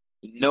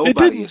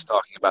 Nobody didn't- is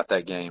talking about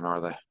that game, are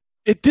they?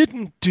 It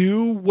didn't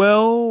do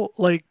well,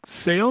 like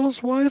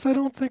sales wise. I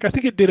don't think. I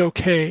think it did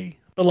okay,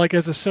 but like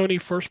as a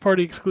Sony first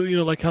party exclusive, you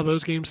know, like how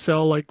those games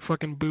sell like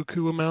fucking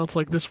buku amounts.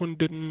 Like this one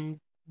didn't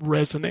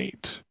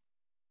resonate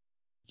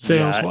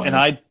sales Yeah,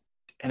 wise.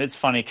 and it's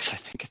funny because I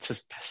think it's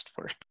his best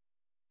work.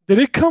 Did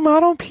it come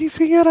out on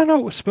PC yet? I know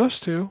it was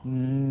supposed to.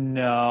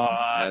 No,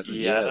 Hasn't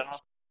yeah, I yet. don't know.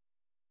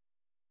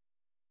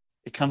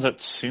 It comes out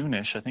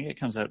soonish. I think it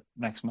comes out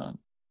next month.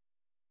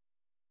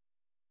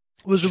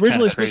 It was It's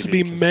originally kinda supposed to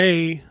be crazy 'cause-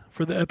 May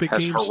for the Epic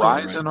Has Games Store,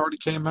 Horizon right? already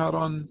came out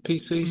on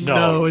PC? No,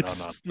 No, no, it's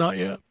no. not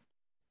yet.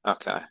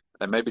 Okay.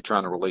 They may be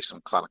trying to release them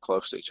kind of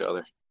close to each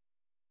other.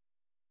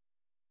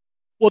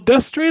 Well,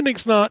 Death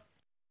Stranding's not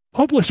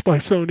published by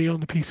Sony on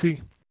the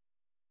PC.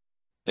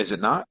 Is it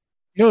not?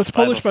 No, it's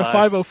published by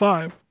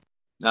 505. 505.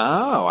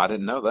 No, I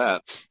didn't know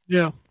that.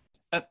 Yeah.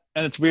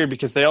 And it's weird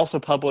because they also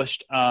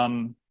published,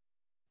 No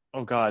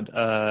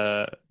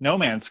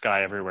Man's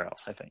Sky everywhere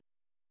else, I think.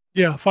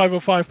 Yeah,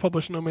 505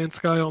 published No Man's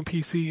Sky on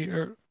PC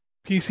or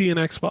PC and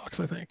Xbox,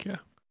 I think. Yeah,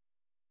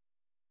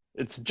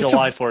 It's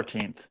July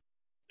 14th.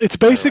 it's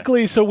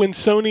basically so when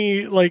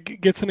Sony like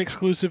gets an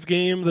exclusive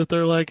game that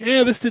they're like,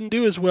 "Eh, this didn't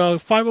do as well.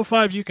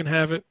 505, you can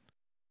have it."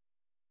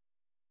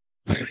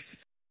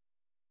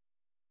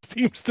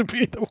 Seems to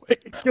be the way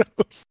it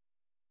goes.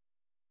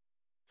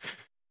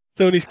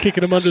 Sony's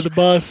kicking them under the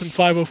bus, and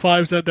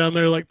 505's out down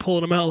there like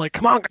pulling them out, like,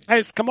 "Come on,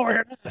 guys, come over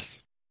here to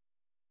this."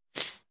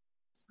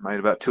 Made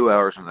about 2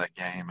 hours in that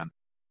game and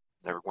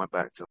never went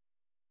back to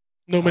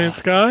No Man's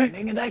Sky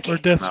Name of that or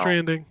game. Death No.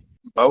 Stranding.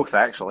 both,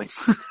 actually.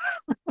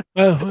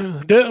 Well,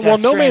 No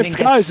Stranding Man's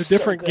Sky is a gets so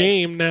different good.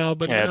 game now,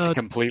 but yeah, it's a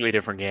completely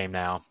different game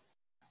now.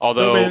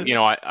 Although, Man- you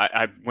know,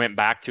 I went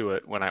back to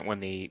it when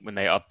they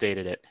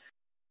updated it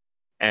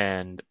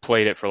and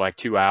played it for like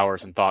 2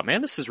 hours and thought,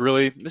 man, this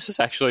is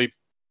actually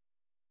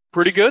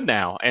pretty good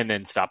now, and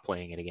then stopped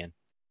playing it again.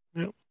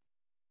 Man,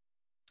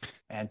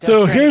 Death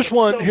So Stranding here's gets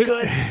one. so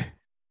good.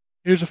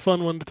 Here's a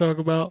fun one to talk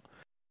about.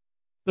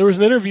 There was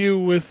an interview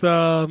with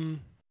the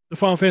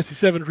Final Fantasy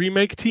VII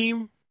remake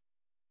team,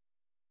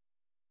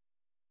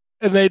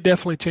 and they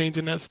definitely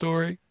changing that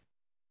story.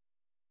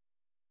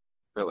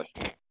 Really.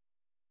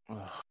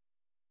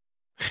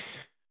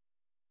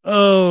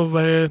 Oh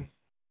man.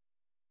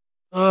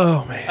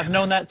 Oh man. I've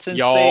known that since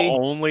Y'all they.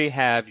 only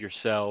have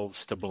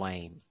yourselves to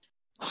blame.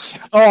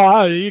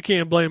 You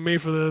can't blame me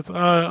for this.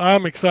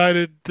 I'm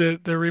excited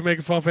that they're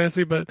remaking Final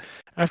Fantasy, but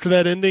after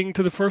that ending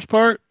to the first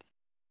part,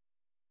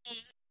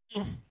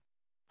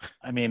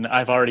 I mean,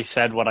 I've already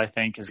said what I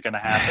think is going to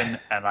happen,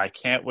 and I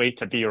can't wait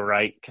to be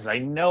right because I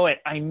know it.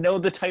 I know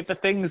the type of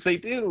things they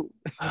do.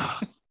 why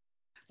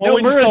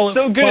wouldn't you Nomura call is it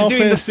so good Final at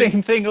doing the Fantasy-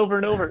 same thing over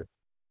and over.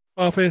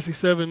 Final Fantasy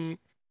VII: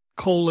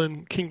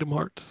 Kingdom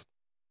Hearts.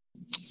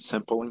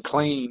 Simple and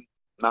clean.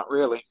 Not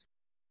really.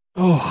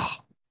 Oh,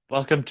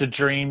 Welcome to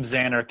Dream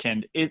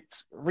Xanarkand.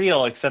 It's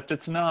real, except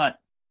it's not.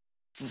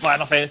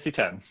 Final Fantasy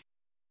X.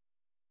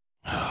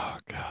 oh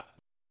God.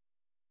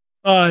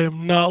 I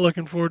am not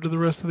looking forward to the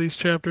rest of these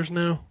chapters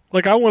now.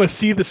 Like, I want to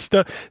see the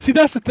stuff. See,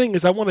 that's the thing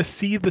is I want to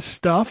see the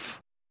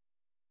stuff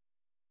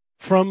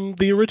from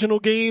the original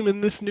game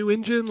in this new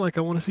engine. Like,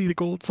 I want to see the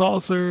gold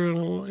saucer,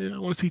 and I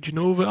want to see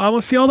Genova. I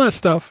want to see all that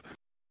stuff.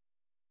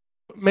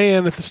 But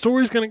man, if the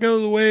story's going to go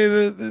the way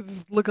that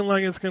it's looking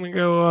like it's going to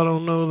go, I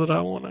don't know that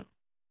I want it.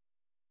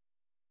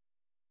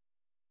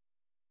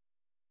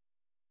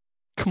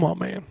 Come on,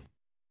 man.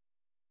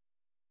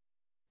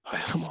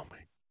 Come on, man.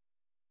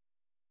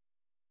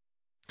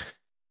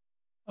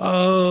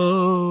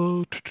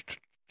 Oh,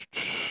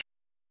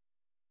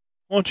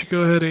 why don't you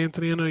go ahead,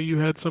 Anthony? I know you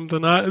had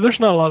something. There's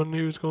not a lot of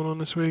news going on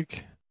this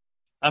week.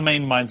 I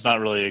mean, mine's not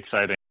really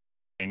exciting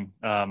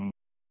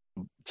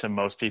to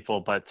most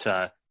people, but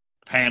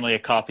apparently a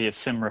copy of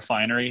Sim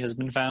Refinery has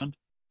been found,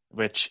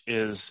 which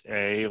is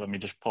let me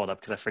just pull it up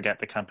because I forget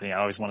the company. I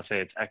always want to say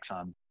it's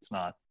Exxon. It's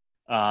not.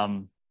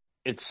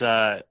 It's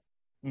a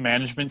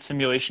management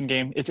simulation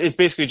game. It's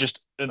basically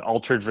just an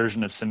altered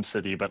version of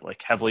SimCity, but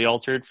like heavily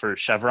altered for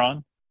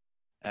Chevron.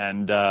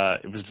 And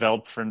it was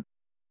developed in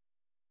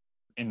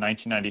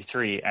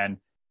 1993, and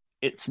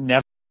it's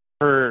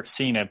never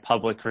seen a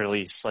public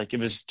release. Like, it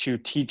was to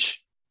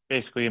teach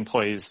basically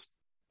employees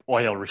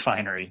oil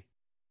refinery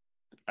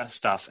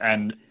stuff,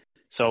 and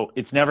so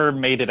it's never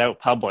made it out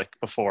public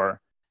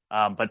before,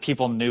 but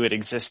people knew it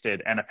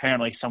existed, and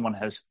apparently someone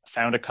has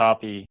found a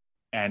copy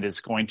and is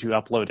going to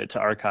upload it to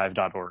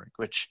archive.org,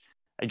 which,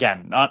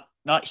 again,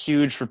 not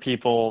huge for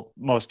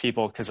most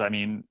people, because I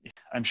mean,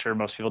 I'm sure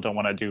most people don't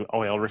want to do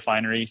oil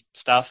refinery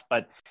stuff,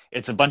 but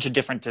it's a bunch of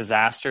different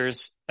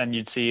disasters than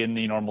you'd see in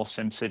the normal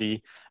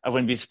SimCity. I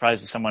wouldn't be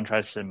surprised if someone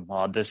tries to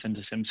mod this into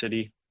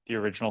SimCity, the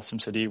original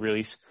SimCity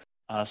release,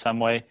 some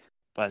way.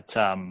 But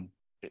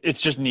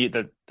it's just neat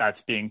that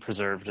that's being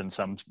preserved in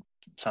some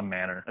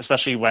manner,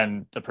 especially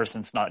when the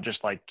person's not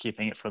just like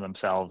keeping it for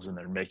themselves and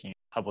they're making it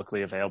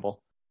publicly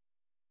available.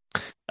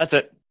 That's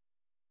it.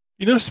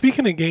 You know,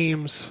 speaking of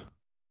games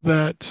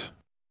that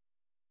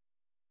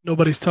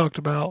nobody's talked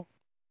about,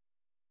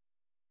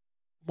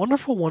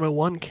 Wonderful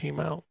 101 came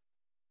out.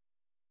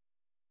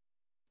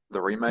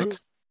 The remake?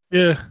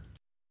 Yeah.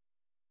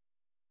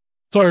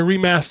 Sorry,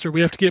 remaster.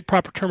 We have to get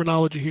proper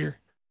terminology here.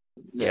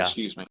 Yeah.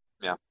 Excuse me.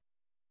 Yeah.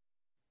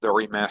 The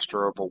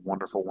remaster of A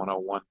Wonderful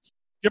 101.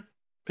 Yep.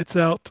 It's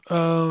out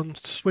on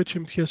Switch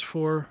and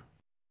PS4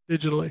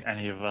 digitally.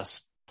 Any of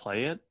us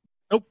play it?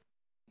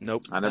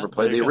 Nope. I never Oh,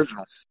 played there the you go.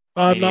 original.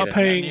 I'm Me not neither.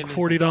 paying Me neither.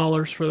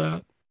 $40 for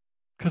that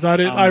because I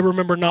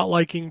remember not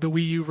liking the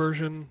Wii U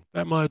version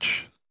that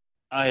much.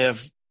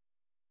 I've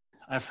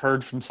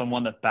heard from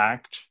someone that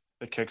backed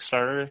the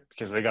Kickstarter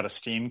because they got a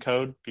Steam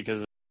code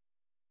because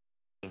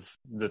of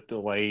the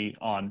delay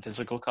on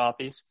physical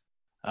copies.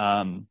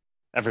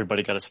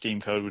 Everybody got a Steam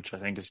code, which I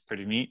think is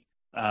pretty neat.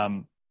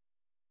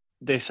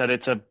 They said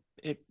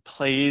it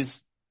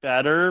plays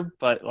better,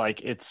 but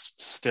like it's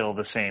still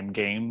the same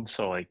game.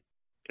 So like,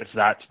 if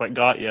that's what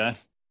got you,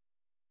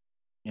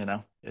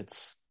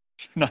 it's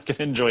you're not going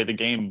to enjoy the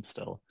game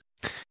still.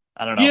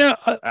 I don't know. Yeah,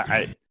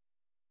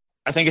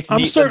 I think it's I'm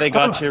neat sorry- that they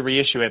got to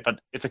reissue it, but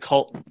it's a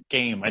cult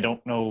game. I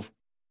don't know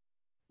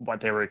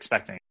what they were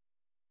expecting.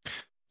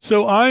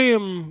 so I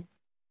am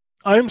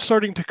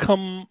starting to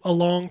come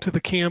along to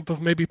the camp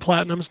of maybe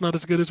Platinum's not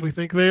as good as we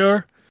think they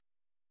are.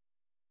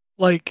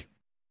 Like,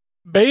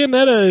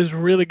 Bayonetta is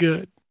really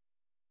good.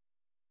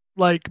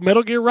 Like,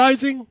 Metal Gear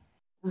Rising,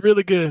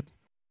 really good.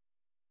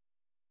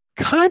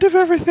 Kind of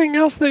everything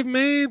else they've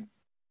made,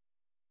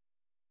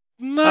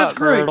 not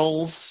great.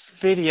 Turtles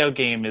video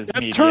game is That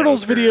mediocre.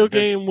 Turtles video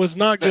game was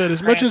not good.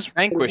 As much as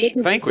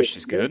Vanquish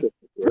is good.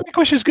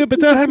 Vanquish is good,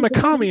 but that had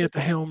Mikami at the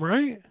helm,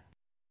 right?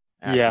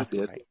 Yeah. It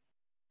did.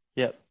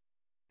 Yep.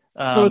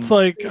 So it's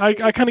like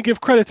I kind of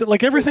give credit to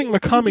like everything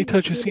Mikami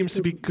touches seems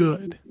to be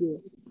good.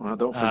 Well,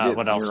 don't forget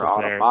what else Nier was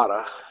there?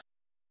 Automata.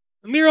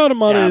 Nier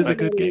Automata Yeah, is a but-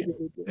 good game.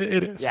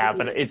 It is. Yeah,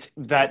 but it's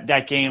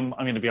that game.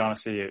 I'm going to be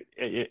honest with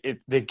you.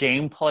 The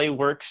gameplay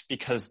works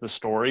because the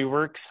story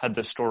works. Had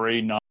the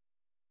story not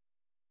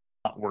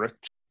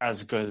worked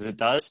as good as it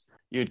does,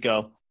 you'd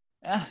go,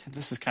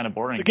 this is kind of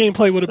boring. The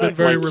gameplay would have been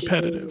very Like-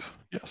 repetitive.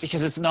 Yes.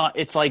 Because it's not.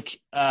 It's like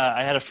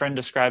I had a friend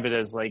describe it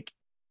as like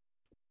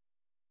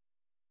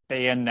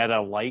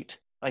Bayonetta light.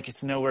 Like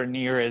it's nowhere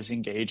near as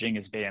engaging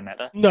as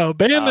Bayonetta. No,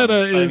 Bayonetta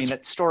but I is mean,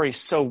 that story's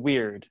so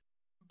weird.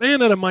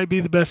 Bayonetta might be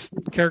the best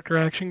character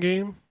action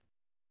game.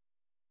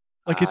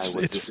 Like I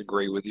would it's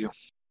disagree with you.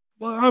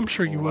 well, I'm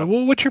sure you would.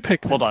 Well, what's your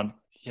pick? then? Hold on.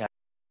 Yeah.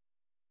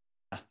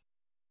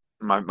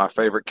 My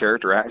favorite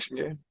character action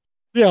game?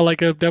 Yeah,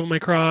 like a Devil May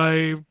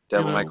Cry.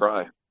 Devil May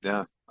Cry.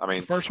 Yeah. I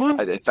mean, First one?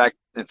 in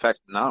fact,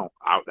 no.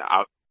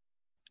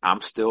 I'm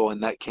still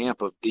in that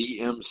camp of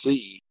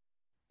DMC.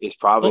 Is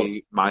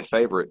probably my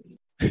favorite.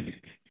 The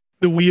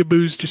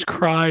weeaboos just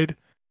cried.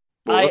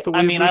 Well, let the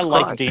I mean, I Weeaboos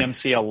like cry.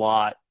 DMC a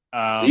lot.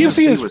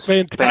 DMC is was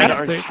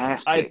fantastic.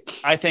 fantastic.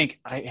 I think,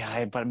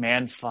 but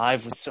man,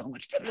 5 was so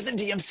much better than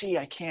DMC.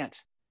 I can't.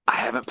 I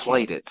haven't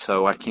played it,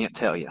 so I can't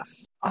tell you.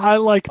 I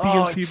like Oh,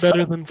 DMC it's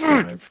better so- than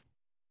 5.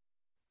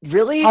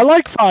 Really? I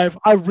like 5.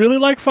 I really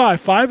like 5.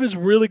 5 is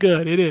really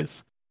good. It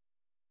is.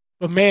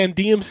 But man,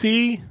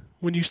 DMC,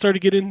 when you start to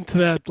get into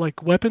that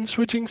like weapon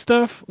switching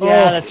stuff. Yeah,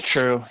 Oh, that's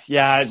true.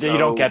 Yeah, you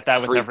don't so get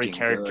that with every freaking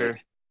character.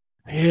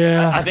 good.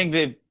 yeah. I think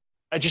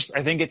I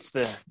think it's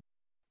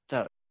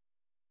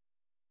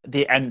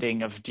the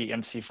ending of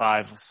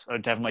DMC5 or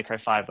Devil May Cry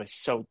 5 was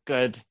so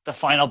good. The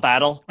final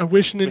battle I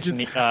wish with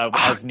Ninja.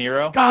 as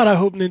Nero. God, I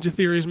hope Ninja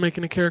Theory is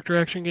making a character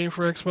action game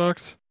for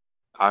Xbox.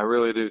 I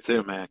really do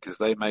too, man, because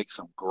they make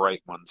some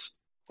great ones.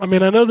 I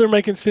mean, I know they're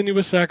making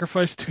Sinuous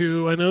Sacrifice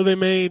 2. I know they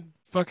made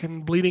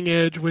fucking Bleeding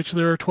Edge, which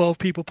there are 12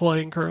 people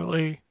playing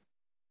currently.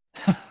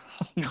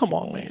 Come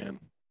on, man.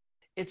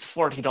 It's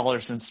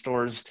 $40 in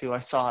stores too. I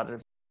saw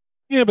it.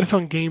 Yeah, but it's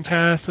on Game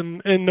Pass,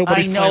 and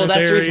nobody's I know playing it that's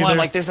the there reason why I'm either.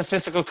 like, there's a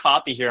physical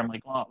copy here. I'm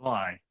like, well,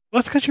 why?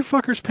 That's because you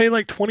fuckers pay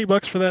like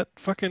 $20 for that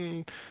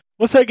fucking.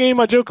 What's that game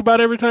I joke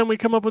about every time we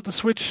come up with the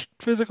Switch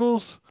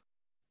physicals?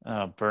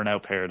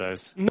 Burnout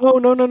Paradise. No.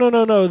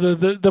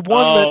 The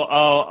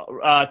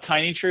one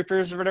Tiny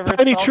Troopers or whatever that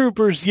it's Tiny called.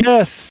 Troopers,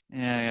 yes.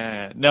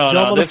 Yeah. No,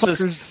 Y'all this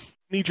was. motherfuckers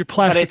need your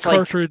plastic it's like-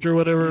 cartridge or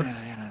whatever.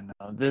 Yeah,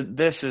 no.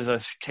 This is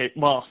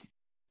well,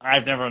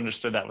 I've never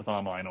understood that with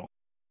online. No.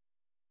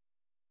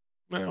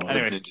 What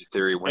Anyways, if Ninja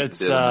Theory went and it's,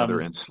 did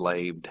another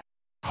Enslaved?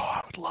 Oh,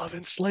 I would love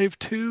Enslaved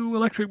 2,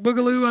 Electric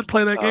Boogaloo. I'd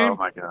play that game. Oh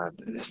my god,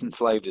 this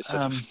Enslaved is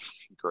such Um, a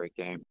fucking great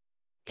game.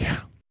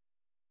 Yeah.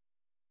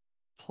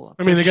 Pull up.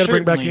 I mean, they got to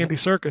bring back Certainly- Andy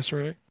Serkis,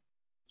 right?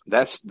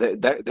 That's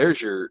there's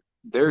your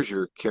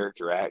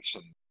character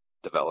action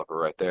developer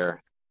right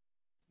there.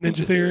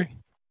 Ninja Theory.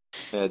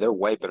 Yeah, they're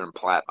way better than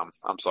Platinum.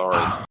 I'm sorry.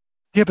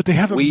 Yeah, but they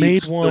haven't Weebs,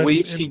 made one. the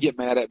Weebs in- can get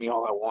mad at me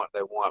all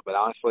they want, but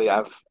honestly,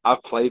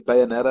 I've played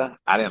Bayonetta.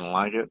 I didn't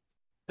like it.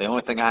 The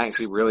only thing I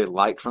actually really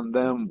liked from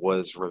them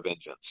was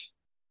Revengeance.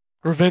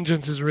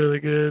 Revengeance is really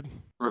good.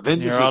 Revengeance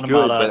Nier is good,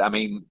 Automata. but I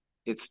mean,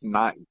 it's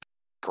not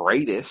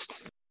greatest.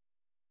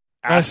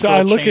 Astral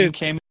I look Chain at-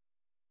 came.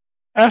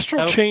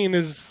 Astral Oh. Chain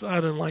is. I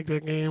didn't like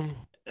that game.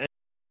 I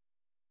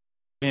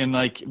mean,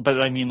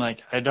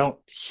 I don't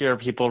hear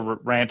people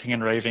ranting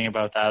and raving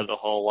about that a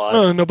whole lot.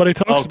 No, nobody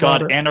talks Oh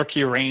about god, it.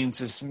 Anarchy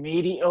Reigns is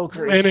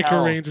mediocre as Anarchy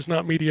hell. Reigns is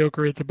not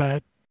mediocre. It's a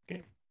bad.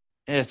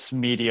 It's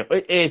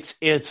mediocre.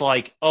 It's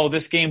like, oh,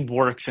 this game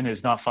works and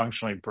is not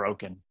functionally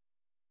broken.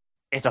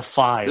 It's a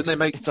 5. Didn't they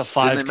make? It's a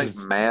 5. Didn't they make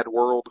 'cause- Mad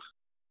World?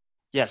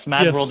 yes,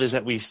 Mad Yes. World is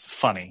at least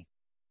funny.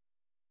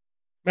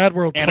 Mad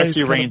World plays Anarchy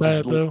kind of Reigns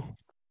is bad though.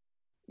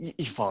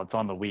 Well, it's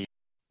on the Wii.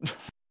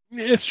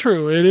 It's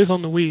true. It is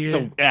on the Wii.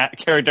 It's Yeah. a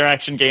character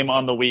action game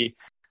on the Wii.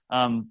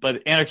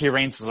 But Anarchy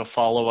Reigns was a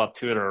follow up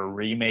to it or a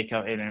remake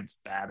of it, and it's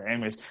bad.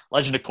 Anyways,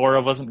 Legend of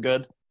Korra wasn't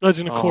good.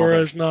 Legend of Oh, Korra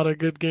there's- is not a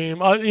good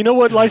game. You know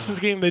what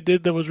licensed game they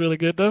did that was really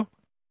good though?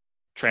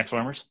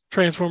 Transformers.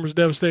 Transformers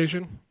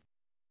Devastation.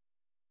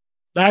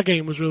 That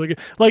game was really good.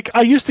 Like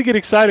I used to get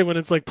excited when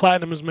it's like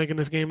Platinum is making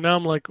this game. Now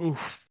I'm like, oof.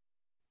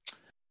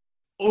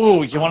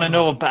 Ooh, you want to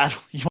know a bad?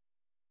 You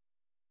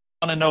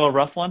want to know a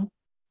rough one?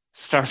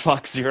 Star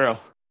Fox Zero.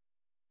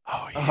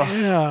 Oh Oh.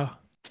 yeah,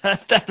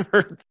 That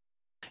hurt.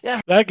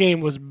 that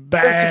game was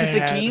bad. That's because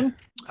the game.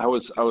 I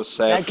was sad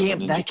That for the game.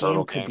 Ninja That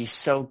Turtle game could game. be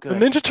so The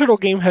good. Ninja Turtle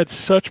game had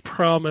such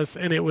promise,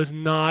 and it was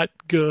not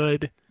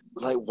good.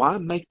 Like, why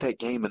make that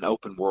game an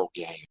open world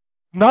game?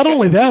 Not Yeah,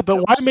 only it that, but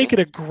makes why no make it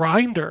a sense.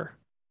 grinder?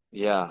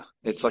 Yeah,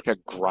 it's like a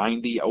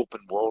grindy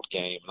open world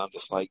game, and I'm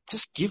just like,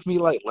 just give me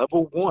like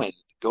level 1,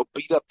 go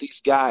beat up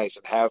these guys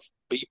and have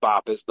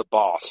Bebop as the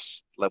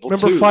boss. Level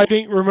 2.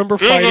 Remember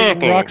fighting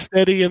Apple.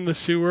 Rocksteady in the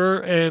sewer,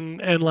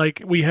 and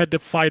like we had to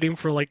fight him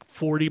for like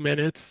 40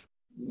 minutes.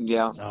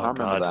 Yeah, Oh, I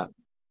remember God. that.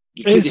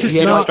 You It's could- just he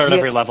had not- like, Start he had-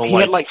 every level he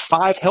had like- like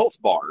 5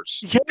 health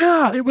bars.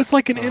 Yeah, it was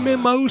like an Ugh.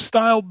 MMO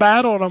style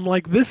battle, and I'm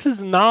like, this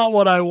is not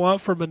what I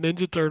want from a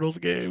Ninja Turtles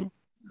game.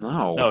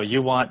 No. No,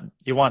 you want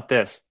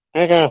this.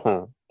 Yeah,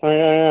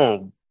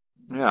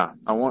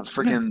 I want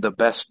freaking the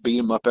best beat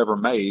 'em up ever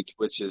made,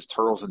 which is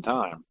Turtles in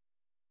Time.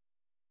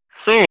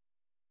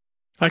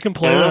 I can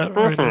play Yeah, that right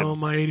perfect. now on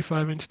my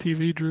 85-inch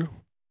TV, Drew.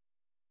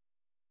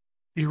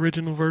 The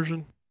original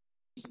version.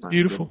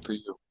 Beautiful. Good for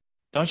you.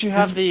 Don't you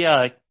have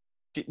the?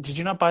 Did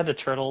you not buy the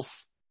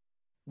Turtles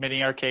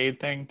mini arcade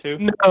thing too?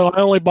 No,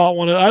 I only bought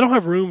one. I don't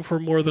have room for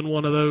more than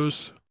one of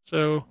those.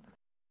 So,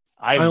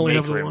 I I only make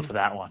have the room one. for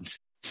that one.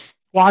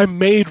 well, I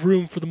made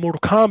room for the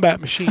Mortal Kombat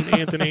machine,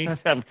 Anthony.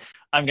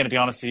 I'm going to be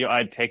honest with you.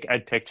 I'd pick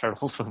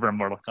Turtles over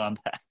Mortal Kombat.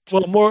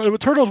 Well,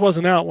 Turtles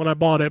wasn't out when I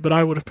bought it, but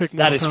I would have picked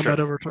That Mortal is Kombat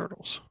true. over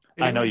Turtles.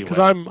 I know you because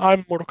would.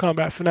 I'm Mortal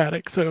Kombat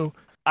fanatic. So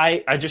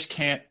I just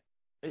can't.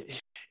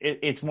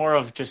 It's more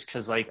of just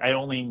because like I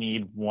only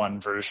need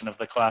one version of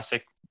the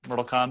classic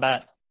Mortal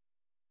Kombat.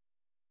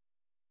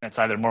 It's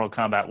either Mortal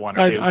Kombat 1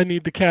 or 2. I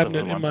need the cabinet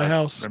in ones my I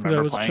house because that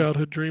remember was a playing.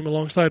 childhood dream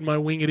alongside my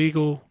Winged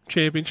Eagle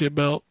championship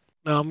belt.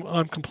 Now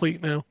I'm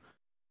complete now.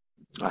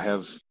 I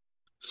have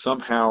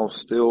somehow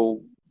still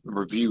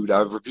reviewed.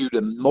 I've reviewed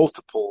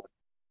multiple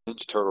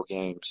Ninja Turtle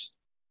games,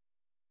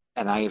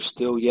 and I have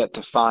still yet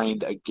to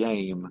find a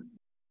game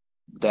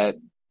that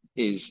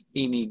is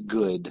any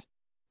good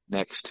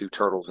next to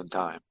Turtles in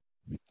Time.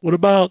 What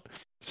about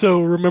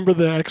remember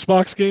the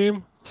Xbox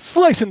game?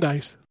 Slice and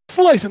dice.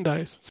 Slice and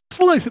dice.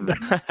 Slice and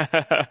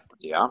dice.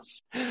 Yeah,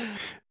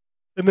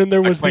 And then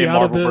there I was play the out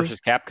of Marvel the versus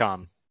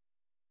Capcom.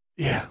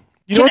 yeah.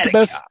 You know what the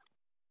Kinetic best? Chop.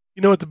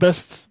 You know what the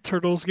best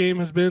Turtles game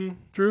has been,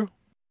 Drew?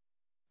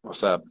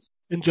 What's up?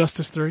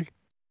 Injustice 3.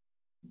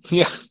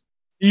 Yeah,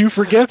 You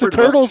forget the Pretty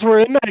Turtles much. were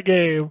in that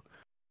game.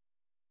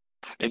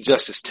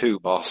 Injustice 2,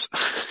 boss.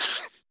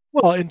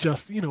 Well,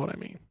 Injustice, you know what I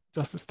mean.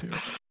 Justice 2.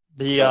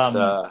 The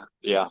But,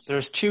 yeah.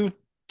 there's two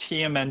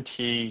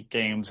TMNT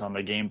games on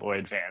the Game Boy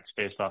Advance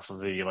based off of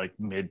the like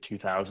mid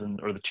 2000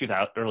 or the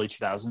 2000 early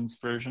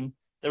 2000s version.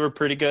 They were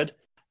pretty good,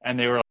 and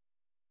they were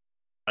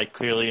like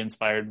clearly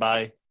inspired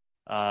by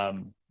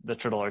the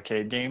Turtle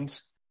Arcade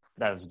games.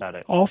 That was about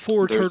it. All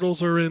four There's-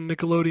 Turtles are in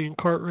Nickelodeon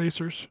Kart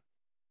Racers.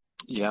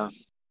 Yeah.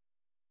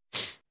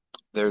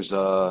 There's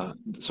so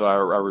I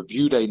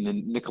reviewed a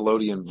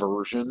Nickelodeon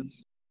version.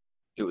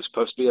 It was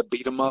supposed to be a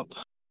beat 'em up.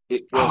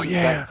 It wasn't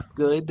that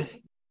good.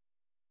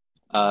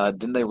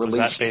 Then they Was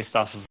released that based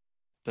off of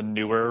the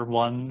newer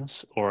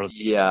ones or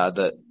yeah,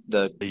 the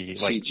the like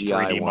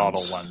CGI 3D ones.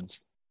 model ones?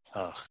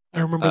 Ugh. I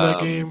remember that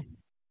Um, game.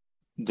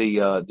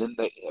 Then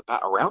they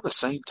about around the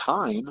same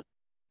time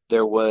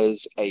there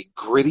was a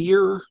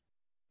grittier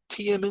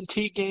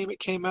TMNT game. It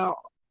came out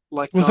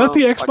like Was that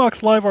the like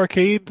Xbox Live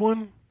Arcade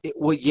one?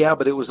 well, yeah,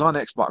 but it was on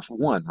Xbox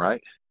One,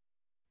 right?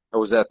 Or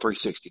was that a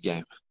 360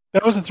 game?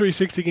 That was a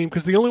 360 game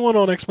because the only one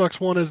on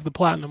Xbox One is the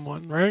Platinum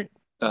one, right?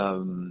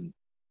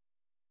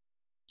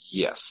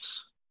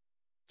 Yes.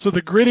 So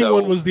the gritty So-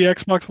 one was the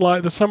Xbox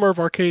Live, the Summer of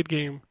Arcade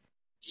game.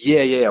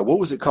 Yeah. What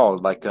was it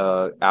called? Like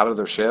Out of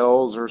Their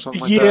Shells or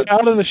something like Yeah, that?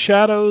 Out of the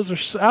Shadows or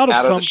out of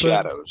Out of something. the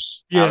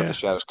Shadows. Yeah. Out of the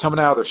Shadows. Coming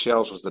Out of Their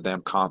Shells was the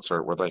damn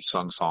concert where they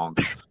sung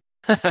songs.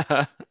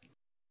 I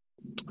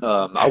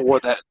wore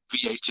that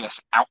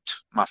VHS out,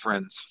 my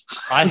friends.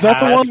 I Is that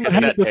the had one that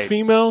cassette had the tape.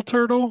 female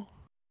turtle?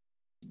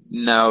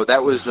 No,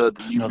 that was the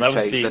new No, that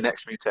was mutation, the- the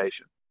next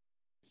mutation.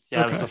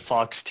 Yeah, it was Okay. the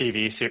Fox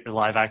TV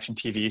live action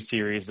TV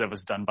series that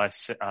was done by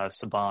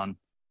Saban,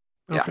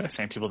 Yeah. Okay. the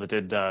same people that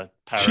did Power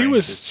She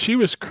Rangers.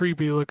 was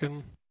creepy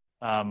looking.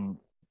 Um,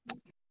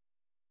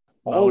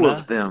 All Mona?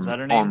 of them Is that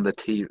her name? on the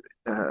TV.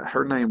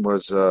 Her name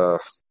was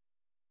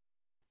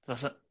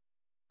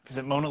is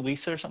it Mona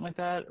Lisa or something like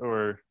that?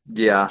 Or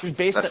yeah, she was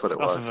based that's what it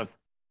off was. of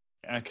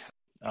a okay,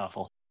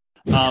 awful.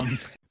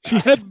 She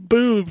had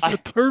boobs. I- A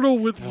turtle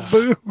with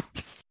boobs.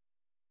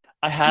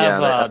 I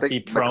have Yeah, I the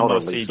think they called her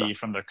promo Lisa. CD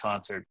from their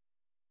concert.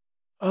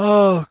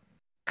 Oh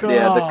God.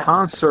 Yeah, the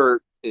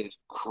concert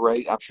is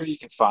great. I'm sure you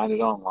can find it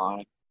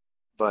online,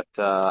 but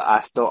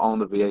I still own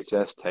the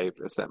VHS tape.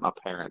 It's at my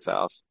parents'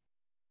 house.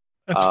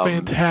 That's um,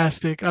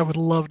 fantastic. I would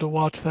love to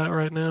watch that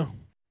right now.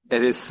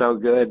 It is so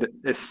good.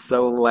 It's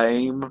so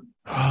lame,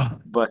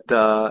 but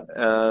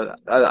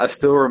I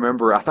still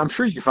remember. I'm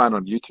sure you can find it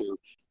on YouTube.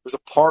 There's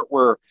a part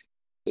where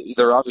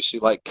they're obviously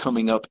like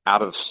coming up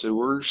out of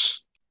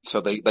sewers, so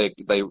they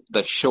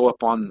show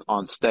up on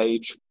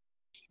stage,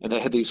 and they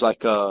had these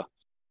like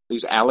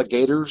these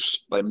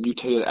alligators, like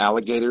mutated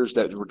alligators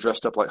that were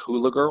dressed up like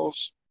hula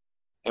girls.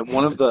 And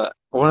one of the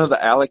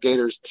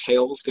alligators'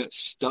 tails got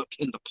stuck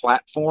in the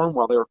platform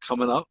while they were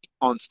coming up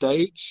on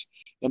stage.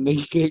 And then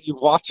you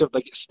watch them,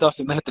 they get stuck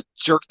and they have to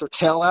jerk their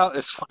tail out.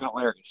 It's fucking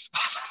hilarious.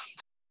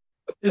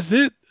 Is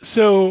it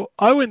so?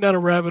 I went down a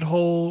rabbit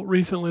hole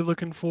recently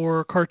looking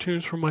for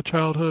cartoons from my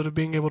childhood of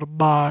being able to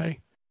buy.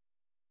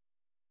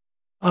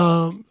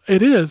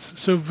 It is.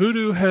 So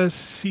Voodoo has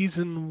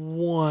season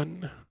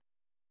 1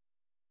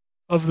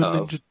 of the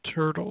Of? Ninja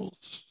Turtles.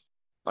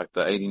 Like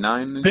the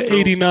 89 Ninja The Turtles?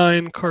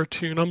 89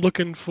 cartoon. I'm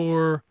looking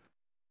for.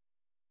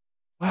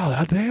 Wow,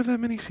 did they have that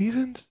many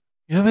seasons?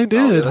 Yeah, they Oh,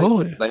 did.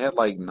 Holy. They had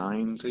like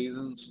 9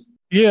 seasons.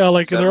 Yeah,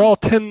 like Seven. they're all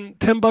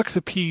 $10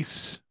 a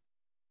piece.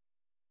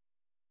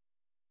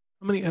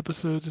 How many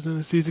episodes is in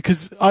a season?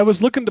 Because I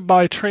was looking to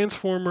buy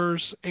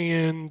Transformers,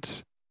 and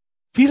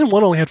season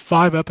 1 only had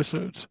 5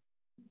 episodes.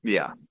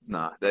 Yeah,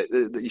 no.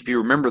 If you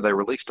remember, they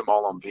released them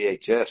all on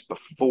VHS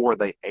before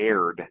they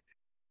aired,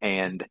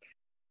 and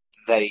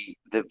the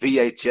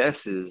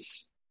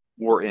VHSs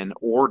were in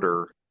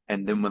order,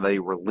 and then when they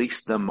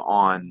released them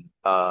on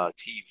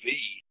TV,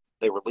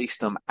 they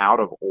released them out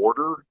of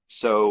order,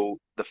 so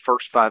the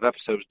first 5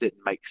 episodes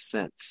didn't make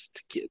sense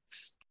to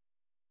kids.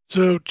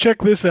 So check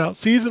this out.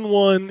 Season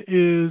 1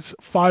 is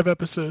 5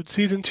 episodes.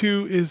 Season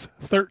 2 is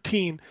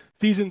 13.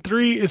 Season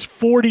 3 is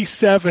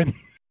 47.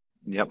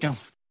 Yep. Yeah.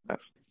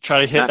 That's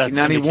Try to hit that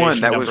 1991.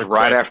 syndication That was number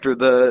right quick. after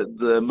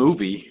the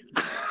movie.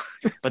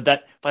 But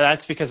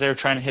that's because they were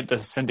trying to hit the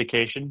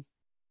syndication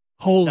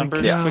Holy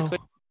numbers cow. quickly.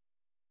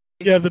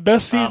 Yeah, the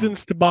best seasons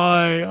Um, to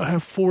buy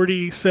have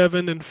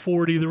 47 and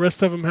 40. The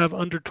rest of them have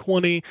under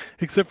 20,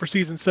 except for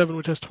season 7,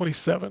 which has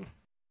 27.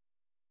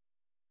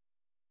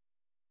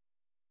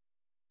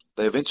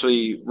 They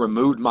eventually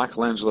removed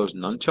Michelangelo's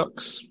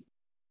nunchucks,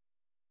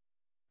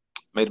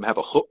 made him have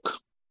a hook.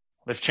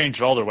 They've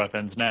changed all their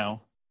weapons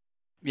now.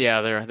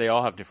 Yeah, they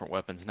all have different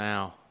weapons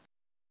now.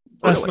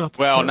 That's Really? not the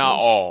Well, not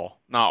Turtles.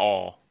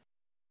 all.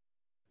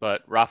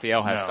 But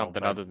Raphael has No,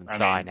 something but, other than I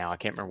Sai mean- now. I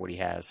can't remember what he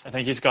has. I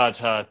think he's got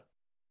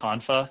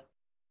Confa,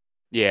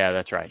 Yeah,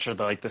 that's right. which are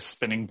the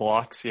spinning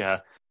blocks.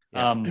 Yeah.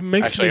 Yeah. It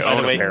makes Actually, me I own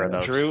By the a way, pair of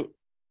those. Drew,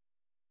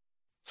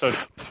 So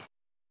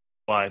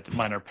why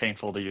mine are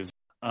painful to use.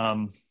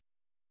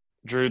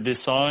 Drew, the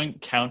song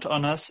 "Count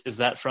on Us" is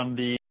that from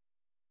the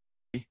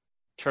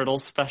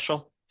Turtles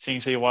special? Seeing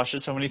as you watched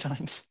it so many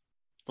times,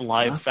 the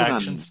live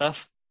action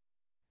stuff.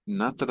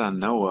 Not that I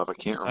know of. I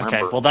can't remember.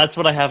 Okay, well, that's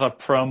what I have a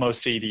promo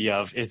CD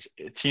of. It's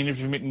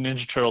Teenage Mutant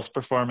Ninja Turtles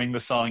performing the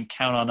song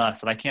 "Count on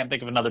Us," and I can't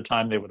think of another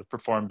time they would have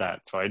performed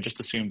that. So I just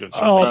assumed it was.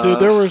 Oh, dude,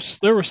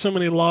 there were so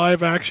many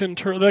live action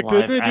like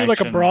did they do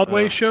like a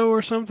Broadway show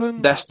or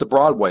something? That's the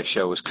Broadway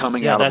show is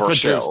coming out of our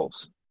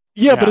shelves.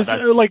 Yeah,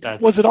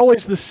 but was it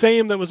always the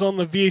same that was on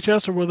the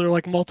VHS, or were there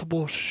like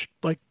multiple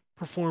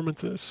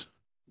performances?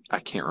 I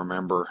can't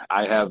remember.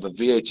 I have a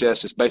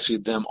VHS. It's basically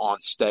them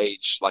on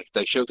stage. Like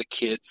they show the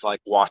kids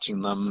like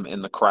watching them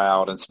in the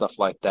crowd and stuff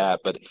like that.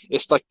 But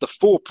it's like the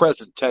full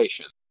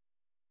presentation.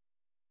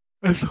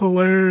 That's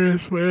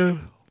hilarious,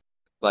 man.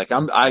 Like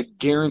I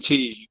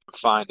guarantee you can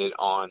find it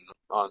on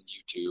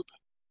YouTube.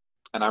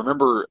 And I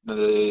remember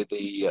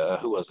the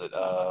who was it?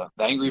 The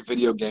Angry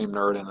Video Game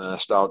Nerd and the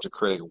Nostalgia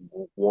Critic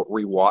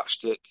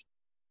rewatched it,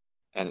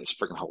 and it's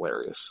freaking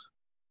hilarious.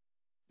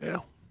 Yeah.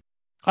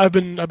 I've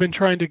been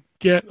trying to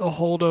get a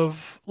hold of,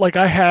 like,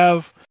 I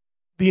have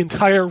the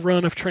entire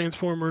run of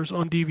Transformers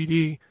on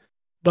DVD,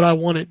 but I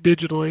want it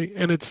digitally,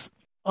 and it's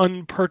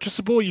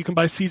unpurchasable. You can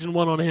buy season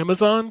 1 on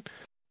Amazon,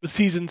 but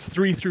seasons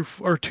 2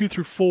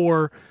 through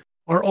 4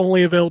 are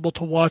only available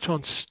to watch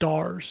on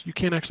Stars. You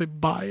can't actually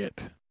buy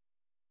it.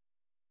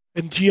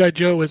 And G.I.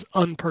 Joe is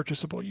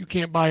unpurchasable. You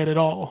can't buy it at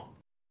all.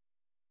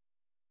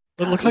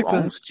 But it looks like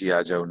owns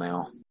G.I. Joe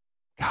now.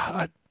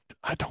 God,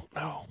 I don't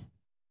know.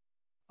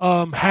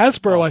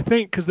 Hasbro, I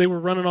think, because they were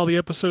running all the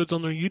episodes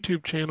on their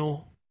YouTube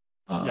channel.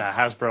 Yeah,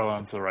 Hasbro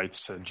owns the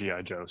rights to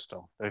G.I. Joe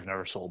still. They've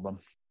never sold them.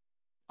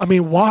 I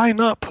mean, why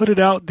not put it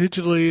out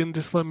digitally and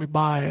just let me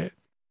buy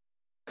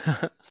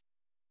it?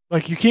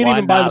 Like, you can't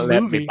even buy the movie.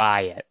 Let me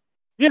buy it.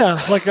 Yeah,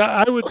 like,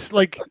 I would,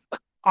 like,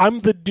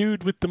 I'm the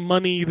dude with the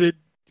money that,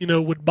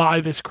 would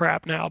buy this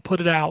crap now. Put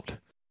it out.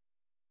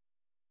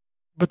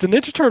 But the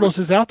Ninja Turtles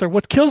is out there.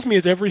 What kills me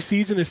is every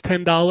season is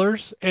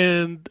 $10,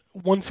 and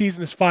one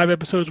season is 5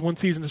 episodes, one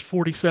season is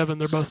 47.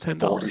 They're both $10.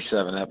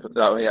 47 episodes.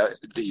 Oh, yeah.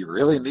 Do you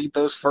really need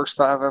those first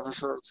 5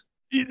 episodes?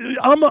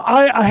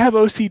 I have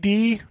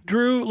OCD,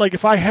 Drew. Like,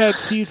 if I had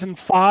season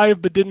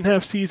 5 but didn't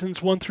have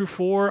seasons 1 through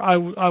 4, I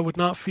would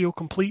not feel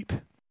complete.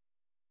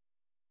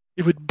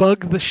 It would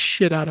bug the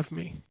shit out of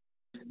me.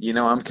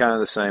 I'm kind of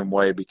the same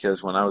way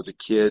because when I was a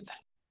kid,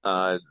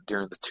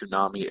 during the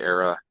Toonami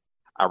era,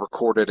 I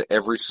recorded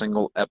every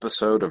single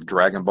episode of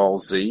Dragon Ball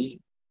Z,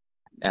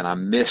 and I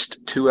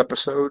missed 2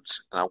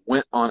 episodes, and I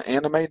went on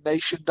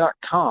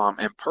AnimeNation.com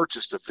and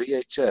purchased a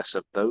VHS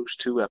of those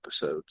 2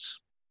 episodes.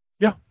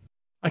 Yeah.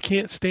 I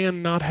can't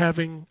stand not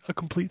having a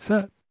complete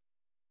set.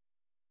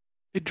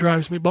 It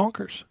drives me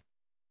bonkers.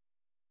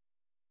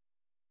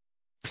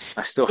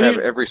 I still have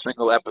every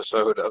single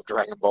episode of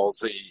Dragon Ball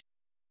Z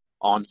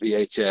on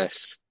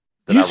VHS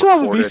that You I still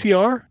have a recorded.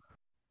 VCR?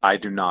 I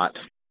do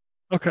not.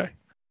 Okay.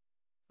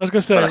 I was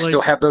going to say, But I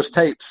still have those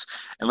tapes.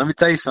 And let me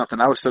tell you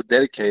something. I was so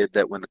dedicated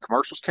that when the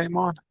commercials came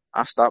on,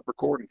 I stopped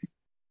recording.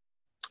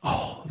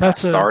 Oh, I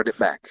started it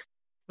back.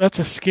 That's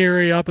a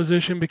scary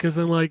opposition because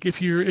then, like,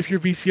 if your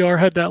VCR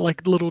had that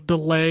like little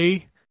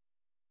delay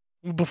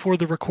before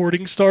the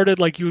recording started,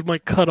 like you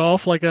would cut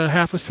off like a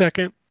half a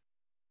second.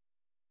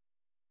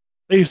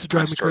 They used to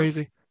drive me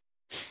crazy.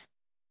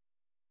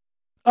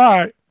 All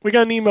right, we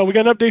got an email. We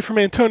got an update from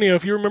Antonio.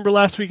 If you remember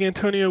last week,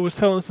 Antonio was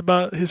telling us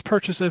about his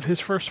purchase of his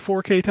first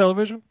 4K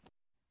television.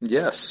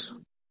 Yes.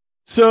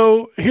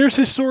 So here's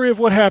his story of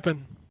what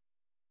happened.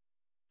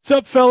 What's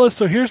up, fellas?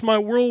 So here's my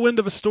whirlwind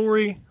of a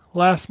story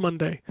last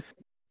Monday.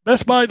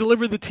 Best Buy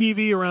delivered the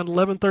TV around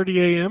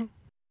 11:30 a.m.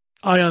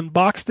 I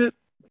unboxed it,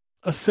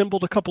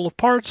 assembled a couple of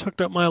parts,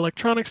 hooked up my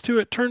electronics to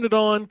it, turned it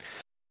on,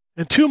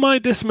 and to my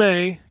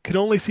dismay, could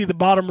only see the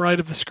bottom right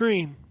of the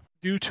screen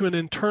due to an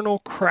internal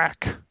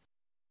crack.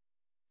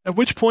 At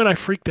which point I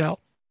freaked out.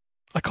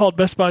 I called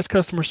Best Buy's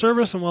customer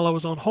service, and while I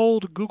was on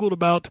hold, Googled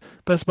about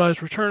Best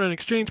Buy's return and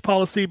exchange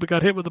policy, but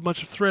got hit with a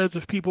bunch of threads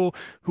of people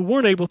who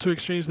weren't able to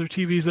exchange their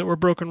TVs that were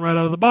broken right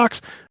out of the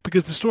box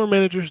because the store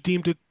managers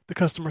deemed it the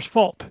customer's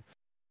fault.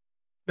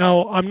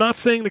 Now, I'm not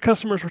saying the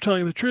customers were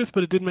telling the truth,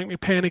 but it did make me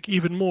panic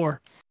even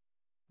more.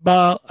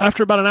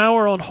 After about an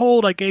hour on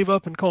hold, I gave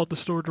up and called the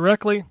store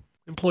directly.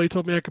 The employee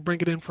told me I could bring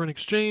it in for an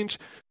exchange.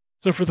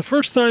 So for the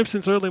first time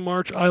since early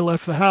March, I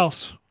left the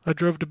house. I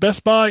drove to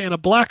Best Buy in a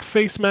black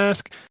face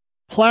mask,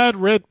 plaid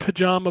red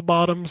pajama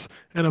bottoms,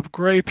 and a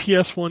gray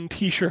PS1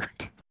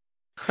 t-shirt.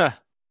 Huh.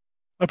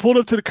 I pulled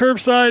up to the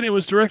curbside and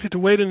was directed to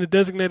wait in a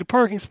designated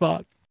parking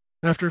spot.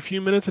 After a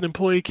few minutes, an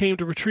employee came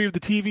to retrieve the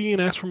TV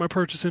and asked for my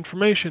purchase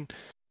information.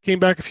 Came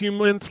back a few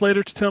minutes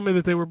later to tell me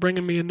that they were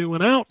bringing me a new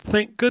one out,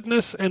 thank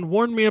goodness, and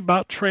warned me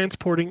about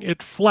transporting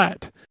it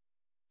flat.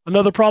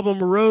 Another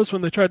problem arose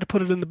when they tried to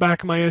put it in the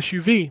back of my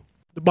SUV.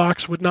 The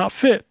box would not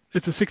fit.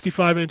 It's a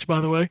 65-inch,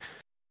 by the way.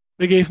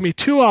 They gave me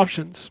 2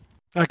 options.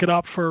 I could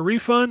opt for a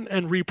refund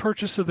and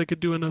repurchase so they could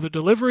do another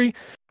delivery,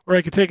 or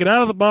I could take it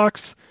out of the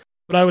box,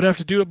 but I would have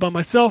to do it by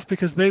myself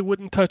because they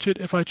wouldn't touch it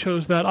if I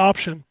chose that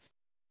option.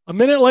 A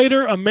minute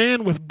later, a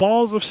man with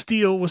balls of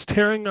steel was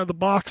tearing the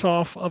box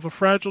off of a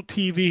fragile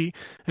TV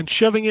and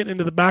shoving it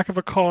into the back of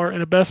a car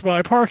in a Best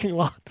Buy parking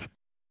lot.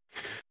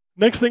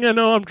 Next thing I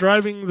know, I'm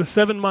driving the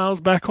 7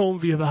 miles back home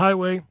via the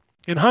highway.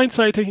 In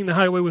hindsight, taking the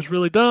highway was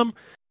really dumb.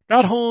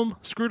 Got home,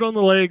 screwed on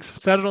the legs,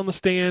 sat it on the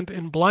stand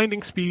in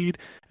blinding speed,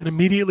 and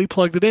immediately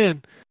plugged it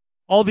in.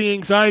 All the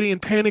anxiety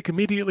and panic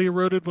immediately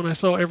eroded when I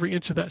saw every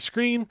inch of that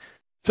screen,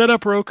 set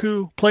up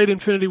Roku, played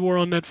Infinity War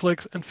on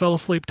Netflix, and fell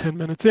asleep 10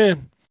 minutes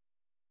in.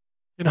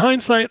 In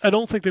hindsight, I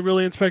don't think they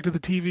really inspected the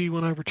TV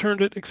when I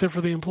returned it, except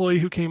for the employee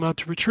who came out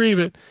to retrieve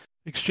it.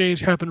 The exchange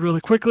happened really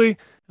quickly,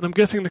 and I'm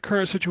guessing the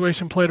current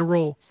situation played a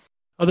role.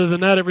 Other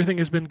than that, everything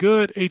has been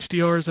good.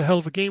 HDR is a hell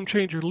of a game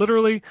changer,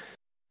 literally.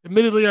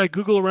 Admittedly, I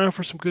Google around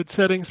for some good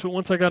settings, but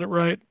once I got it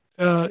right,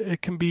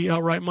 it can be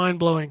outright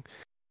mind-blowing.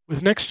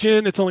 With next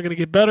gen, it's only going to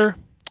get better.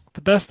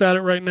 The best at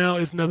it right now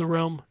is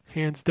NetherRealm,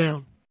 hands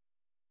down.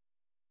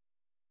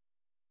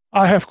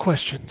 I have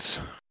questions.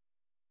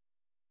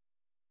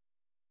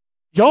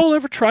 Y'all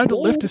ever tried to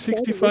lift a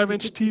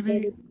 65-inch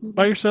TV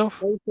by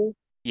yourself?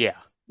 Yeah.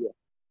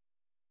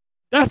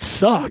 That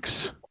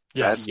sucks.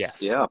 Yes.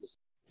 Yes. Yeah.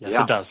 Yes,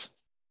 Yeah. it does.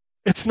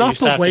 It's We not used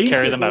to the have weight. to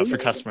carry them out for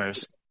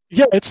customers.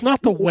 Yeah, it's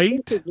not the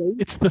weight.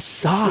 It's the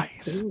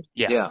size.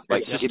 Yeah. Yeah. Like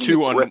It's just getting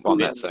too a grip on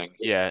that thing.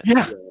 Yeah.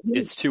 Yeah.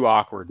 It's too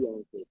awkward.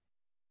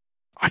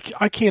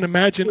 I can't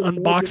imagine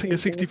unboxing a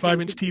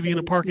 65-inch TV in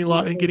a parking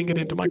lot and getting it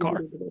into my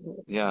car.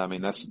 Yeah,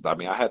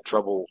 I had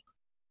trouble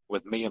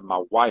with me and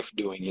my wife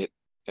doing it,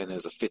 and it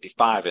was a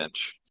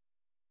 55-inch.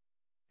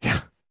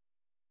 Yeah.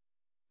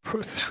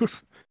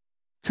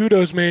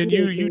 Kudos, man.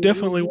 You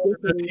definitely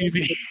wanted that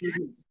TV.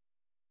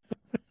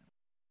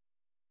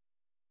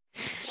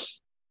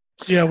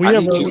 Yeah,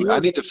 I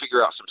need to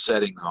figure out some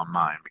settings on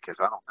mine because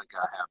I don't think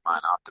I have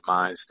mine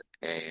optimized,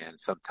 and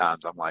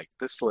sometimes I'm like,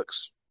 this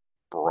looks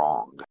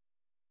wrong.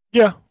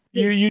 Yeah,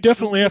 you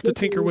definitely have to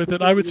tinker with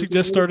it. I would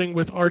suggest starting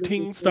with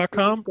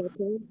rtings.com.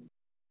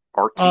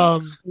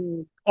 RTs.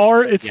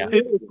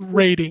 It's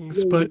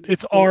ratings, but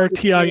it's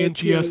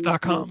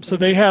rtings.com. So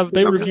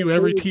they review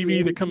every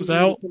TV that comes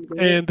out,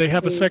 and they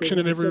have a section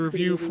in every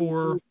review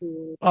for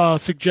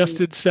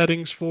suggested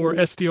settings for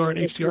SDR and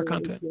HDR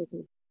content.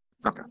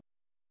 Okay.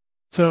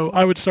 So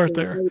I would start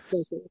there.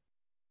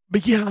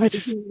 But yeah,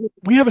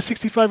 we have a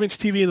 65-inch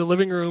TV in the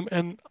living room,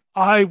 and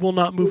I will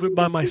not move it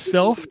by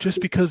myself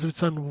just because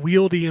it's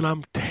unwieldy, and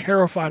I'm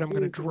terrified I'm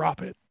going to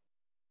drop it.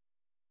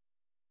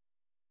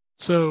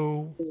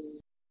 So,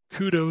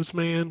 kudos,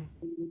 man.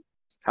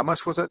 How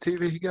much was that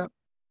TV you got?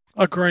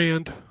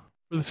 $1,000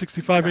 for the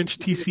 65-inch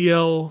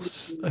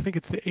TCL. I think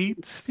it's the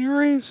 8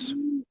 series.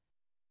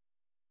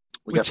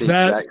 We got Which the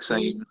that- exact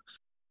same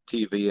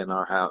TV in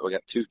our house. We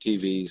got two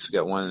TVs. We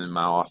got one in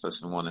my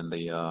office and one in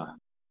the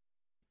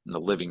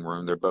living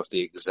room. They're both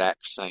the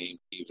exact same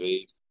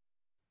TV.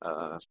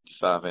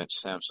 55-inch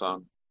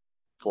Samsung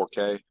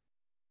 4K.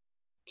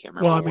 Can't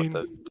remember what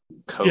the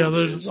code yeah,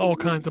 there's is. all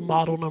kinds of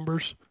model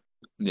numbers.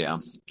 Yeah,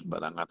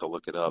 but I'm going to have to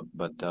look it up.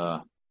 But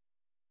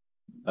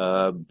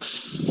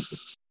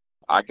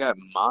I got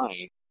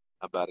mine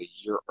about a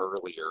year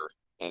earlier,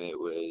 and it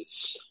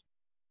was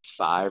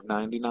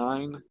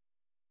 $5.99.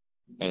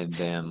 And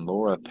then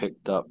Laura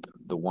picked up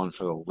the one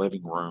for the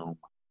living room,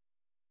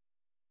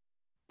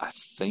 I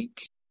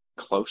think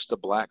close to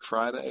Black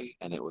Friday,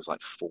 and it was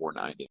like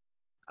 $4.90.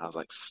 I was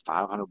like,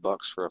 $500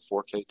 for a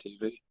 4K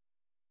TV?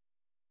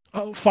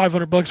 Oh,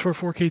 $500 for a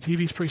 4K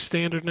TV is pretty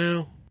standard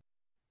now.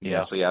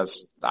 Yeah, so yeah,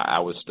 I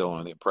was still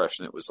under the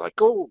impression it was like,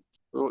 oh,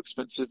 real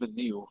expensive and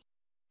new.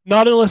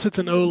 Not unless it's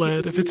an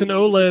OLED. If it's an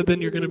OLED,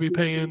 then you're going to be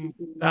paying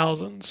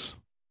thousands.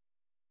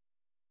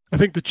 I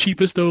think the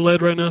cheapest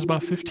OLED right now is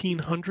about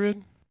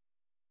 $1,500.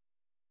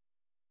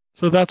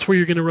 So that's where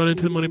you're going to run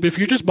into the money. But if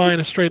you're just buying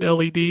a straight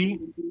LED,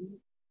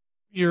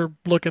 you're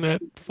looking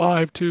at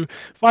 $500 to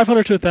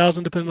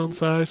 $1,000, depending on the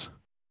size.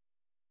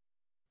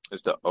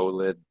 Is the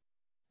OLED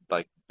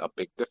like a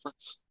big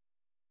difference?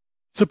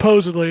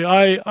 Supposedly,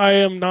 I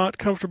am not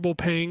comfortable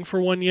paying for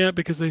one yet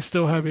because they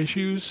still have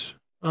issues.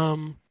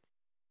 Kind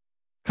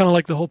of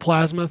like the whole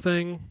plasma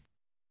thing.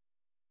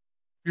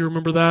 You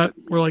remember that?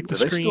 Where like Do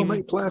the they screen. still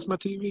make plasma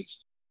TVs?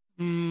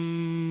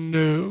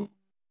 No,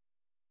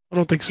 I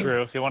don't think so.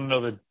 True. If you want to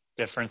know the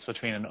difference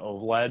between an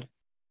OLED,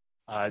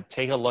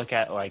 take a look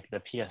at like the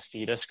PS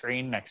Vita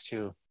screen next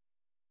to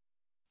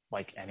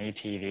like any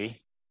TV,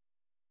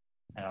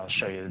 and I'll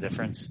show you the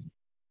difference.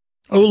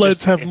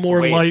 OLEDs have it's more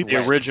way- light.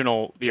 The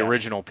original Yeah.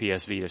 original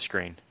PS Vita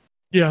screen.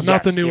 Yeah,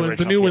 not the Yes, new the one. The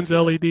original new one's PS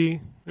Vita.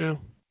 LED. Yeah.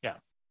 Yeah.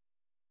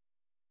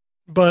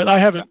 But I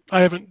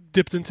haven't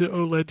dipped into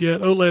OLED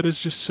yet. OLED is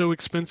just so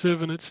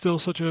expensive, and it's still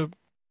it's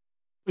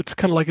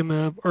kind of like in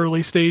the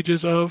early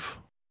stages of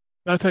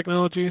that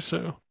technology.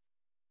 So,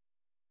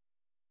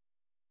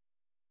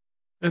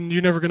 and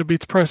you're never going to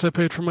beat the price I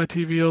paid for my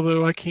TV,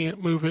 although I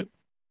can't move it.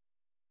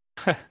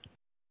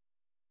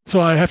 So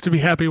I have to be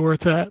happy where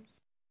it's at.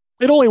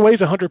 It only weighs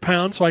 100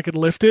 pounds, so I could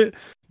lift it,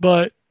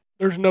 but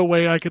there's no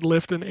way I could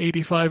lift an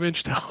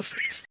 85-inch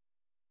television.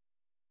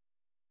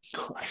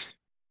 Christ.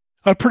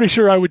 I'm pretty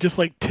sure I would just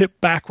like tip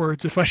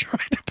backwards if I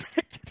tried to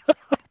pick it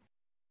up.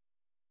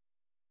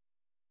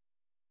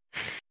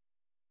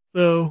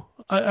 So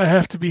I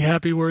have to be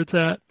happy where it's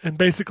at. And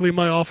basically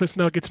my office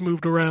now gets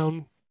moved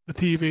around the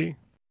TV.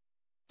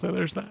 So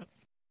there's that.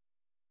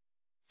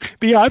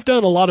 But yeah, I've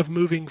done a lot of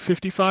moving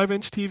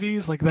 55-inch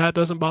TVs. Like that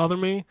doesn't bother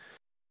me.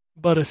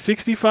 But a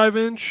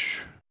 65-inch,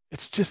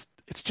 it's just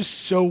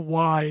so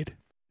wide.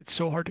 It's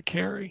so hard to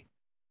carry.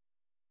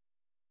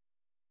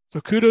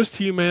 So kudos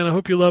to you, man. I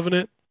hope you're loving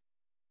it.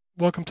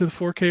 Welcome to the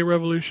 4K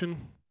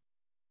revolution.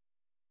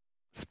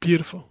 It's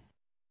beautiful.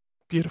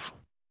 Beautiful.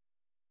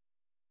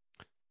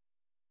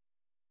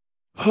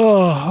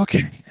 Oh,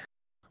 okay.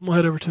 I'm gonna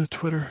head over to the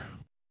Twitter.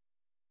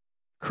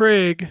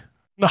 Craig,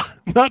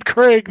 not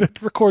Craig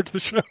that records the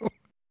show,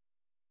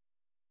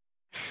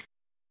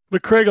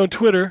 but Craig on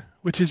Twitter,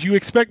 which is You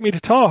Expect Me to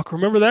Talk.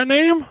 Remember that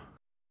name?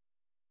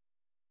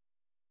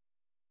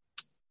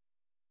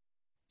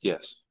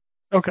 Yes.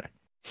 Okay.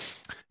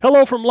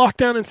 Hello from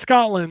lockdown in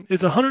Scotland.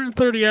 Is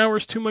 130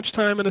 hours too much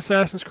time in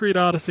Assassin's Creed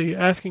Odyssey?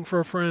 Asking for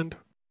a friend.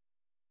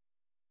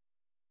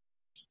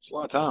 It's a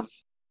lot of time.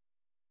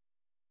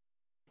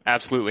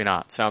 Absolutely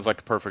not. Sounds like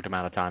the perfect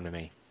amount of time to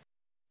me.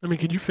 I mean,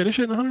 could you finish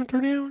it in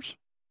 130 hours?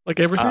 Like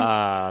everything?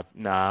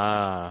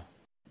 Nah.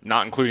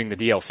 Not including the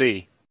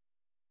DLC.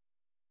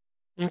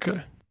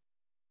 Okay.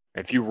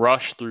 If you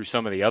rush through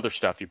some of the other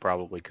stuff, you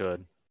probably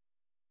could.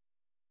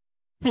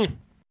 It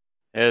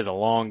is a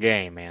long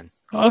game, man.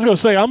 I was going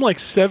to say, I'm like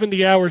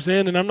 70 hours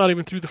in, and I'm not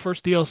even through the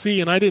first DLC,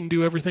 and I didn't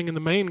do everything in the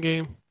main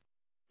game.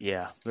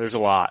 Yeah, there's a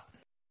lot.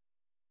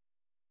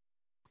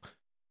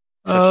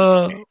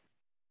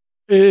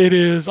 It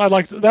is.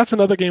 That's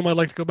another game I'd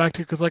like to go back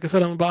to, because like I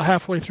said, I'm about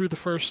halfway through the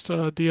first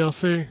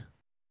DLC.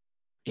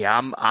 Yeah,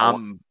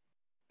 I'm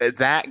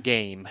that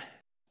game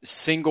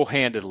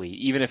single-handedly,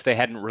 even if they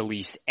hadn't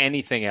released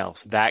anything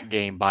else, that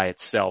game by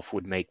itself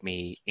would make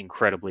me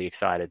incredibly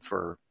excited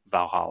for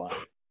Valhalla.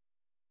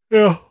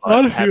 Yeah, But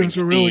Odyssey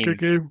is a really good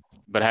game.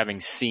 But having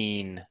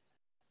seen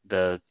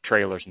the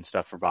trailers and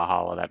stuff for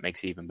Valhalla, that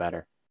makes it even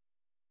better.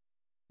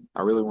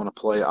 I really want to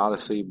play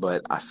Odyssey,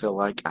 but I feel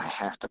like I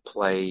have to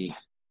play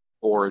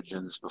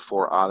Origins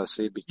before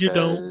Odyssey because You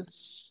don't.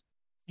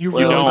 You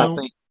well, really don't.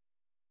 don't.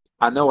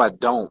 I know I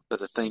don't, but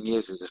the thing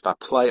is if I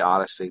play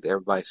Odyssey,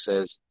 everybody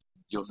says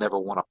you'll never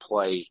want to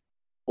play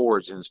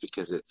Origins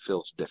because it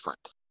feels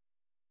different.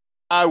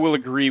 I will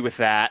agree with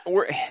that.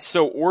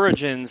 So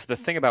Origins, the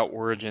thing about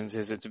Origins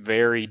is it's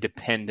very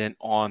dependent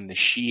on the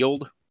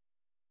shield.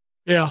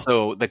 Yeah.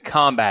 So the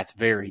combat's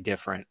very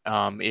different.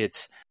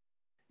 It's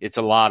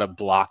a lot of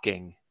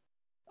blocking.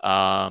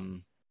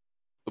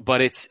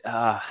 But it's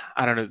I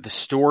don't know, the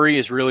story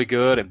is really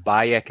good, and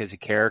Bayek as a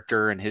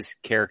character and his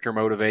character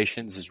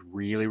motivations is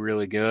really,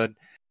 really good.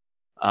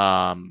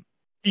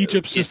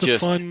 Egypt's just a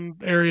fun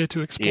area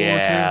to explore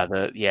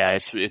too.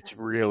 It's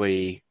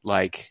really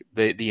like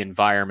the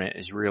environment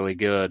is really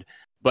good.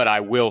 But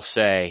I will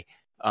say,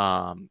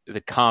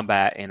 the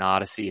combat in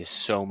Odyssey is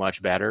so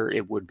much better.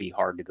 It would be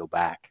hard to go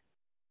back.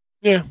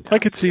 Yeah, I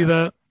could see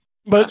that.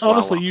 But That's why I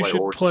honestly, wanna you play should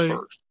Origins play.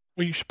 first.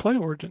 Well, you should play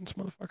Origins,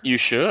 motherfucker. You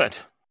should.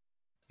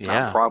 I'm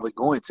Yeah, probably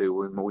going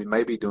to. We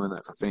may be doing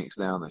that for Phoenix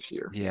Down this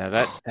year.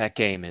 yeah. That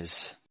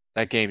game's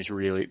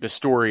really, the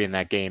story in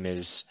that game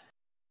is,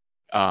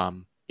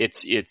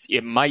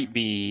 it might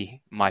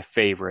be my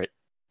favorite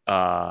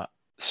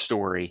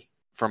story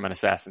from an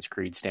Assassin's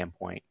Creed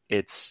standpoint.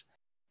 It's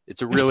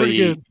pretty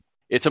good.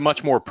 it's a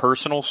much more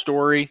personal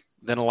story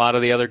than a lot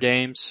of the other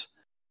games.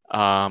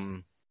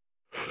 And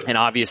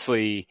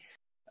obviously,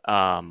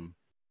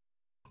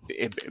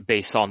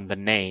 based on the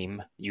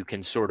name, you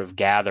can sort of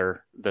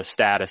gather the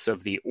status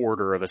of the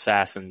Order of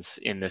Assassins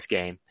in this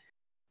game.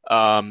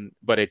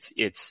 But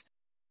it's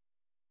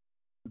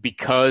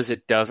because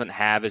it doesn't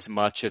have as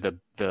much of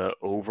the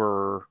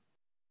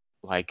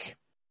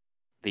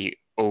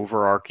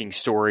overarching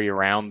story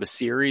around the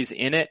series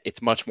in it.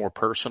 It's much more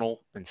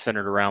personal and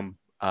centered around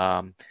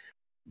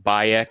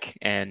Bayek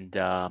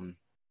and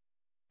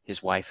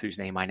his wife, whose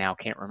name I now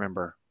can't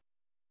remember.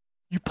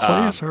 You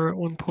play as her at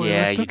one point.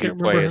 Yeah, I still you can't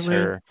do remember play as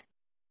name.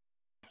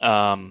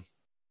 her.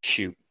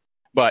 Shoot.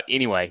 But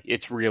anyway,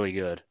 it's really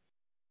good.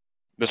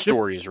 The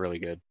story is really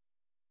good.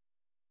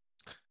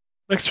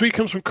 Next tweet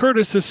comes from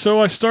Curtis. Says,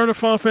 so I started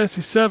Final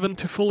Fantasy VII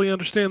to fully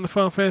understand the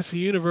Final Fantasy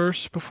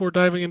universe before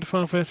diving into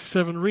Final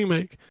Fantasy VII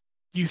Remake.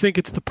 Do you think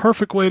it's the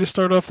perfect way to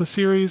start off the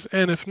series?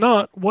 And if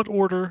not, what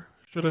order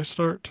should I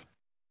start?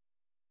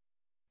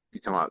 You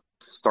talking about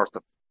to start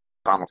the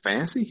Final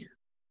Fantasy?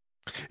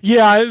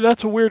 Yeah,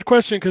 that's a weird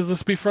question because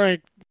let's be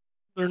frank,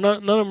 none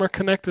of them are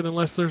connected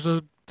unless there's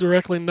a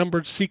directly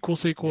numbered sequel.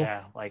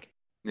 Yeah, like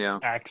Yeah.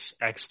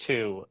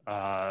 X2,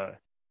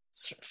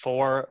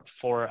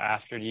 4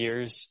 after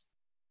years.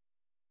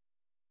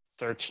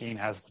 13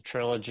 has the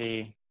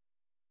trilogy.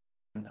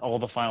 And all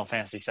the Final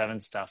Fantasy VII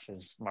stuff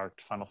is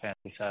marked Final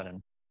Fantasy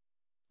VII.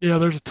 Yeah,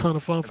 there's a ton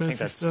of Final I think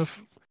Fantasy that's-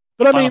 stuff.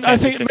 But I Final mean, I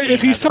Fantasy think 15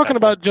 if he's has it talking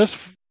back about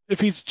if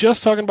he's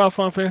just talking about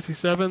Final Fantasy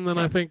VII, then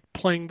I think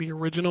playing the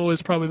original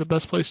is probably the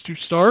best place to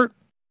start.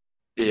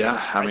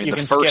 Yeah, I mean you the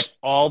can first skip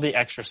all the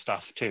extra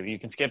stuff too. You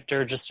can skip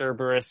Dirge of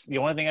Cerberus. The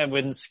only thing I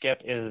wouldn't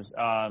skip is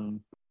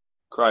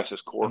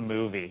Crisis the Core.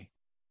 movie.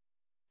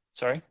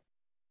 Sorry?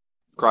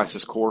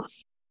 Crisis Core.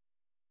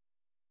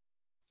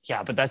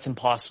 Yeah, but that's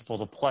impossible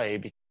to play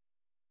because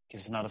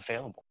it's not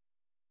available.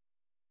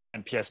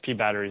 And PSP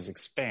batteries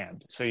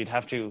expand. So you'd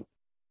have to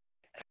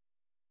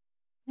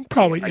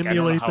Probably like, I don't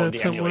know emulate how that the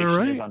somewhere, emulation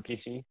right? is on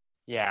PC.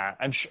 Yeah,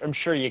 I'm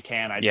sure you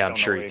can. I just Yeah, don't I'm know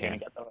sure where you you're going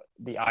can. to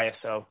get the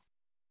ISO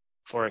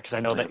for it because I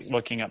know that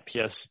looking up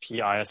PSP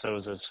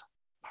ISOs is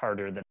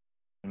harder than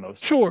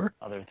most Sure.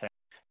 other things.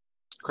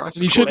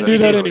 Crisis You Core. shouldn't do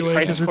that It is- anyway,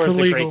 Crisis 'cause it's Core is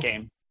a illegal. great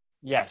game.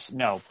 Yes,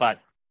 no, but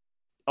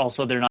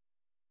also they're not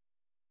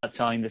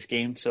selling this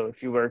game, so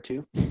if you were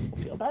to,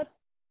 don't feel bad.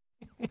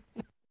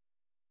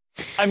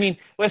 I mean,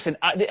 listen,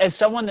 as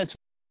someone that's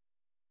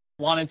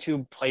wanted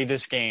to play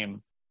this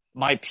game,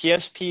 my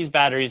PSP's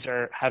batteries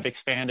have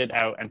expanded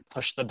out and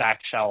pushed the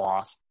back shell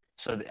off,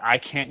 so that I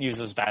can't use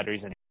those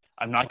batteries anymore.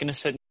 I'm not going to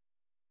sit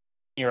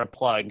near a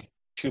plug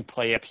to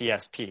play a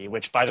PSP,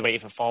 which, by the way,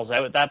 if it falls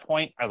out at that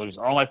point, I lose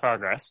all my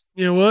progress.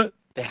 You know what?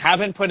 They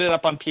haven't put it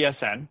up on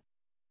PSN.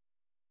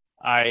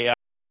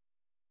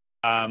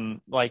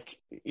 Even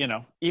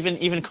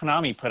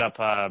Konami put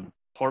up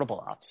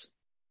portable apps.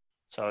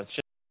 So it's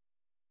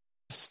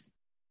just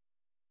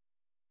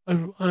I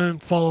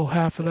unfollow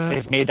half of that.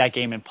 they've made that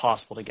game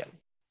impossible to get.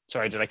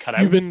 Sorry, did I cut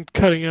out? You've been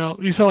cutting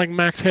out. You sound like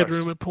Max Of course.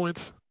 Headroom at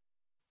points.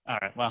 All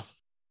right, well,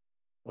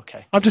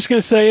 okay. I'm just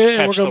going to say it,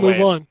 and we're Catch going to the move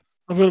wave. on.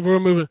 We're going to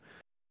move it.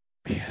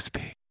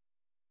 PSP.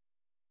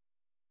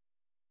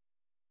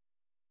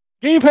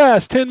 Game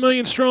Pass, 10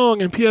 million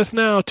strong, and PS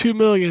Now, 2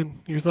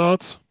 million. Your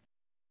thoughts?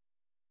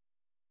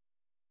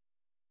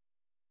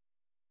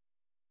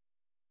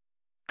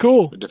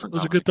 Cool. They're different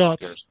Those are companies. good Who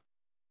thoughts.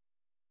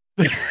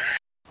 cares?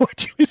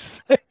 What'd you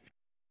say?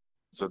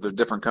 So they're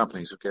different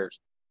companies. Who cares?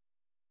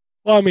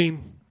 Well, I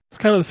mean, it's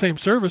kind of the same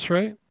service,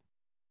 right?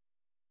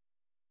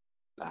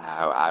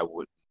 I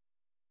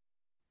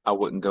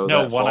wouldn't go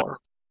No, that one- far.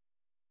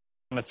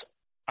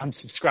 I'm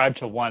subscribed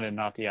to one and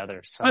not the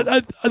other. So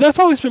That's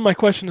always been my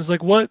question. Is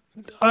like, what?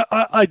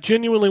 I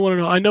genuinely want to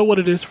know. I know what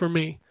it is for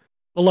me,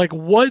 but like,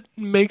 what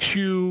makes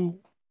you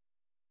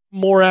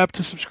more apt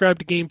to subscribe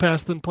to Game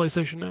Pass than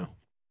PlayStation Now?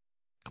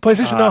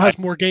 PlayStation Now has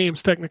more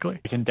games technically.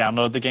 you can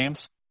download the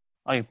games.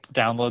 I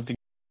download the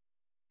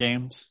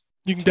games.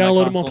 You can to my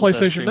download them on console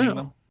instead of PlayStation streaming Now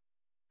them.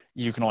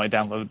 You can only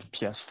download the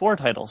PS4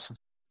 titles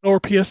or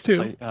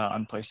PS2.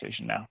 on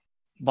PlayStation Now.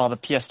 Well, the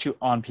PS2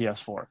 on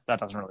PS4. That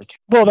doesn't really count.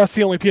 Well, that's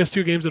the only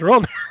PS2 games that are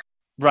on there.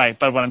 Right,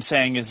 but what I'm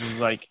saying is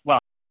like, well,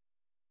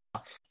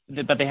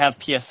 but they have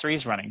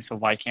PS3s running, so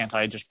why can't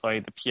I just play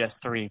the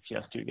PS3,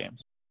 PS2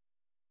 games?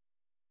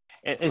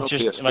 It's Well,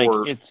 just PS4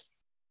 like it's.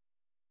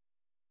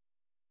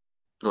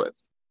 Go ahead.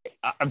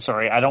 I'm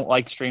sorry, I don't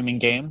like streaming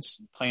games,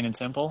 plain and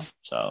simple.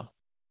 So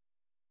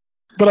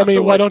But I I mean,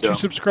 feel why like, don't you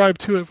subscribe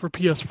to it for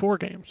PS4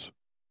 games?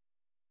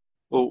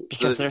 Well,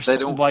 because they they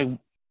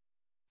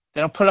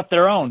don't put up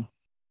their own.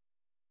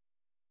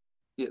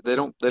 they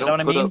don't You know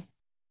what I put mean? up.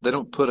 They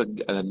don't put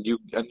a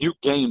new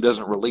game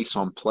doesn't release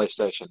on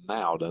PlayStation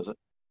Now, does it?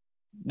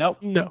 Nope.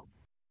 No.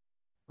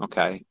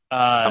 Okay.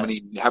 How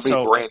many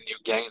so- brand new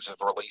games have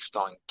released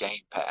on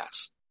Game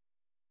Pass?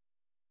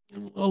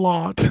 A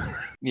lot.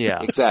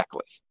 Yeah.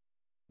 Exactly.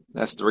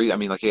 That's the reason. I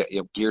mean, like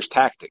Gears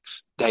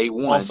Tactics, day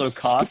one, Also you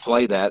cost. could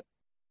play that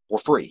for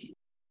free.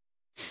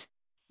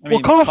 I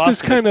mean, Well, cost is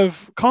of it- kind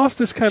of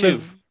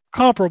Two.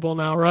 comparable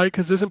now, right?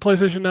 Because isn't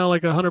PlayStation Now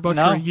like $100 for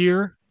No. a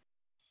year?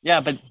 Yeah,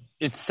 but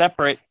it's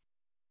separate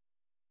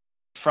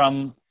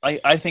from.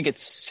 I think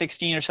it's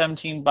 $16 or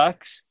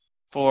 $17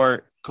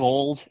 for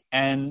Gold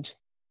and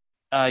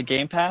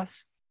Game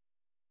Pass,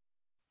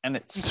 and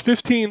It's it's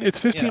 15. It's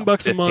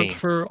 $15 a month 15.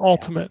 for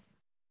Ultimate.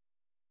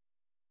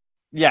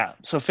 yeah,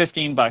 so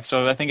 $15.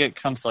 So I think it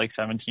comes to like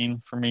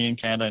 17 for me in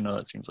Canada. I know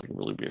that seems like a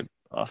really weird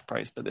off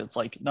price, but it's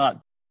like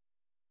not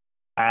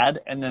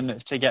bad. And then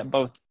to get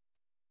both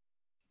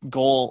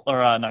Gold or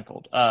not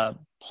Gold,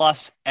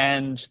 Plus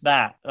and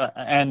that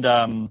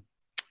and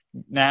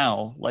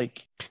now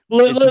like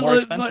it's more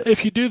expensive.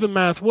 If you do the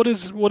math, what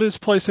is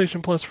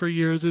PlayStation Plus for a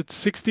year? Is it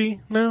 60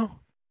 now?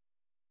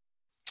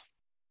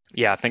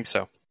 Yeah, I think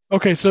so.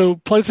 Okay, so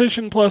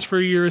PlayStation Plus for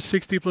a year is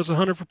 60 plus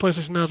 100 for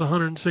PlayStation Now is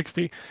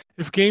 160.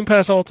 If Game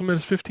Pass Ultimate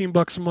is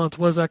 $15 a month,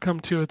 what does that come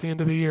to at the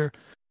end of the year?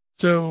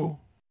 So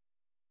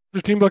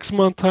 $15 a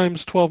month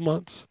times 12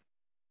 months.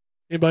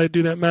 Anybody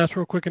do that math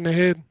real quick in the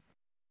head?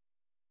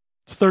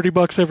 It's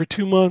 $30 every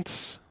 2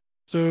 months,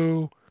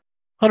 so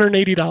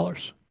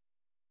 $180.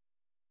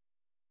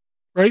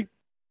 Right?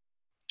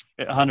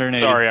 180.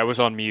 Sorry, I was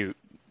on mute.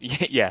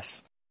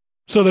 Yes.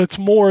 So that's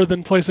more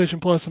than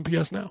PlayStation Plus and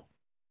PS Now.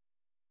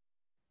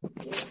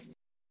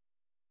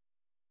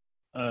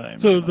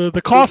 So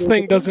the cost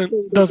thing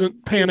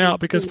doesn't pan out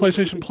because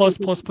PlayStation Plus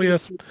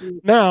PS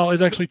Now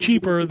is actually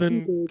cheaper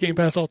than Game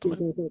Pass Ultimate.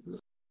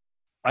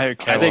 I I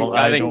think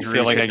don't Drew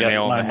feel like hit I the get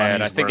nail on my the head.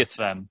 money's I think worth it's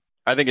then.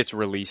 I think it's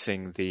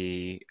releasing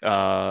the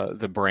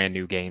brand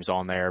new games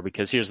on there,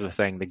 because here's the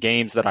thing: the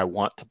games that I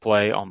want to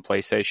play on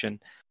PlayStation,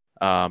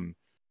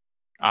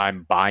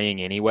 I'm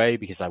buying anyway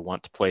because I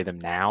want to play them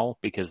now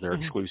because their Mhm.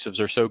 exclusives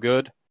are so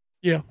good.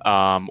 Yeah.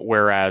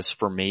 Whereas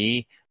for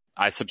me,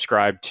 I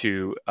subscribe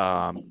to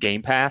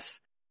Game Pass,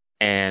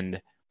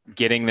 and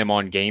getting them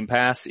on Game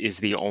Pass is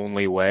the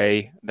only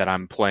way that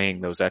I'm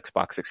playing those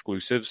Xbox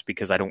exclusives,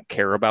 because I don't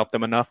care about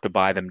them enough to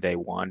buy them day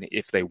one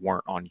if they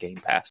weren't on Game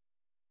Pass.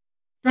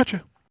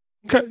 Gotcha.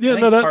 Okay. Yeah. I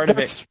No, think part of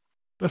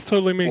that's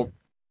totally me.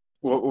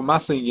 Well, my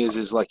thing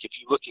is like if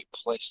you look at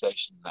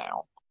PlayStation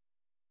now,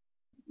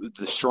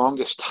 the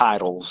strongest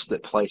titles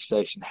that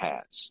PlayStation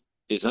has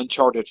is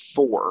Uncharted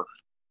 4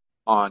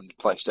 on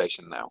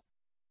PlayStation now.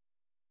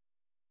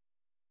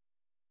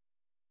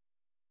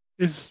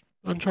 Is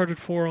Uncharted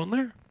 4 on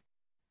there?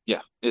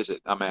 Yeah, is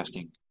it? I'm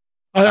asking.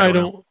 I don't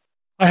know. don't.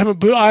 I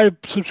haven't. I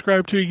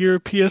subscribed to a year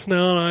of PS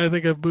Now, and I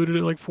think I've booted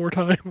it like 4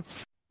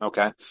 times.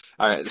 Okay.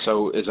 All right.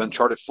 So is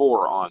Uncharted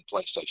 4 on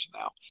PlayStation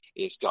now?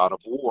 Is God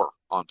of War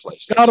on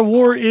PlayStation? God of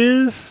War now?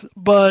 is,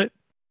 but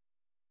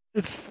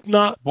it's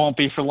not. Won't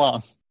be for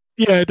long.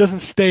 Yeah, it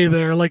doesn't stay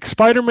there. Like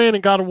Spider-Man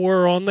and God of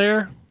War are on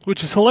there,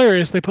 which is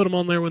hilarious. They put them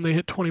on there when they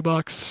hit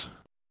 $20.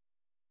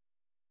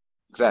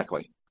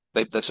 Exactly.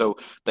 So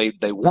they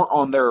weren't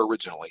on there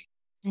originally.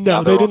 No,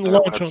 Now they they're on didn't there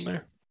launch whenever on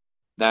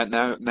you-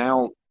 there.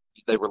 Now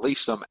they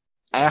released them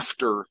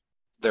after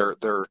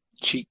they're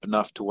cheap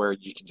enough to where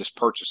you can just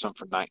purchase them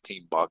for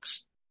 $19.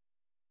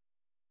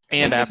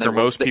 And And then after they-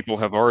 most people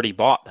have already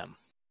bought them.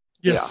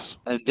 Yes.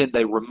 Yeah, and then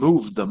they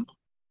removed them.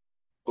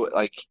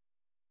 Like,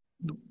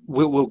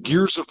 will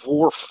Gears of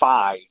War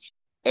 5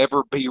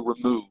 ever be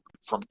removed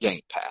from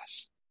Game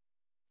Pass?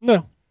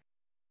 No.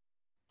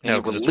 And No,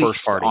 it 'cause it's released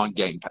first party. on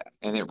Game Pass.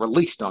 And it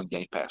released on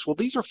Game Pass. Well,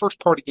 these are first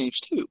party games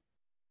too.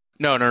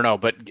 No.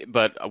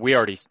 But we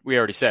already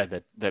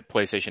said that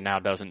PlayStation Now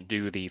doesn't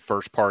do the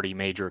first party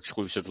major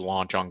exclusive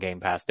launch on Game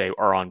Pass day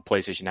or on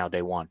PlayStation Now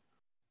day one.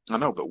 I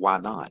know, but why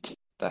not?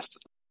 That's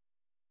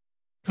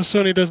Because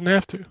Sony doesn't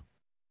have to.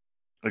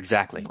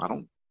 Exactly. I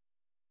don't.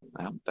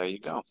 Well, there you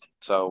go.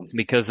 So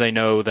Because they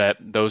know that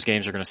those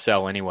games are going to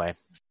sell anyway.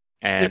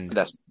 And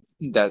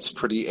that's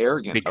pretty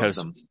arrogant Because-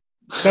 of them.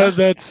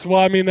 That's well.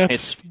 I mean,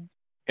 that's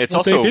it's what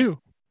also they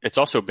do. it's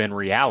also been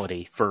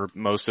reality for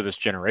most of this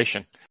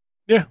generation.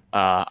 Yeah.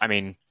 I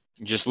mean,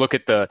 just look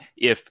at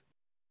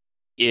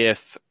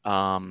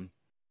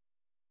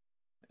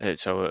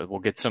so we'll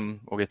get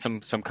some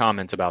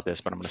comments about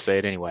this, but I'm going to say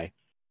it anyway.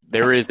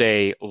 There is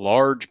a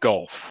large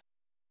gulf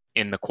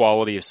in the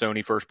quality of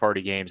Sony first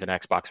party games and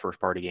Xbox first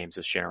party games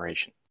this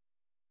generation.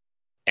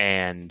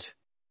 And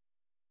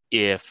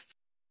if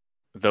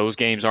those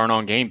games aren't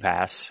on Game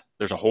Pass,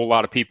 there's a whole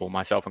lot of people,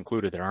 myself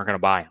included, that aren't going to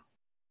buy them.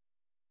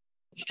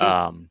 It's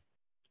true.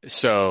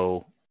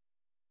 So,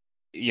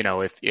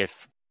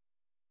 if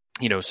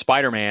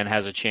Spider-Man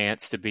has a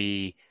chance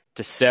to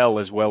sell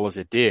as well as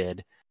it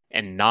did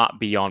and not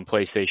be on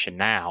PlayStation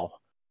Now,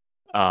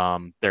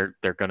 they're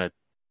going to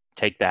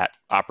take that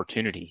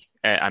opportunity.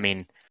 I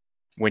mean,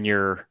 when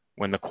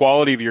the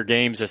quality of your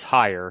games is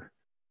higher,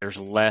 there's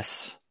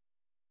less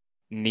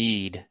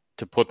need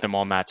to put them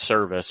on that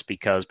service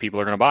because people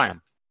are going to buy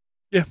them.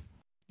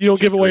 You don't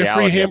Just give away a free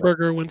reality of it.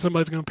 hamburger when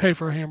somebody's going to pay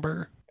for a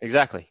hamburger.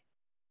 Exactly.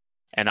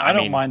 And I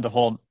don't mean, mind the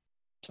whole.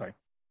 Sorry.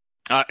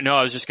 No,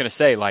 I was just going to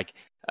say, like,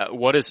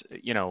 what is,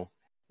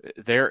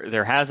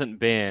 there hasn't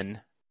been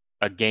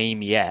a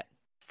game yet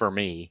for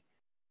me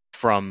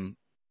from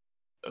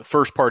a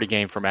first party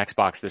game from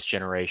Xbox this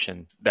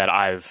generation that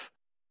I've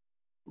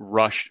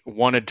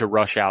wanted to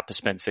rush out to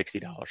spend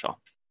 $60 on,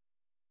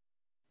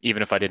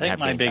 even if I I didn't think have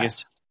my Game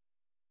biggest Pass.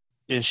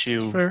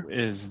 issue Fair.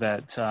 is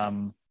that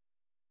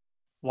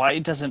why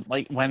doesn't,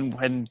 like,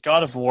 when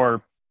God of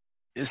War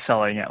is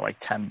selling at like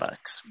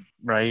 $10,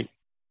 right?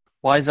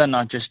 Why is that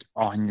not just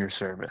on your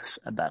service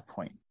at that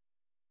point?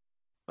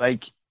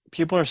 Like,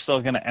 people are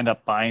still going to end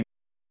up buying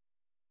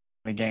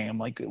the game.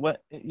 Like,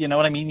 what, you know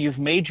what I mean? You've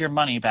made your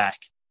money back.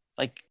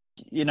 Like,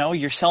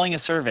 you're selling a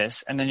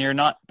service and then you're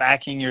not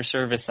backing your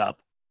service up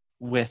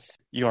with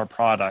your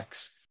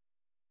products.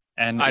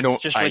 And I it's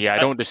don't, just like, I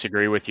don't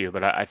disagree with you,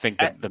 but I think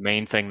that the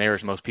main thing there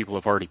is most people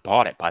have already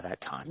bought it by that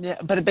time.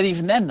 yeah, but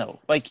even then though,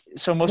 like,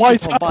 so most Why?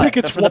 people I buy think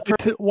it, it's but for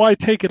the why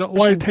take it?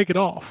 Why person- take it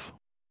off?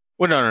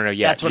 Well, no.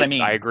 Yeah, That's what I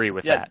mean. I agree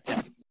with Yeah,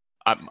 that.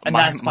 yeah. And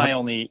that's my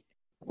only.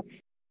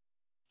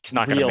 It's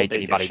not going to real make big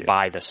anybody issue.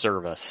 buy the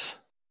service.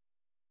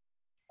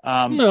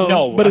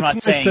 No, but I'm it's not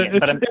nice saying to, it,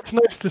 but it's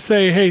nice to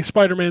say, hey,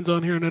 Spider-Man's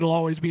on here and it'll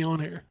always be on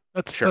here.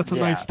 That's Sure. a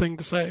Yeah. nice thing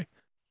to say.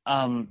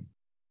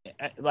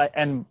 like,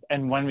 and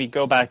when we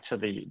go back to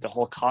the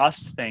whole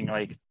cost thing,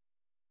 like,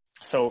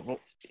 so,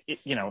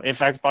 if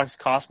Xbox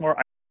costs more,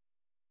 I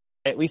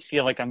at least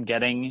feel like I'm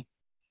getting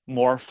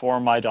more for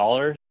my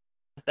dollar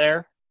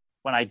there,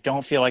 when I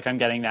don't feel like I'm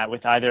getting that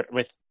with either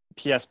with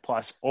PS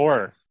Plus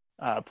or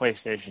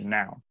PlayStation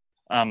Now.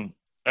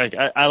 Like,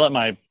 I let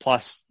my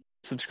Plus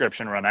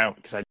subscription run out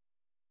because I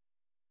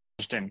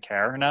just didn't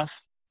care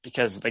enough,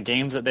 because the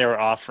games that they were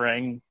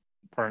offering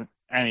weren't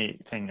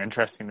anything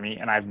interesting to me,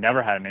 and I've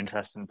never had an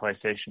interest in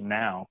PlayStation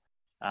Now.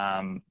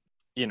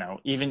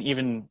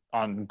 Even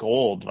on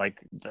Gold,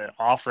 like the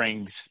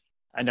offerings,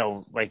 I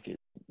know like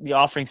the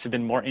offerings have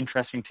been more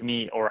interesting to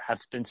me, or have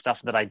been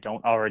stuff that I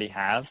don't already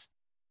have.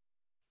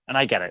 And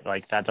I get it,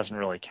 like that doesn't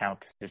really count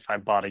because if I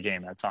bought a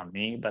game, that's on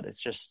me. But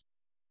it's just,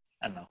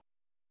 I don't know.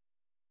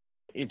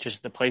 It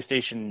just the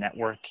PlayStation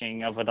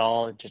networking of it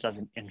all, it just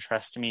doesn't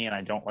interest me, and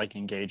I don't like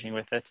engaging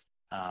with it.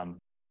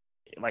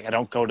 Like I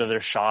don't go to their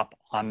shop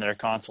on their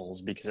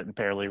consoles because it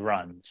barely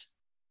runs.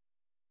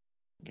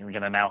 You're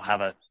gonna now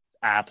have an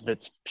app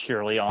that's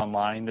purely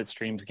online that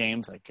streams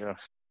games. Like,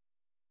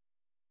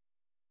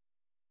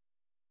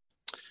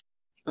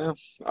 ugh.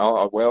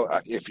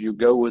 Well, if you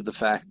go with the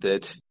fact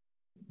that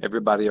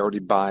everybody already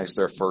buys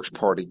their first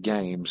party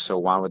games, so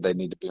why would they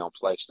need to be on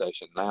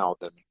PlayStation Now?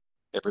 Then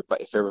if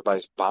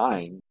everybody's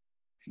buying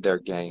their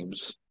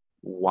games,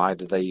 why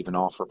do they even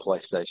offer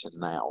PlayStation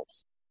Now?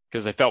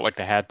 Because they felt like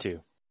they had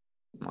to.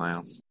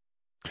 Wow.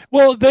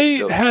 Well, they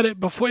So- had it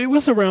before. It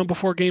was around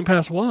before Game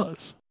Pass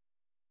was.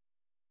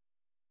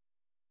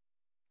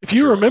 If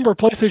you True. remember,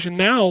 PlayStation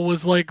Now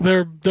was like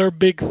their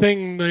big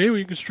thing. Hey,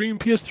 you can stream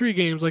PS3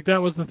 games. Like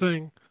that was the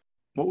thing.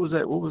 What was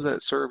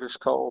that service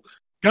called?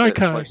 Gaikai.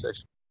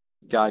 PlayStation.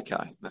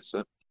 Gaikai. That's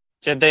it.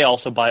 Did they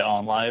also buy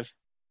OnLive?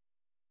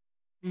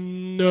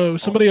 No,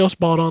 somebody else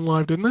bought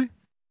OnLive, didn't they?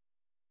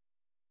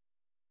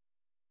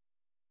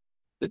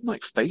 Didn't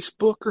like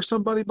Facebook or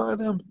somebody buy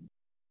them?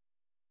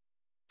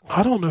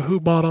 I don't know who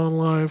bought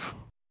OnLive.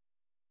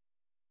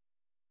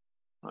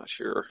 Not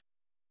sure.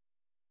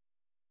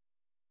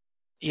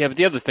 Yeah, but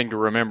the other thing to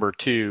remember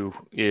too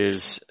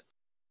is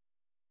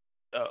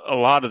a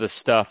lot of the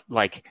stuff,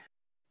 like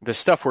the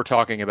stuff we're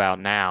talking about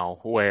now,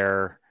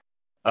 where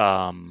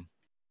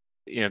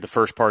the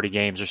first party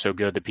games are so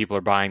good that people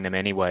are buying them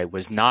anyway,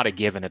 was not a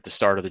given at the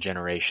start of the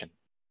generation.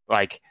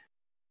 Like,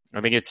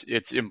 I think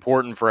it's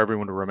important for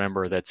everyone to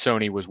remember that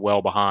Sony was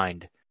well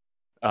behind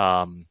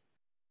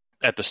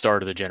at the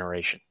start of the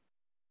generation,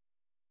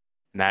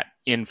 and that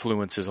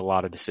influences a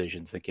lot of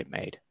decisions that get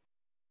made.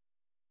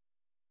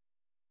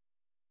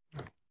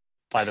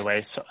 By the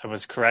way, so I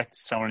was correct.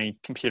 Sony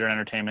Computer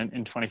Entertainment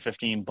in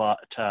 2015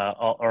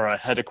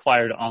 had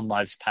acquired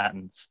OnLive's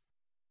patents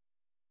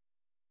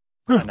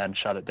and then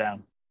shut it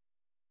down.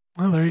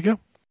 Well, there you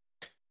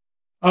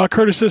go.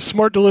 Curtis says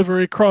smart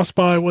delivery,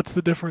 cross-buy. What's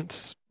the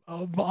difference? A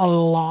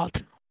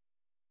lot.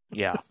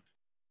 Yeah.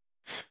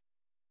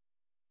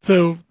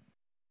 So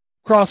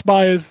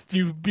cross-buy is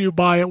you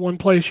buy at one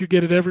place, you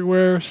get it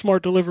everywhere.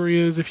 Smart delivery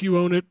is if you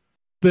own it,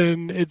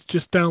 then it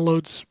just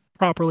downloads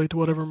properly to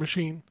whatever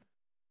machine.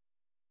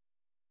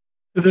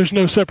 There's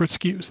no separate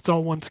SKUs. It's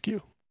all one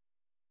SKU.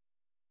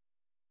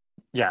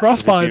 Yeah.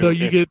 'cause Cross-buy, if though,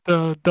 you get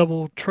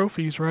double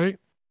trophies, right?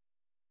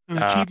 And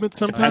achievements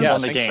sometimes? Depends Yeah,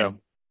 on the I think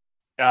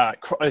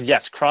game.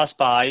 Yes,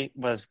 cross-buy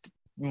was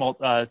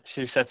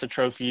 2 sets of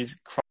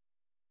trophies.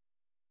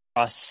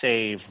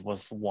 Cross-save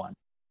was 1.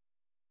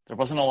 There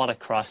wasn't a lot of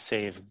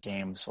cross-save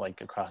games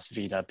like across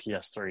Vita,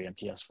 PS3, and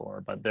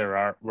PS4, but there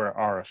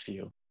are a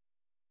few.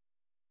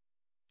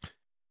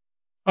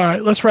 All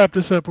right, let's wrap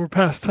this up. We're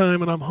past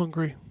time, and I'm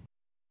hungry.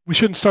 We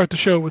shouldn't start the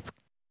show with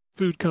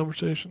food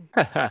conversation.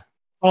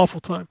 Awful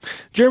time.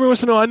 Jeremy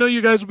wants to know, I know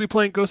you guys will be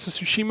playing Ghost of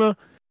Tsushima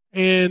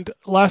and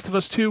Last of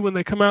Us 2 when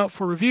they come out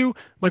for review.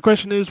 My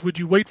question is, would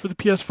you wait for the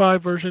PS5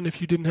 version if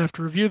you didn't have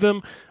to review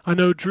them? I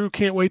know Drew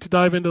can't wait to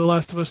dive into The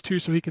Last of Us 2,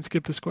 so he can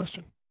skip this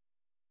question.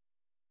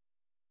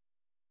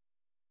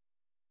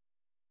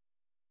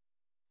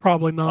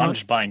 Probably not. I'm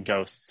just buying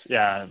Ghosts.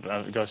 Yeah,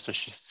 Ghost of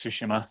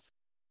Tsushima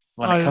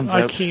when it comes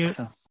I out. can't.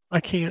 So. I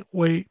can't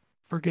wait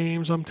for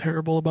games. I'm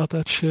terrible about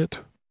that shit.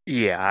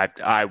 Yeah,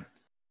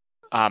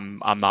 I'm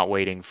not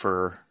waiting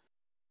for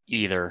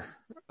either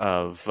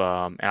of.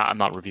 I'm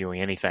not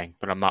reviewing anything,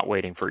 but I'm not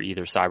waiting for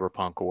either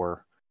Cyberpunk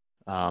or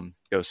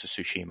Ghost of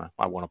Tsushima.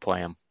 I want to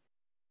play them.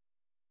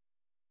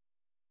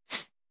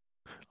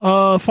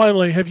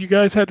 Finally, have you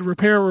guys had to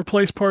repair or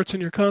replace parts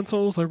in your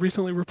consoles? I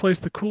recently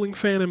replaced the cooling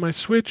fan in my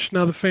Switch.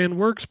 Now the fan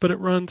works, but it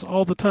runs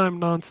all the time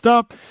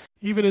nonstop,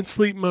 even in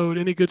sleep mode.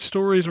 Any good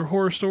stories or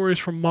horror stories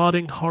from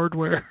modding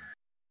hardware?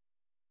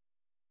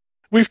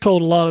 We've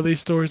told a lot of these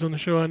stories on the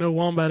show. I know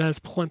Wombat has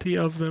plenty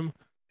of them.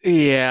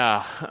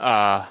 Yeah,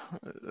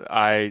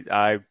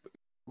 I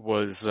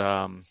was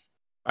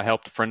I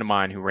helped a friend of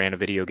mine who ran a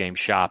video game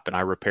shop, and I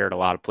repaired a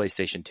lot of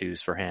PlayStation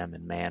 2s for him.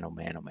 And man, oh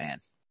man,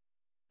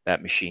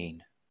 that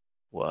machine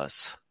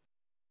was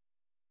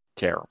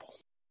terrible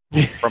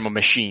from a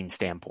machine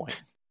standpoint.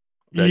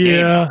 The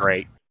game was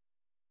great,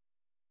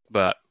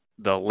 but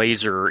the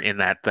laser in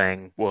that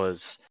thing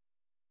was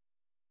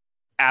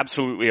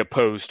absolutely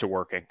opposed to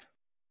working.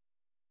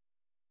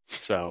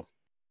 So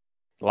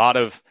a lot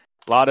of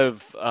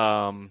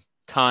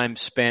time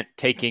spent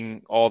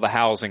taking all the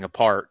housing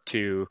apart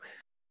to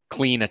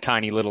clean a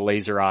tiny little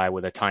laser eye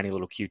with a tiny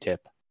little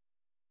Q-tip.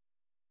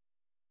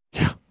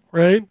 Yeah,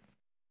 right?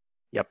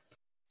 Yep.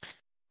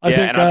 I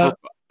think and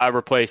I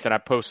replaced, and I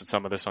posted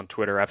some of this on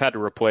Twitter. I've had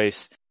to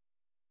replace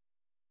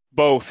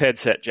both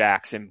headset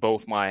jacks in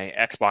both my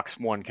Xbox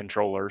One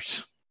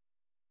controllers,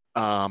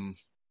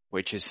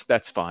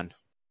 that's fun.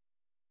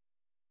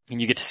 And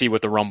you get to see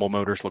what the rumble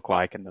motors look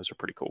like, and those are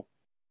pretty cool.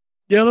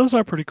 Yeah, those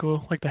are pretty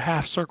cool, like the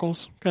half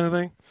circles kind of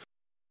thing.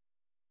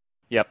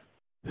 Yep.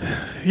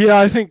 Yeah,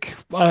 I think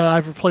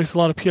I've replaced a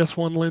lot of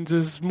PS1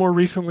 lenses. More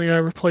recently, I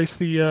replaced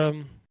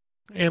the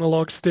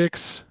analog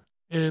sticks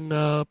in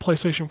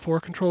PlayStation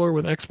 4 controller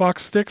with Xbox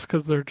sticks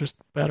because they're just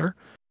better.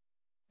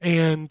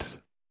 And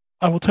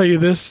I will tell you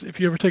this, if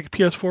you ever take a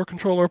PS4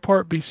 controller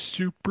apart, be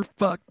super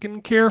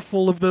fucking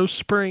careful of those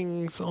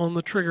springs on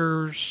the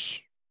triggers.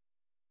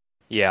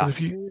 Yeah.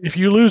 If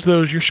you lose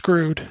those, you're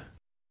screwed.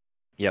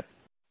 Yep.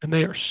 And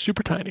they are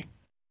super tiny.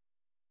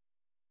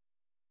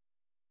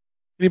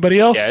 Anybody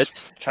else? Yeah,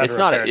 it's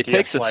not. It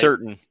takes a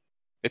certain.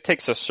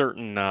 There's a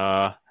certain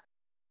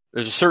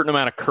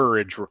amount of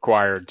courage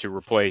required to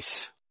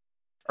replace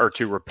or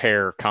to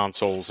repair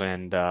consoles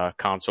and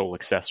console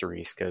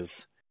accessories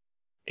because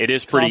it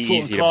is pretty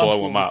easy to blow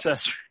them up.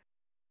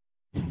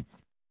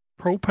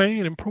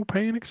 Propane and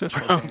propane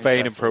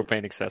accessories.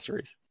 Propane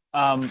accessories.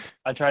 I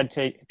tried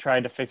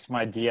to fix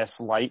my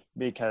DS Lite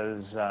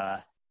because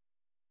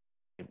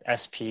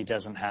SP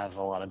doesn't have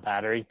a lot of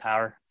battery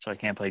power, so I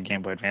can't play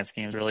Game Boy Advance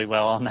games really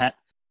well on that.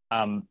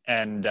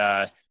 And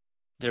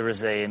there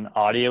was an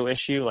audio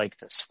issue, like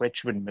the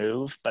switch would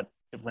move, but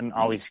it wouldn't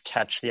always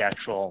catch the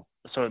actual.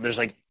 So there's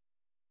like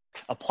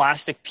a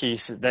plastic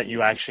piece that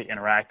you actually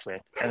interact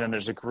with, and then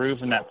there's a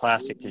groove in that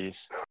plastic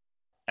piece,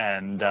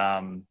 and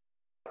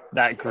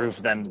that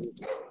groove then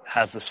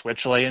has the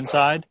switch lay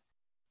inside.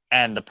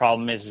 And the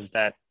problem is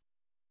that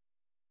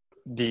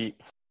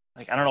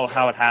I don't know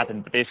how it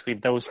happened, but basically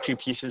those two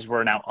pieces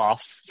were now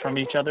off from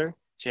each other.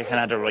 So you kind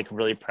of had to like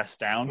really press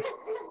down.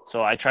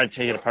 So I tried to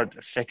take it apart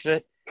to fix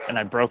it, and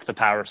I broke the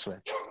power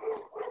switch.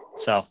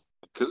 So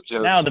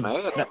Cujo's now mad in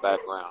the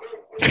background.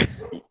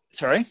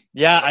 Sorry?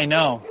 Yeah, I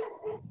know.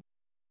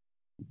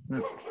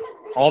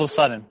 All of a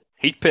sudden.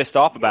 He's pissed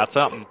off about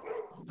something.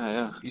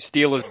 Yeah. You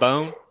steal his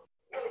bone?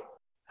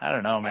 I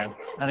don't know, man.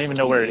 I don't even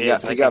know where it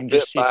is. He got can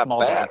bit just see by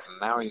small bats, dots.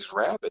 and now he's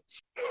rabid.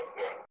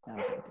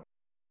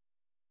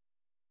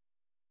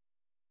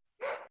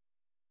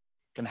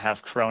 Gonna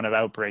have Corona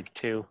outbreak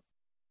too.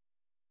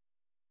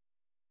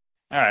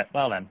 All right,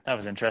 well then, that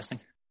was interesting.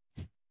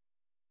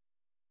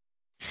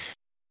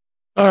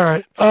 All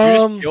right. Did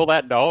you just kill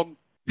that dog?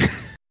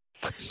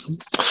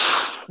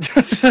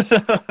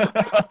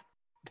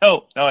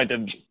 No, I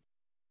didn't.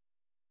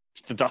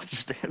 The dog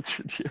just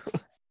answered you.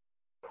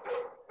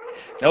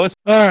 No, it's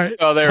all right.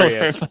 Oh, there still he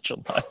very is. much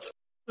alive.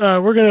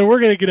 We're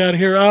gonna get out of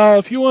here.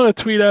 If you want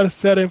to tweet at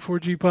us at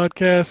M4G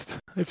Podcast.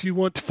 If you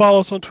want to follow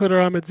us on Twitter,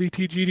 I'm at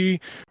ZTGD.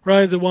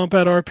 Ryan's at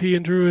WompatRP,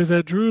 and Drew is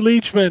at Drew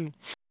Leachman.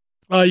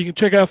 You can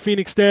check out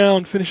Phoenix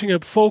Down, finishing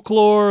up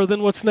Folklore.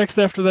 Then what's next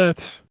after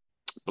that?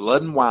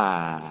 Blood and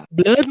Wine.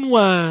 Blood and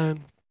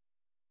Wine.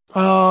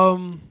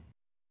 And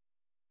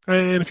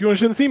if you want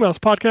to send us emails,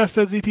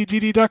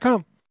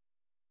 podcast@ztgd.com.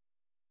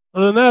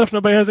 Other than that, if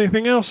nobody has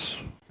anything else,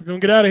 we're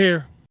going to get out of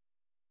here.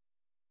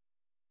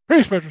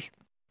 Peace, Petrus.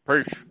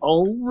 Peace.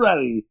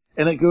 Alrighty.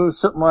 And it goes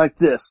something like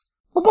this.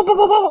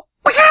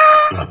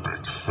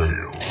 Epic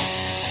fail.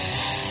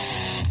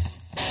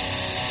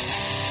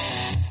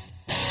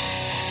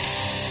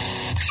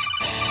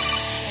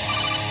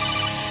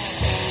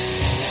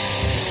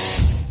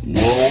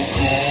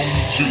 Welcome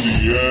to the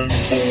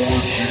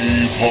N4G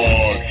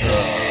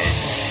Podcast.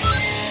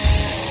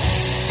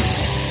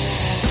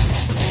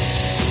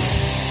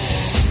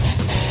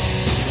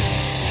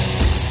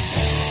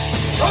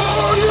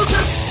 Oh, you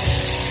can...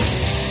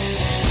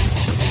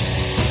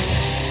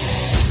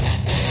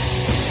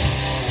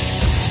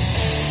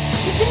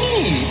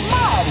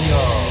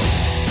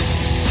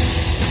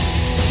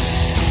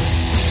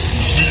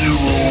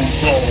 Zero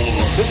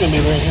tolerance. This is going to be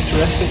a very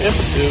interesting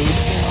episode.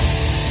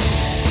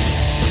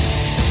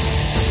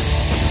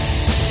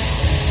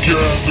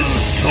 Gather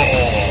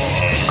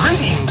time.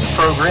 Greetings,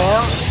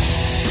 programs.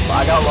 I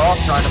got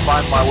lost trying to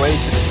find my way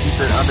to the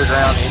secret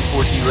underground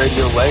N4G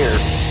radio lair.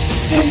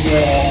 The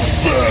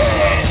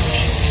Wombat.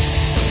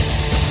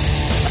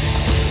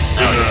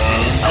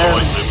 And I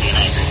always live being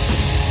angry.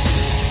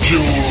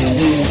 Killer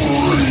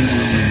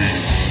Wolverine.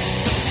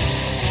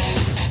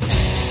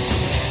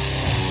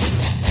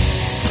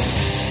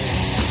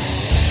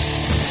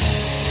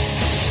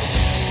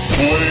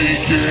 Play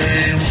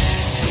games,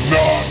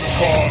 not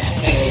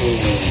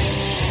consoles.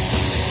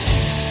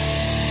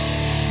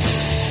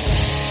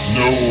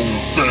 No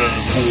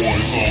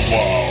fanboys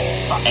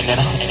allowed. And then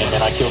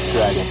I killed the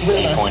dragon.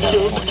 8.0.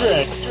 Killed the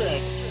dragon.